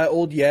not that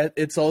old yet.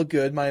 It's all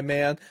good, my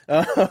man.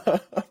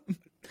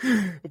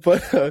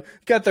 But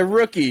got the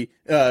rookie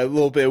a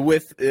little bit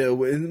with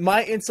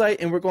my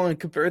insight, and we're going to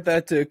compare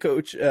that to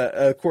Coach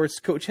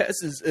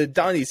Hess's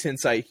Donnie's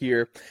insight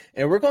here,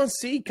 and we're going to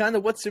see kind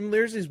of what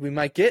similarities we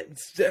might get,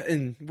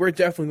 and we're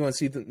definitely going to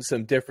see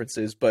some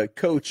differences. But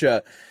Coach,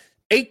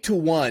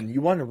 8-1,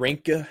 you want to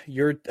rank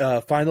your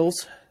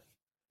finals?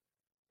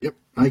 Yep,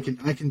 I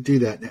can do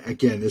that.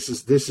 Again, this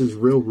is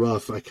real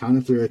rough. I kind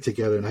of threw it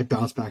together, and I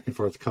bounced back and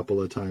forth a couple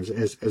of times.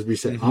 As we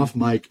said off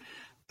mic.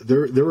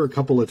 There were a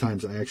couple of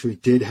times I actually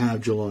did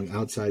have Geelong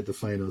outside the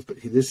finals, but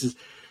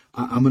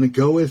I'm going to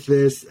go with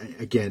this.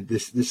 Again,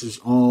 this is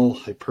all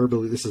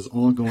hyperbole. This is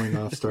all going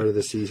off start of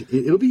the season.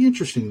 It'll be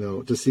interesting,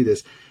 though, to see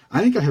this.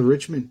 I think I have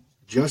Richmond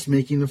just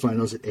making the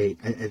finals at 8.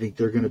 I think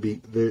they're going to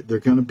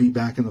be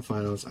back in the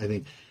finals. I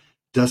think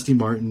Dusty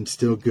Martin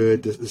still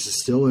good. This is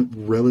still a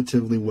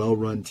relatively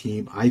well-run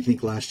team. I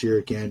think last year,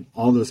 again,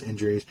 all those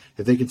injuries,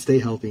 if they can stay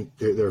healthy,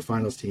 they're a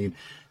finals team.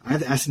 I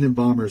have the Essendon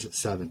Bombers at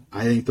 7.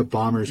 I think the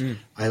Bombers,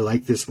 I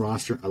like this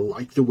roster. I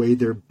like the way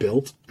they're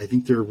built. I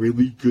think they're a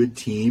really good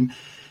team.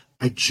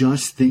 I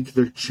just think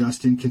they're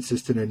just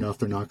inconsistent enough.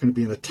 They're not going to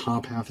be in the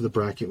top half of the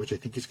bracket, which I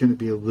think is going to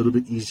be a little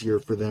bit easier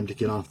for them to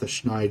get off the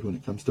schneid when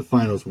it comes to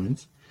finals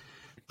wins.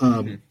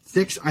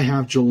 6, I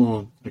have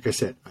Geelong. Like I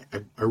said,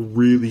 I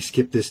really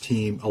skip this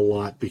team a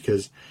lot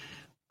because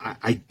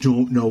I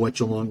don't know what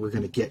Geelong we're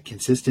going to get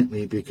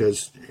consistently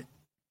because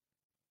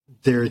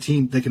they're a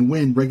team that can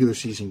win regular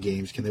season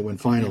games. Can they win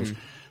finals?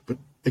 But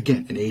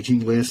again, an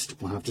aging list.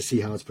 We'll have to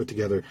see how it's put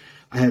together.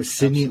 I have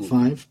Sydney at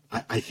 5.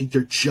 I think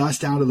they're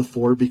just out of the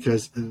 4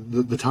 because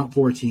the top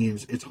 4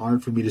 teams, it's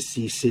hard for me to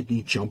see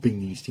Sydney jumping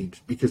these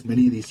teams because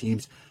many of these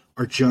teams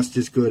are just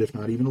as good, if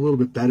not even a little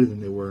bit better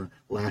than they were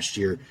last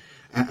year.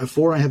 At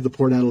 4, I have the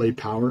Port Adelaide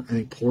Power. I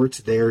think Port's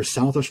there.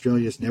 South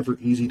Australia is never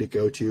easy to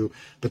go to,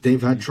 but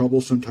they've had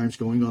trouble sometimes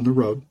going on the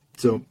road.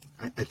 So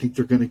I think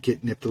they're going to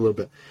get nipped a little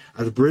bit.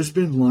 The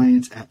Brisbane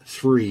Lions at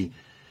 3.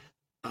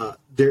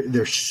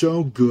 They're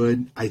so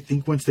good. I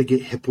think once they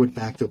get Hipwood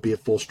back, they'll be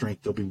at full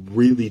strength. They'll be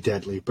really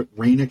deadly. But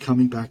Reina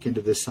coming back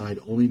into this side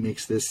only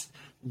makes this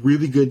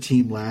really good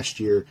team last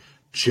year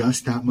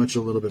just that much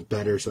a little bit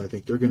better. So I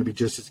think they're going to be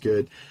just as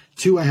good.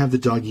 2, I have the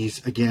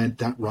Doggies. Again,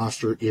 that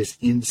roster is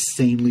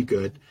insanely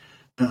good.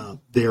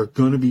 They are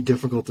going to be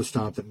difficult to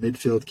stop. The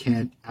midfield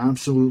can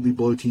absolutely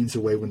blow teams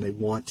away when they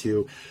want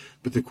to.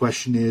 But the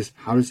question is,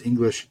 how does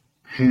English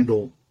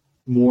handle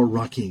more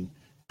rucking?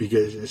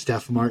 Because does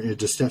Steph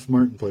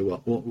Martin play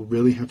well? We'll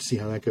really have to see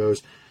how that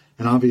goes.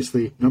 And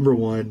obviously, number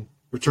 1,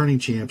 returning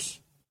champs,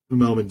 the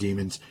Melbourne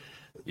Demons.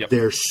 Yep.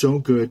 They're so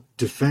good.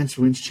 Defense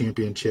wins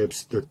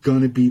championships. They're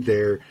going to be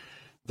there.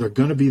 They're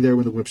going to be there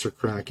when the whips are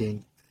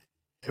cracking.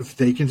 If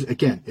they can,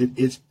 again,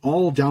 it's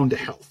all down to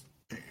health.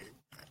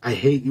 I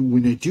hate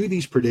when they do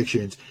these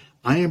predictions.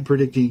 I am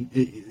predicting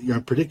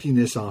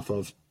this off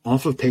of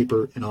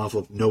paper and off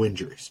of no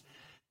injuries.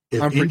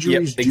 If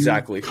injuries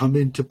do come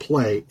into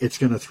play, it's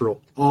going to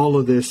throw all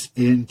of this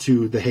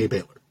into the hay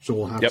baler. So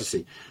we'll have to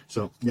see.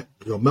 So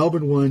go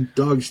Melbourne 1,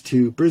 Dogs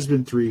 2,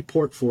 Brisbane 3,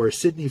 Port 4,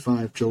 Sydney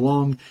 5,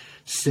 Geelong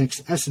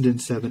 6, Essendon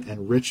 7,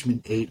 and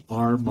Richmond 8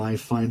 are my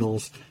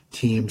finals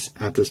teams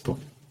at this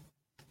point.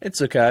 It's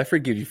okay. I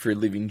forgive you for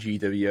leaving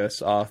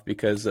GWS off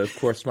because, of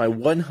course, my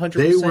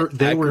 100%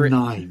 they were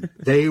 9.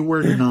 They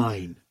were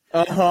 9.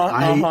 I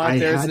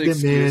had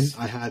them in.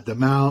 I had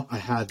them out. I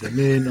had them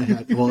in. I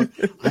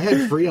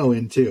had Freo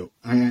in too.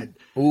 I had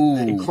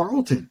and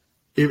Carlton.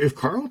 If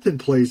Carlton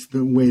plays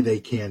the way they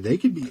can, they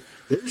could be.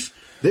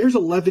 There's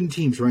 11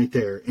 teams right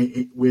there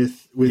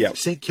with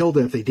St.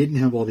 Kilda if they didn't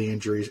have all the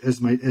injuries as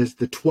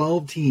the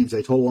 12 teams.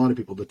 I told a lot of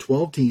people the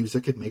 12 teams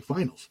that could make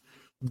finals.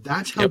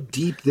 That's how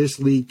deep this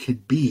league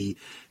could be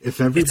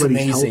if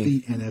everybody's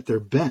healthy and at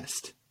their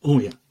best. Oh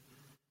yeah.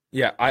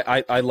 Yeah,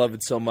 I love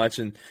it so much.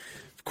 And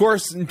of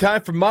course, in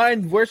time for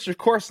mine, which of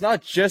course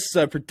not just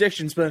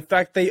predictions, but in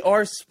fact they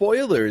are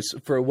spoilers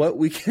for what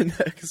we can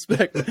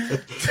expect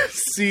to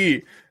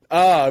see.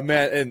 Oh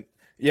man, and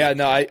yeah,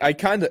 no, I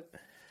kind of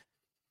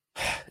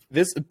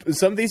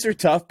some of these are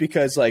tough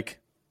because like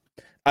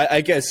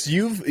I guess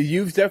you've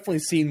definitely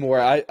seen more.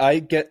 I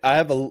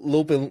have a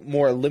little bit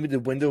more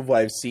limited window of what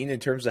I've seen in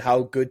terms of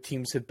how good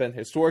teams have been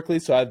historically.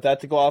 So I have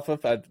that to go off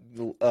of. I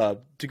have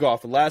to go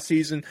off of last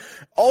season.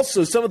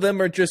 Also, some of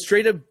them are just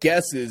straight up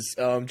guesses,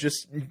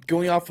 just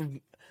going off of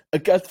a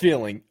gut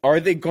feeling. Are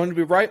they going to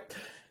be right?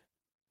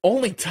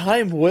 Only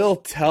time will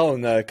tell,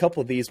 and a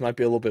couple of these might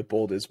be a little bit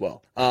bold as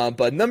well.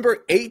 But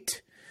number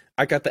 8,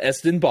 I got the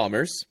Essendon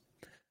Bombers.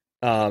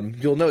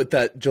 You'll note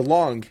that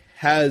Geelong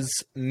has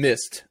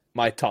missed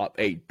my top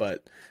 8,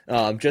 but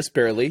just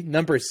barely.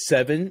 Number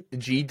 7,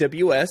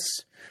 GWS.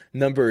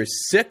 Number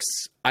 6,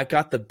 I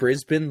got the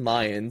Brisbane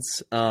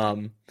Lions.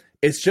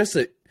 It's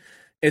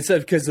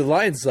because the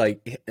Lions,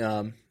 like,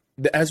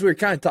 as we were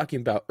kind of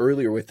talking about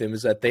earlier with them,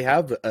 is that they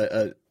have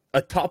a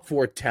top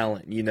 4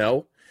 talent, you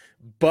know,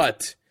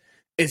 but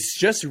it's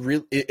just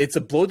real. It's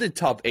a bloated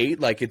top 8.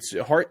 Like it's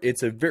hard.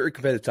 It's a very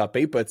competitive top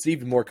 8, but it's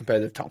even more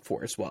competitive top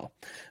 4 as well.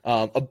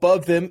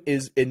 Above them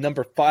is in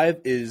number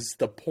 5 is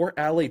the Port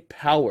Adelaide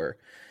Power.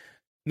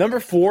 Number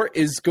 4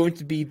 is going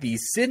to be the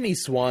Sydney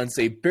Swans.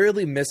 They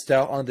barely missed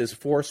out on this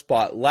 4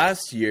 spot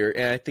last year,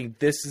 and I think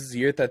this is the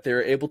year that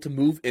they're able to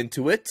move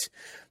into it.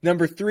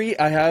 Number 3,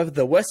 I have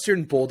the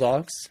Western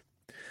Bulldogs.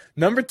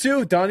 Number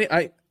 2, Donnie,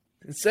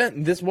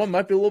 this one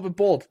might be a little bit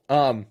bold.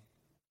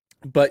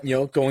 But, you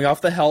know, going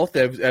off the health,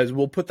 as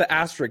we'll put the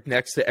asterisk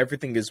next to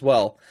everything as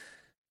well.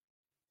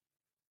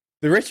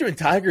 The Richmond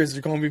Tigers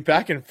are going to be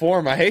back in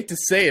form. I hate to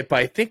say it, but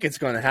I think it's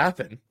going to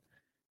happen.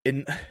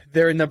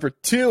 They're in number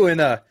 2,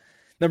 and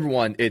number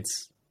 1,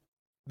 it's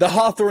the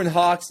Hawthorn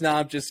Hawks. No,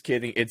 I'm just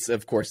kidding. It's,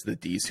 of course, the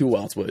D's. Who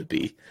else would it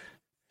be?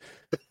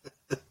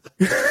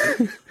 You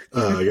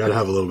got to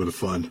have a little bit of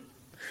fun.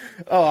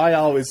 Oh, I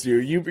always do.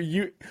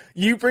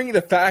 You bring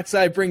the facts,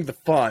 I bring the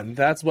fun.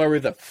 That's why we're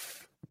the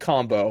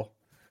combo.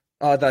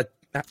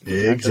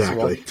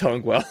 Exactly.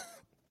 Tongue well.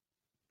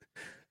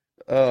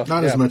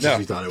 Not as much as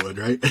you thought it would,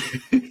 right?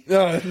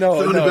 No.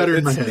 Sounded better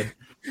in my head.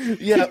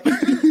 Yeah.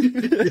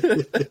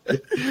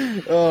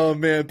 Oh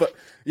man, but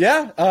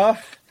yeah,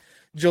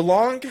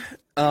 Geelong.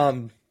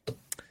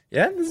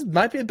 This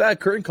might be a bad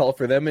curtain call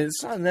for them. And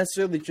it's not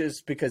necessarily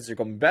just because they're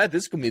going to be bad.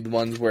 This is going to be the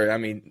ones where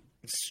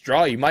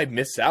you might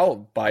miss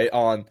out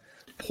on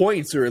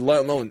points, or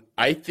let alone.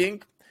 I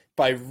think if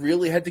I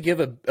really had to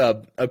give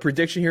a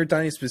prediction here,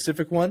 Donnie, a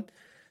specific one,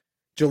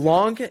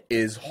 Geelong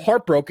is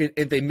heartbroken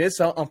if they miss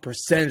out on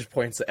percentage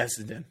points to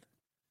Essendon.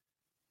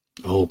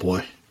 Oh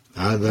boy.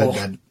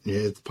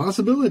 It's a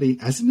possibility.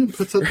 Essendon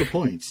puts up the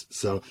points,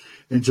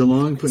 and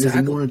Geelong is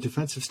a more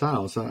defensive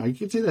style, so I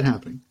could see that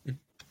happening.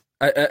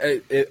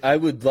 I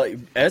would like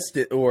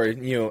Essendon, or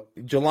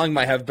Geelong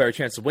might have a better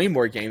chance of winning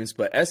more games,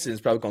 but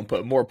Essendon's probably going to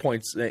put more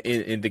points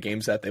in the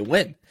games that they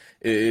win.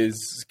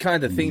 Is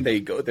kind of the thing they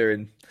go there,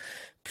 and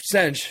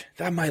percentage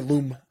that might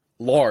loom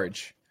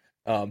large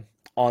on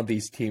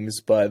these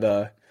teams.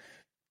 But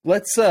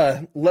let's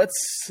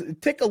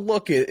take a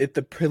look at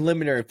the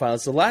preliminary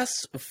finals. The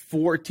last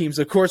 4 teams,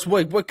 of course.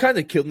 What kind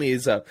of killed me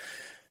is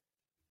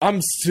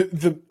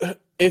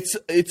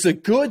It's a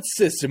good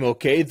system,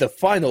 okay? The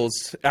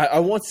finals, I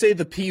won't say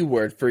the P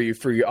word for you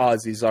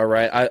Aussies, all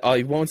right?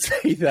 I won't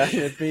say that.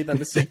 I've made that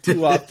mistake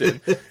too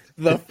often.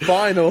 The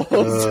finals,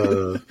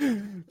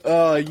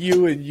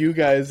 you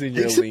guys and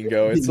your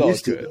lingo, it's all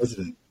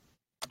good.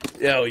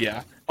 Oh,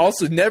 yeah.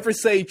 Also, never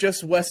say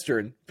just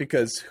Western,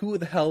 because who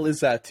the hell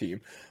is that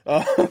team?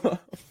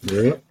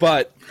 Yeah.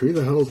 But who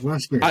the hell is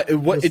Western?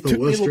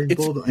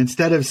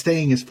 Instead of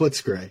staying as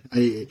Footscray,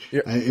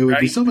 it would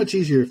be so much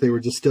easier if they were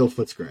just still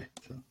Footscray.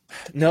 So.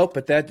 No,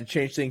 but that to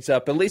change things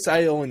up. At least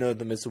I only know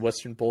them as the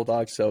Western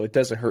Bulldogs, so it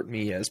doesn't hurt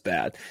me as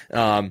bad.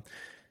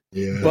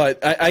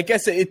 But I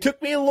guess it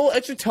took me a little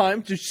extra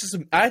time to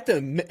I had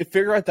to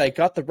figure out that I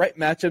got the right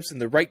matchups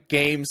and the right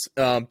games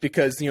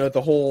because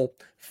the whole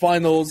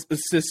finals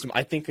system.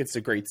 I think it's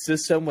a great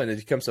system when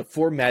it comes to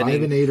formatting.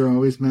 5 and 8 are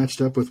always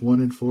matched up with 1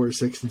 and 4.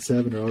 6 and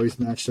 7 are always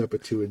matched up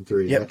with 2 and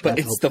 3. Yeah, but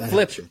it's the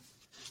flip.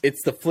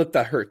 It's the flip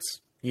that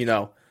hurts.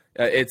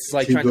 It's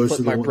like trying to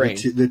flip my brain.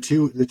 The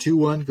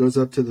 2-1 goes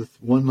up to the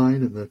 1 line,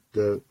 and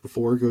the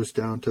 4 goes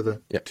down to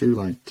the 2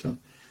 line. So.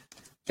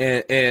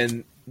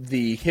 And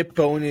the hip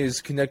bone is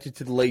connected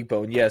to the leg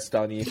bone. Yes,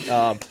 Donnie.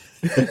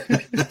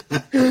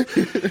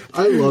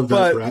 I love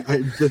that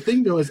bracket. The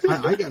thing, though, is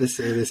I got to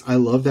say this. I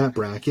love that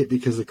bracket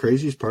because the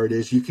craziest part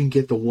is you can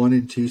get the 1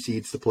 and 2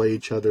 seeds to play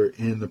each other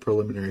in the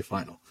preliminary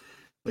final.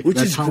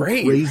 Which is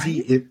great.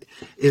 Crazy. Right?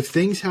 If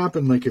things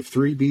happen, like if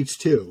 3 beats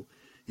 2,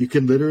 you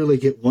can literally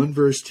get 1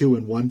 versus 2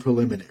 in 1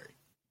 preliminary.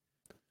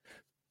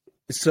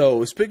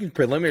 So, speaking of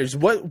preliminaries,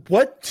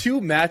 what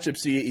 2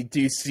 matchups do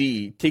you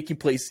see taking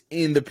place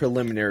in the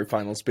preliminary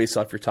finals based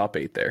off your top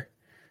 8 there?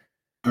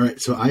 All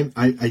right, so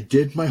I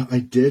did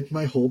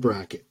my whole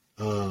bracket.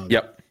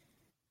 Yep.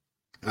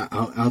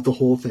 Out the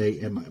whole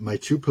thing, and my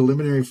 2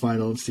 preliminary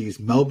finals sees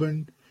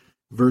Melbourne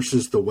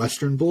versus the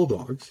Western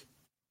Bulldogs,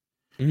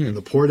 and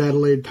the Port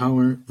Adelaide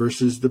Power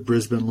versus the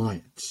Brisbane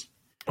Lions.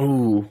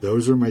 Ooh.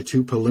 Those are my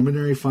 2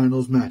 preliminary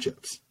finals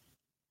matchups,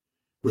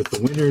 with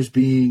the winners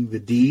being the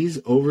D's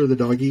over the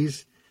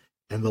Doggies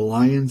and the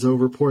Lions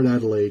over Port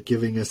Adelaide,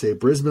 giving us a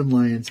Brisbane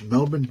Lions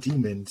Melbourne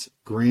Demons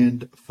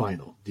grand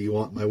final. Do you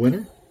want my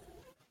winner?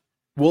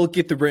 We'll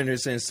get the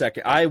winners in a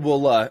second. I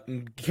will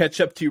catch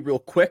up to you real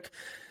quick.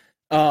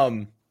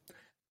 I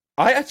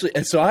have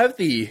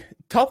the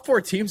top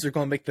 4 teams are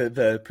going to make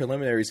the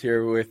preliminaries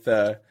here with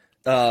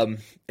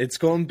it's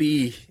going to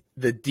be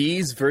the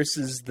D's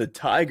versus the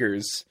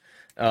Tigers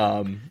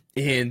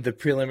in the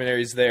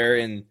preliminaries there,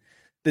 and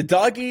the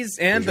Doggies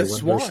and the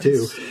Swans. 1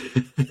 versus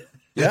 2.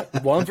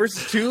 Yep, 1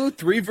 versus 2,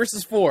 3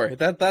 versus 4.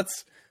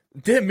 That's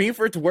didn't mean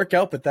for it to work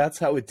out, but that's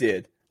how it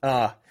did.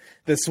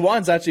 The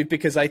Swans, actually,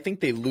 because I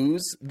think they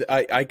lose.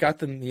 I got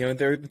them,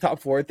 they're the top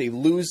 4. They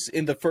lose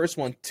in the first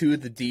one to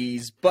the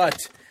D's, but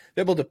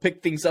they're able to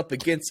pick things up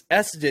against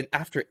Essendon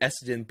after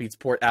Essendon beats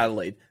Port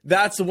Adelaide.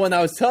 That's the one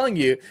I was telling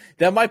you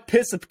that might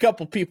piss a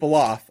couple people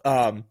off.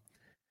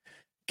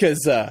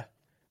 Because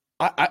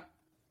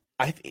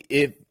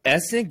if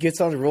Essendon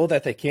gets on the roll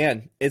that they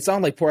can, it's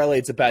not like Port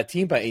Adelaide's a bad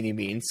team by any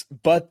means,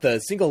 but the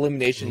single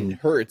elimination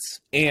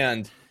hurts.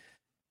 And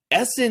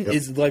Essendon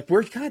is like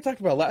we're kind of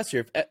talking about last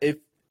year. If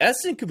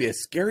Essendon could be a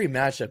scary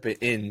matchup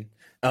in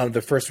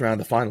the first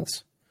round of the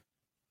finals.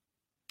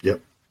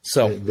 Yep.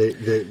 So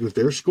with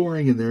their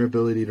scoring and their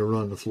ability to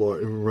run the floor,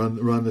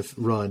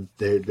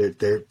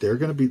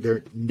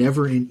 they're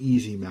never an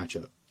easy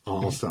matchup.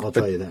 I'll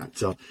tell you that.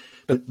 So,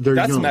 but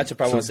that's young. A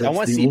matchup I want to see. I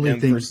want to see them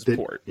versus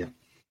Port. Yeah.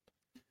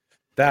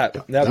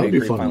 That would be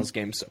a great finals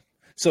game.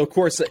 So of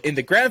course in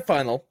the grand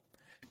final,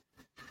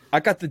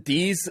 I got the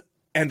D's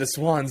and the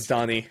Swans,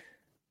 Donnie.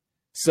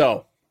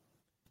 So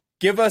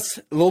give us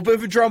a little bit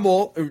of a drum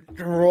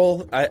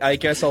roll. I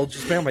guess I'll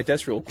just bang on my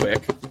desk real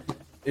quick.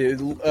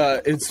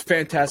 It's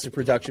fantastic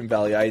production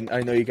value.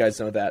 I know you guys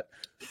know that.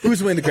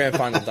 Who's winning the grand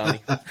final,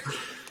 Donnie?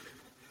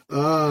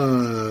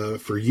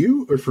 For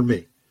you or for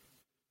me?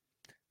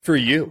 For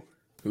you.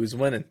 Who's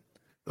winning?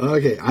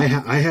 Okay, I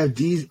have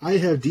D's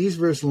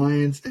versus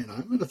Lions, and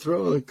I'm going to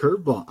throw a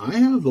curveball. I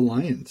have the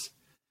Lions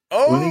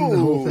winning the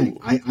whole thing.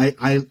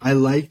 I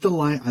like the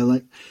Lion. I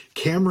like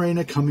Cam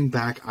Rayner coming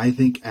back. I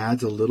think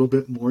adds a little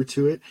bit more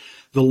to it.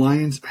 The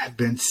Lions have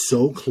been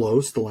so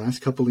close the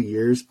last couple of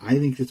years. I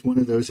think it's one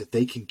of those that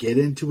they can get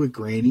into a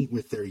granny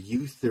with their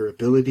youth, their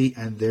ability,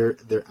 and their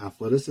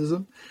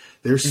athleticism,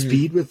 their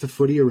speed with the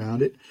footy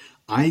around it.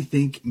 I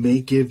think may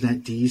give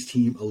that D's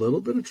team a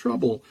little bit of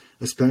trouble,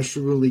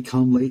 especially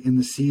come late in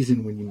the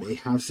season when you may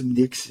have some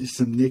nicks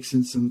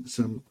and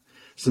some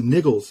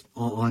niggles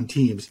on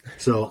teams.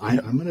 So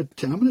I'm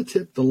gonna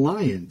tip the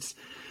Lions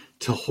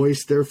to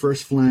hoist their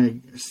first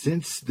flag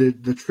since the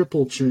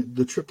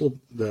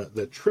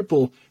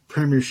triple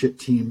premiership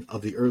team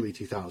of the early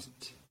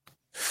 2000s.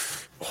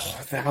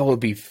 Oh, that would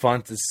be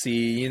fun to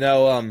see.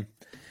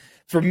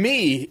 For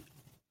me,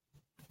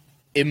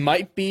 it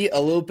might be a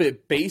little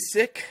bit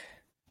basic,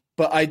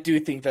 but I do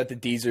think that the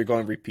D's are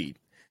going to repeat.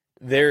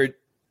 They're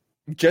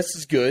just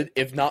as good,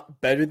 if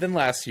not better than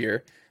last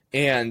year,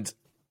 and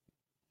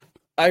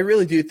I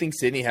really do think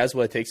Sydney has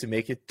what it takes to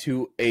make it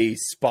to a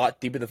spot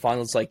deep in the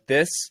finals like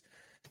this.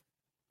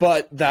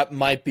 But that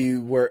might be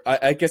where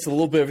I guess a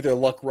little bit of their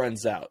luck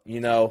runs out.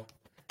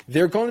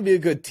 They're going to be a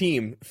good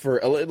team for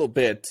a little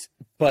bit,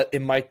 but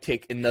it might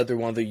take another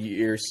one of the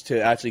years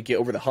to actually get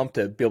over the hump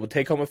to be able to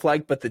take home a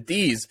flag. But the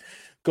D's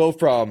go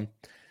from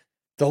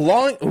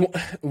one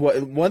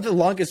of the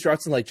longest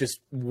droughts in just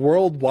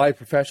worldwide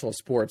professional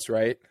sports,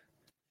 right?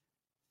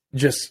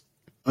 Just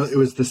it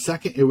was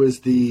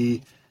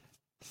the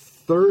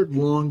third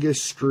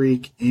longest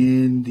streak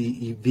in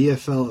the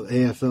VFL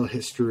AFL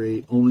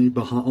history. Only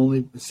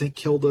St.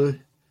 Kilda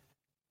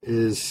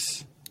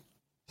is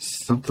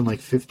something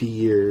like 50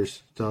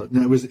 years. So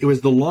no, it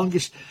was the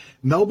longest.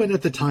 Melbourne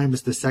at the time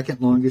was the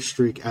second longest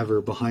streak ever,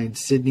 behind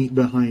Sydney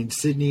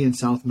and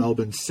South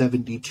Melbourne,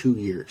 72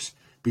 years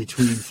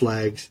between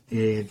flags,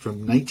 and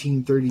from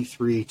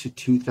 1933 to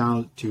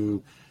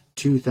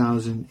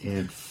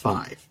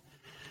 2005.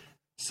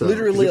 So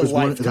literally a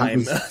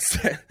lifetime.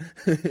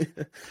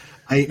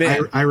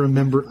 I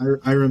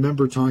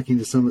remember talking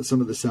to some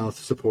of the South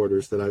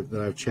supporters that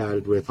I've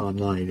chatted with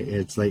online.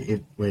 It's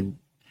when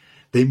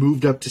they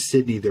moved up to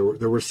Sydney, there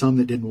were some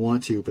that didn't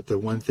want to, but the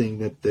one thing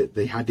that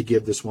they had to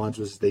give the Swans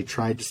was they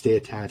tried to stay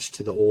attached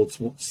to the old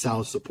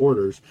South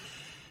supporters.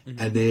 Mm-hmm.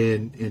 And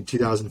then in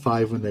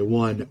 2005, when they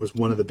won, it was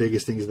one of the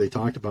biggest things they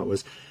talked about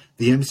was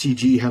the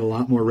MCG had a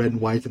lot more red and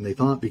white than they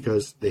thought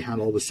because they had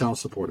all the South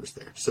supporters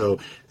there. So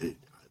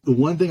the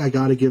one thing I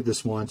got to give the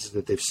Swans is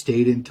that they've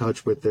stayed in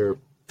touch with their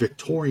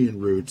Victorian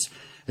roots.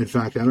 In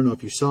fact, I don't know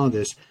if you saw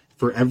this,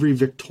 for every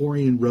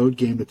Victorian road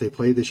game that they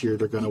play this year,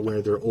 they're going to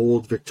wear their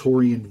old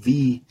Victorian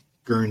V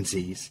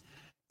Guernseys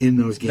in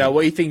those games. Now,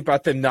 what do you think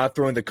about them not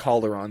throwing the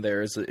collar on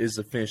there is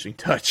a finishing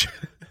touch?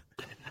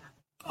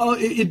 Oh,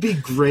 it'd be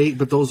great,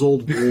 but those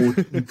old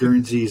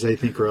Guernseys, I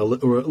think, are a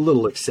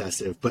little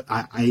excessive. But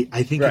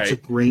I think it's a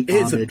great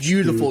homage to their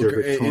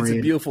Victorian. It's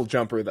a beautiful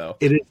jumper, though.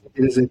 It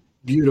is a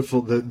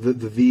beautiful. The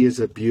V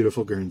is a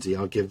beautiful Guernsey.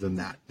 I'll give them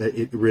that.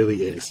 It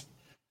really is.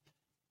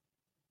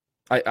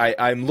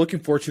 I'm looking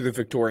forward to the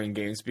Victorian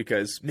games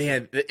because,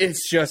 man,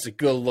 it's just a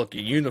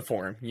good-looking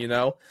uniform,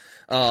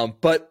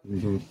 But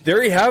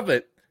there you have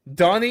it.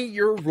 Donnie,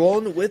 you're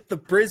rolling with the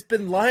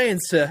Brisbane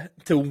Lions to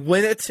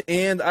win it,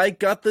 and I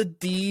got the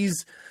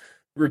D's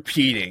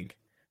repeating.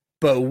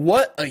 But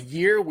what a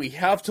year we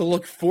have to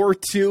look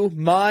forward to.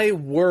 My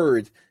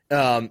word.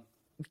 Honestly,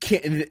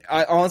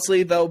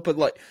 though,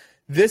 but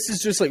this is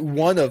just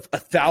one of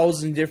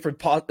 1,000 different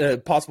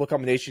possible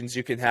combinations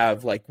you can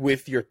have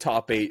with your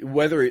top 8.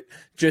 Whether it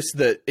just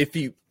I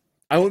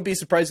wouldn't be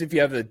surprised if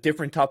you have a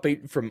different top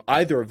 8 from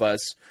either of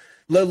us,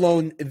 let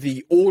alone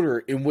the order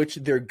in which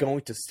they're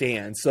going to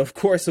stand. So, of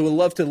course, I would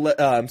love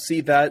to see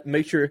that.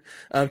 Make sure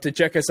to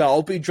check us out.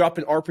 I'll be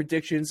dropping our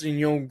predictions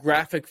in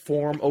graphic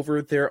form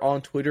over there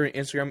on Twitter and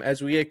Instagram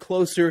as we get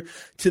closer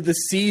to the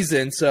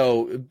season.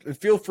 So,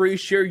 feel free to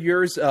share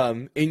yours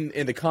in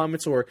the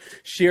comments or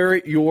share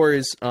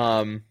yours.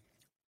 Share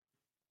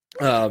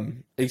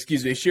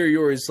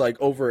yours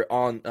over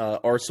on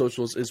our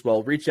socials as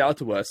well. Reach out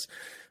to us.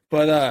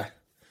 But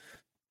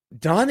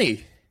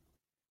Donnie,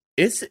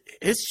 it's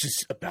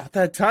just about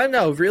that time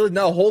now. Really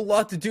not a whole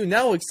lot to do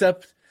now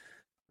except,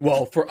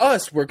 well, for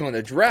us, we're going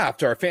to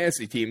draft our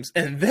fantasy teams,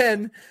 and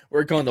then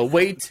we're going to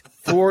wait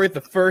for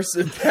the first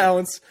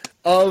bounce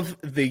of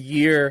the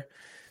year.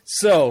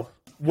 So,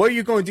 what are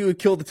you going to do to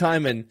kill the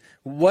time, and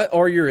what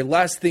are your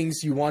last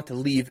things you want to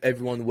leave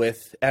everyone with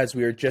as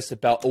we are just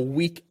about a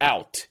week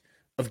out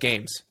of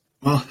games?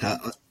 Well,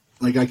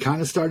 I kind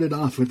of started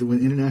off with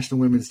International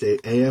Women's Day.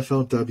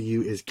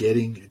 AFLW is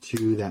getting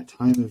to that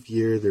time of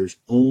year. There's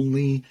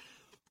only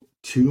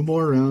 2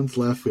 more rounds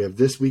left. We have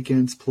this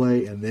weekend's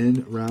play and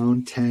then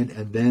round 10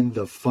 and then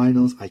the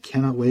finals. I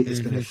cannot wait.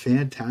 It's been a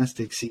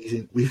fantastic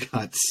season. We've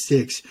got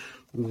 6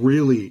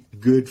 really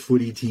good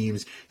footy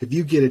teams. If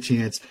you get a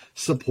chance,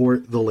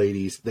 support the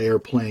ladies. They are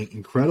playing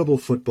incredible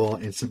football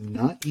in some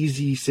not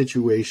easy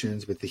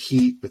situations with the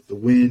heat, with the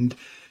wind,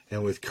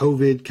 and with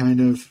COVID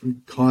kind of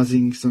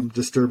causing some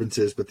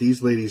disturbances, but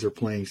these ladies are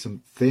playing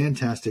some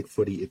fantastic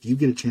footy. If you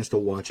get a chance to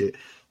watch it,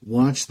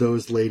 watch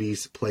those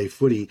ladies play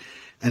footy.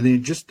 And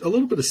then just a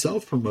little bit of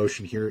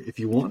self-promotion here. If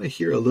you want to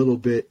hear a little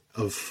bit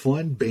of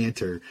fun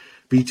banter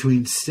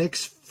between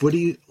 6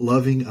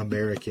 footy-loving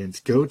Americans,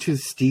 go to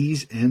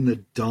Steez and the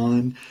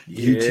Don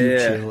YouTube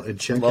channel and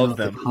check out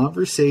the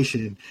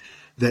conversation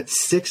that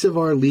 6 of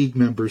our league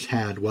members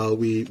had while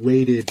we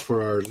waited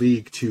for our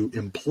league to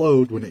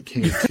implode when it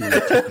came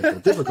to technical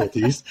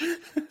difficulties.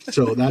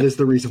 So that is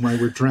the reason why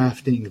we're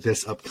drafting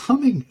this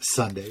upcoming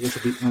Sunday. This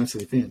will be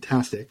absolutely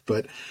fantastic.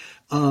 But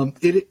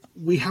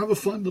we have a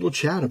fun little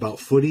chat about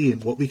footy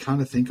and what we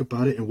kind of think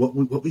about it and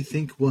what we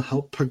think will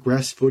help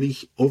progress footy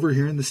over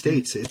here in the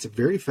States. It's a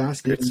very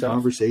fascinating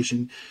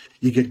conversation.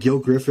 You get Gil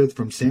Griffith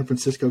from San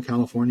Francisco,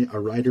 California, a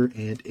writer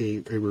and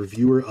a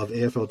reviewer of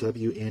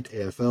AFLW and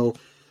AFL.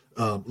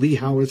 Lee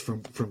Howard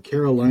from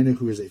Carolina,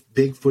 who is a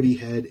big footy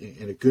head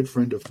and a good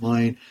friend of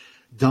mine.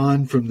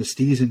 Don from the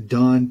Steez and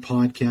Don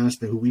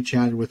podcast, who we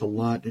chatted with a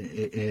lot,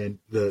 and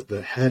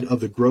the head of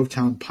the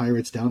Grovetown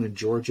Pirates down in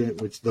Georgia,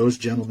 which those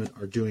gentlemen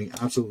are doing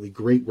absolutely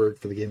great work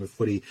for the game of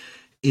footy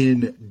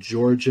in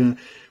Georgia.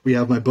 We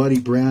have my buddy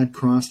Brad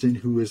Croston,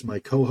 who is my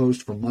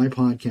co-host from my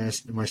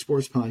podcast, my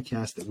sports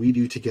podcast that we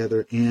do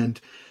together, and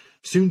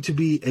soon to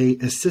be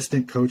a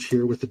assistant coach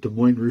here with the Des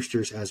Moines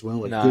Roosters as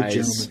well. Good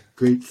gentleman,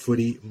 great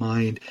footy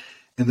mind.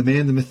 And the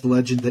man, the myth, the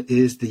legend that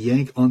is the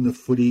Yank on the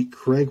footy,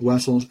 Craig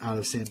Wessels out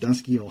of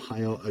Sandusky,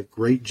 Ohio, a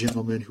great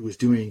gentleman who is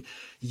doing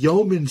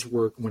yeoman's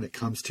work when it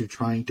comes to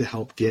trying to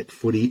help get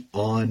footy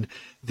on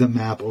the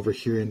map over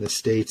here in the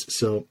States.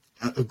 So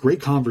a great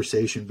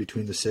conversation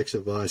between the 6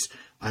 of us.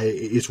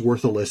 It's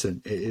worth a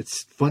listen.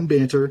 It's fun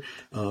banter,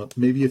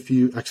 maybe a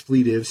few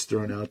expletives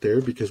thrown out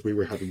there because we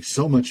were having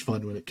so much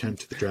fun when it came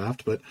to the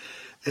draft, but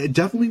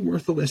definitely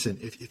worth a listen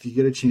if you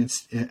get a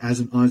chance as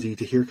an Aussie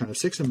to hear kind of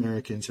 6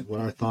 Americans and what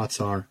our thoughts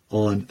are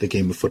on the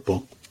game of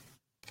football.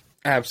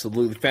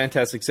 Absolutely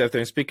fantastic stuff there.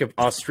 And speak of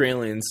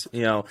Australians,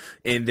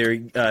 and their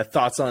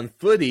thoughts on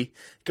footy,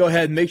 go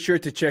ahead and make sure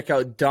to check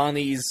out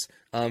Donnie's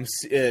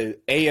Australian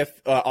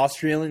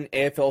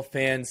AFL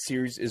fan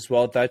series as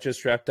well. That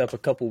just wrapped up a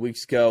couple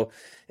weeks ago,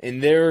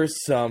 and there's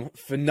some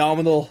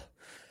phenomenal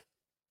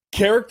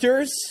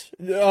characters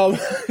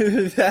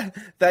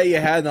that you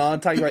had on,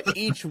 talking about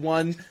each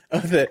one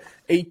of the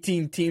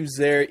 18 teams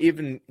there.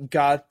 Even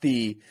got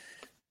the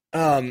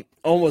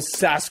almost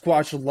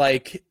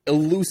Sasquatch-like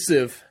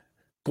elusive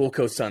Gold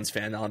Coast Suns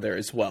fan on there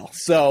as well.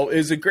 So it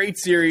was a great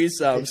series.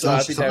 Sash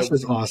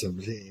was awesome.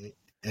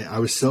 I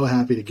was so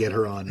happy to get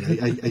her on.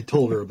 I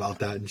told her about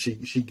that, and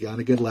she got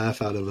a good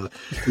laugh out of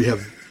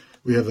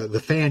we have the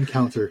fan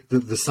counter,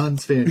 the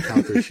Suns fan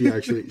counter. She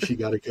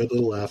got a good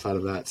little laugh out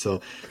of that.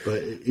 So,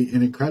 but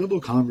an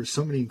incredible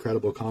so many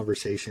incredible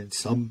conversations,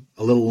 some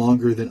a little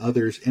longer than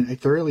others, and I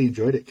thoroughly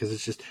enjoyed it because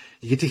it's just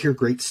you get to hear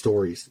great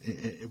stories,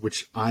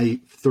 which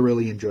I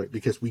thoroughly enjoyed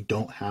because we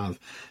don't have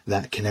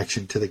that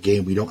connection to the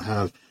game. We don't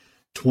have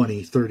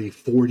 20, 30,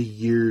 40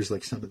 years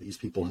like some of these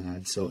people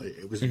had. So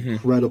it was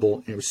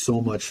incredible. It was so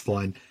much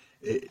fun.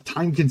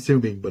 Time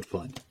consuming, but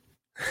fun.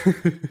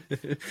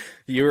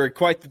 You were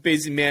quite the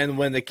busy man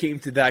when it came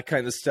to that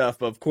kind of stuff.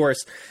 But of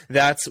course,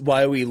 that's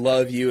why we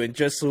love you. And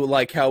just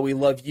like how we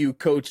love you,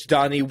 Coach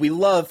Donnie, we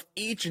love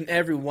each and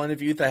every one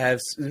of you that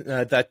has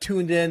that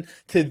tuned in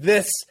to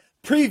this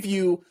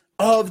preview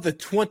of the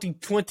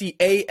 2020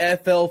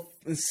 AFL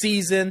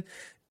season.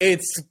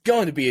 It's just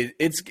going to be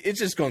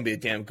a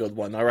damn good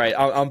one. All right.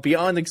 I'm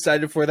beyond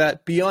excited for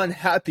that, beyond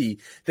happy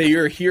that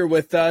you're here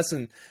with us.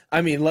 And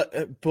I mean,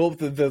 both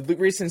the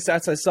recent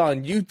stats I saw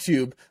on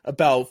YouTube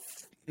about,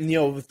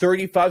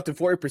 35 to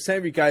 40%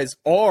 of you guys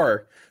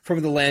are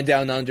from the land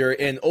down under,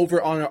 and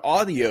over on our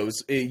audios,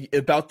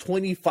 about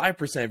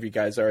 25% of you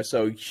guys are.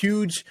 So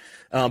huge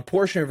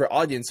portion of our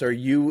audience are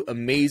you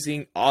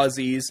amazing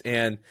Aussies,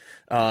 and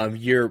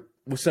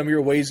some of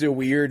your ways are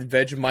weird.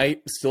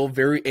 Vegemite, still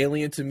very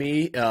alien to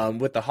me.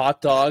 With the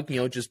hot dog,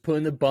 just put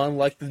in a bun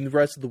like the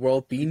rest of the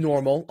world. Be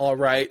normal, all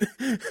right?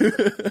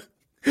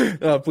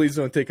 Please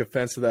don't take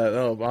offense to that.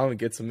 Oh, I'm going to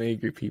get some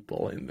angry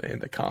people in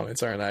the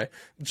comments, aren't I?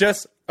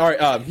 All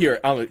right, here.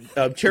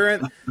 Cherry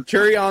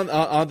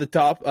on the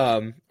top,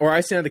 or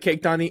icing on the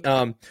cake, Donnie.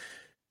 I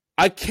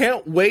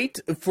can't wait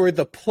for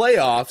the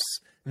playoffs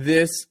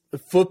this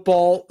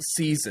football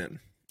season.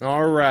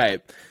 All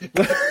right.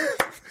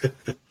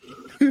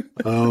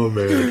 Oh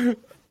man!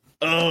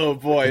 Oh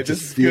boy!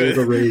 This is feel good.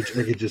 The rage.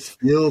 I could just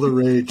feel the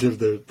rage of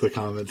the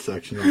comment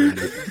section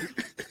already.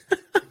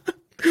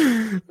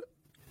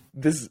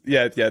 This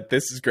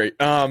is great.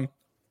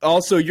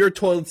 Also, your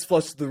toilet's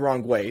flushed the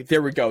wrong way.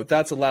 There we go.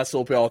 That's the last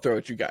little bit I'll throw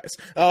at you guys.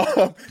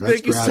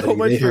 Thank you so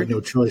much. They have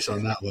no choice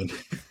on that one.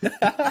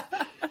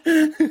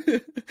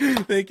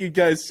 Thank you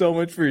guys so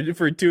much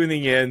for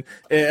tuning in.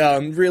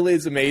 It really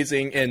is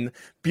amazing and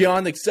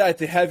beyond excited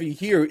to have you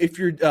here. If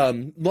you're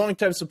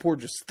longtime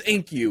supporters,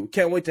 thank you.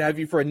 Can't wait to have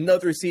you for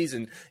another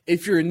season.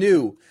 If you're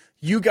new,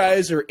 you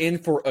guys are in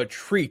for a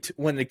treat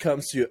when it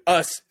comes to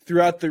us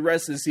throughout the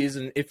rest of the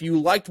season. If you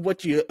liked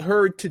what you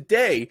heard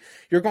today,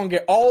 you're going to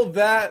get all of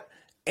that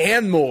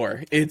and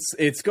more.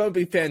 It's going to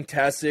be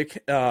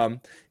fantastic, and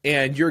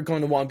you're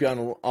going to want to be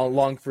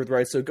along for the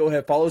ride. So go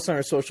ahead, follow us on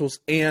our socials,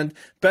 and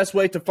best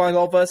way to find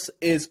all of us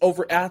is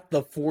over at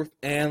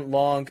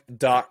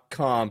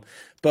thefourthandlong.com.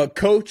 But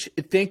Coach,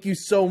 thank you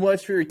so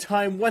much for your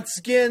time once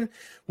again.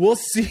 I'll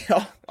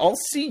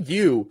see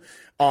you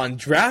on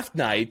draft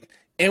night.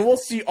 And we'll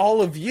see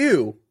all of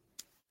you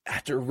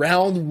after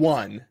round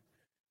 1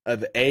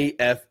 of the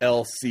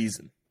AFL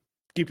season.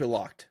 Keep it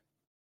locked.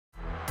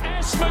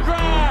 Ash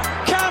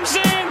McGrath comes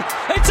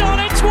in. It's on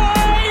its way.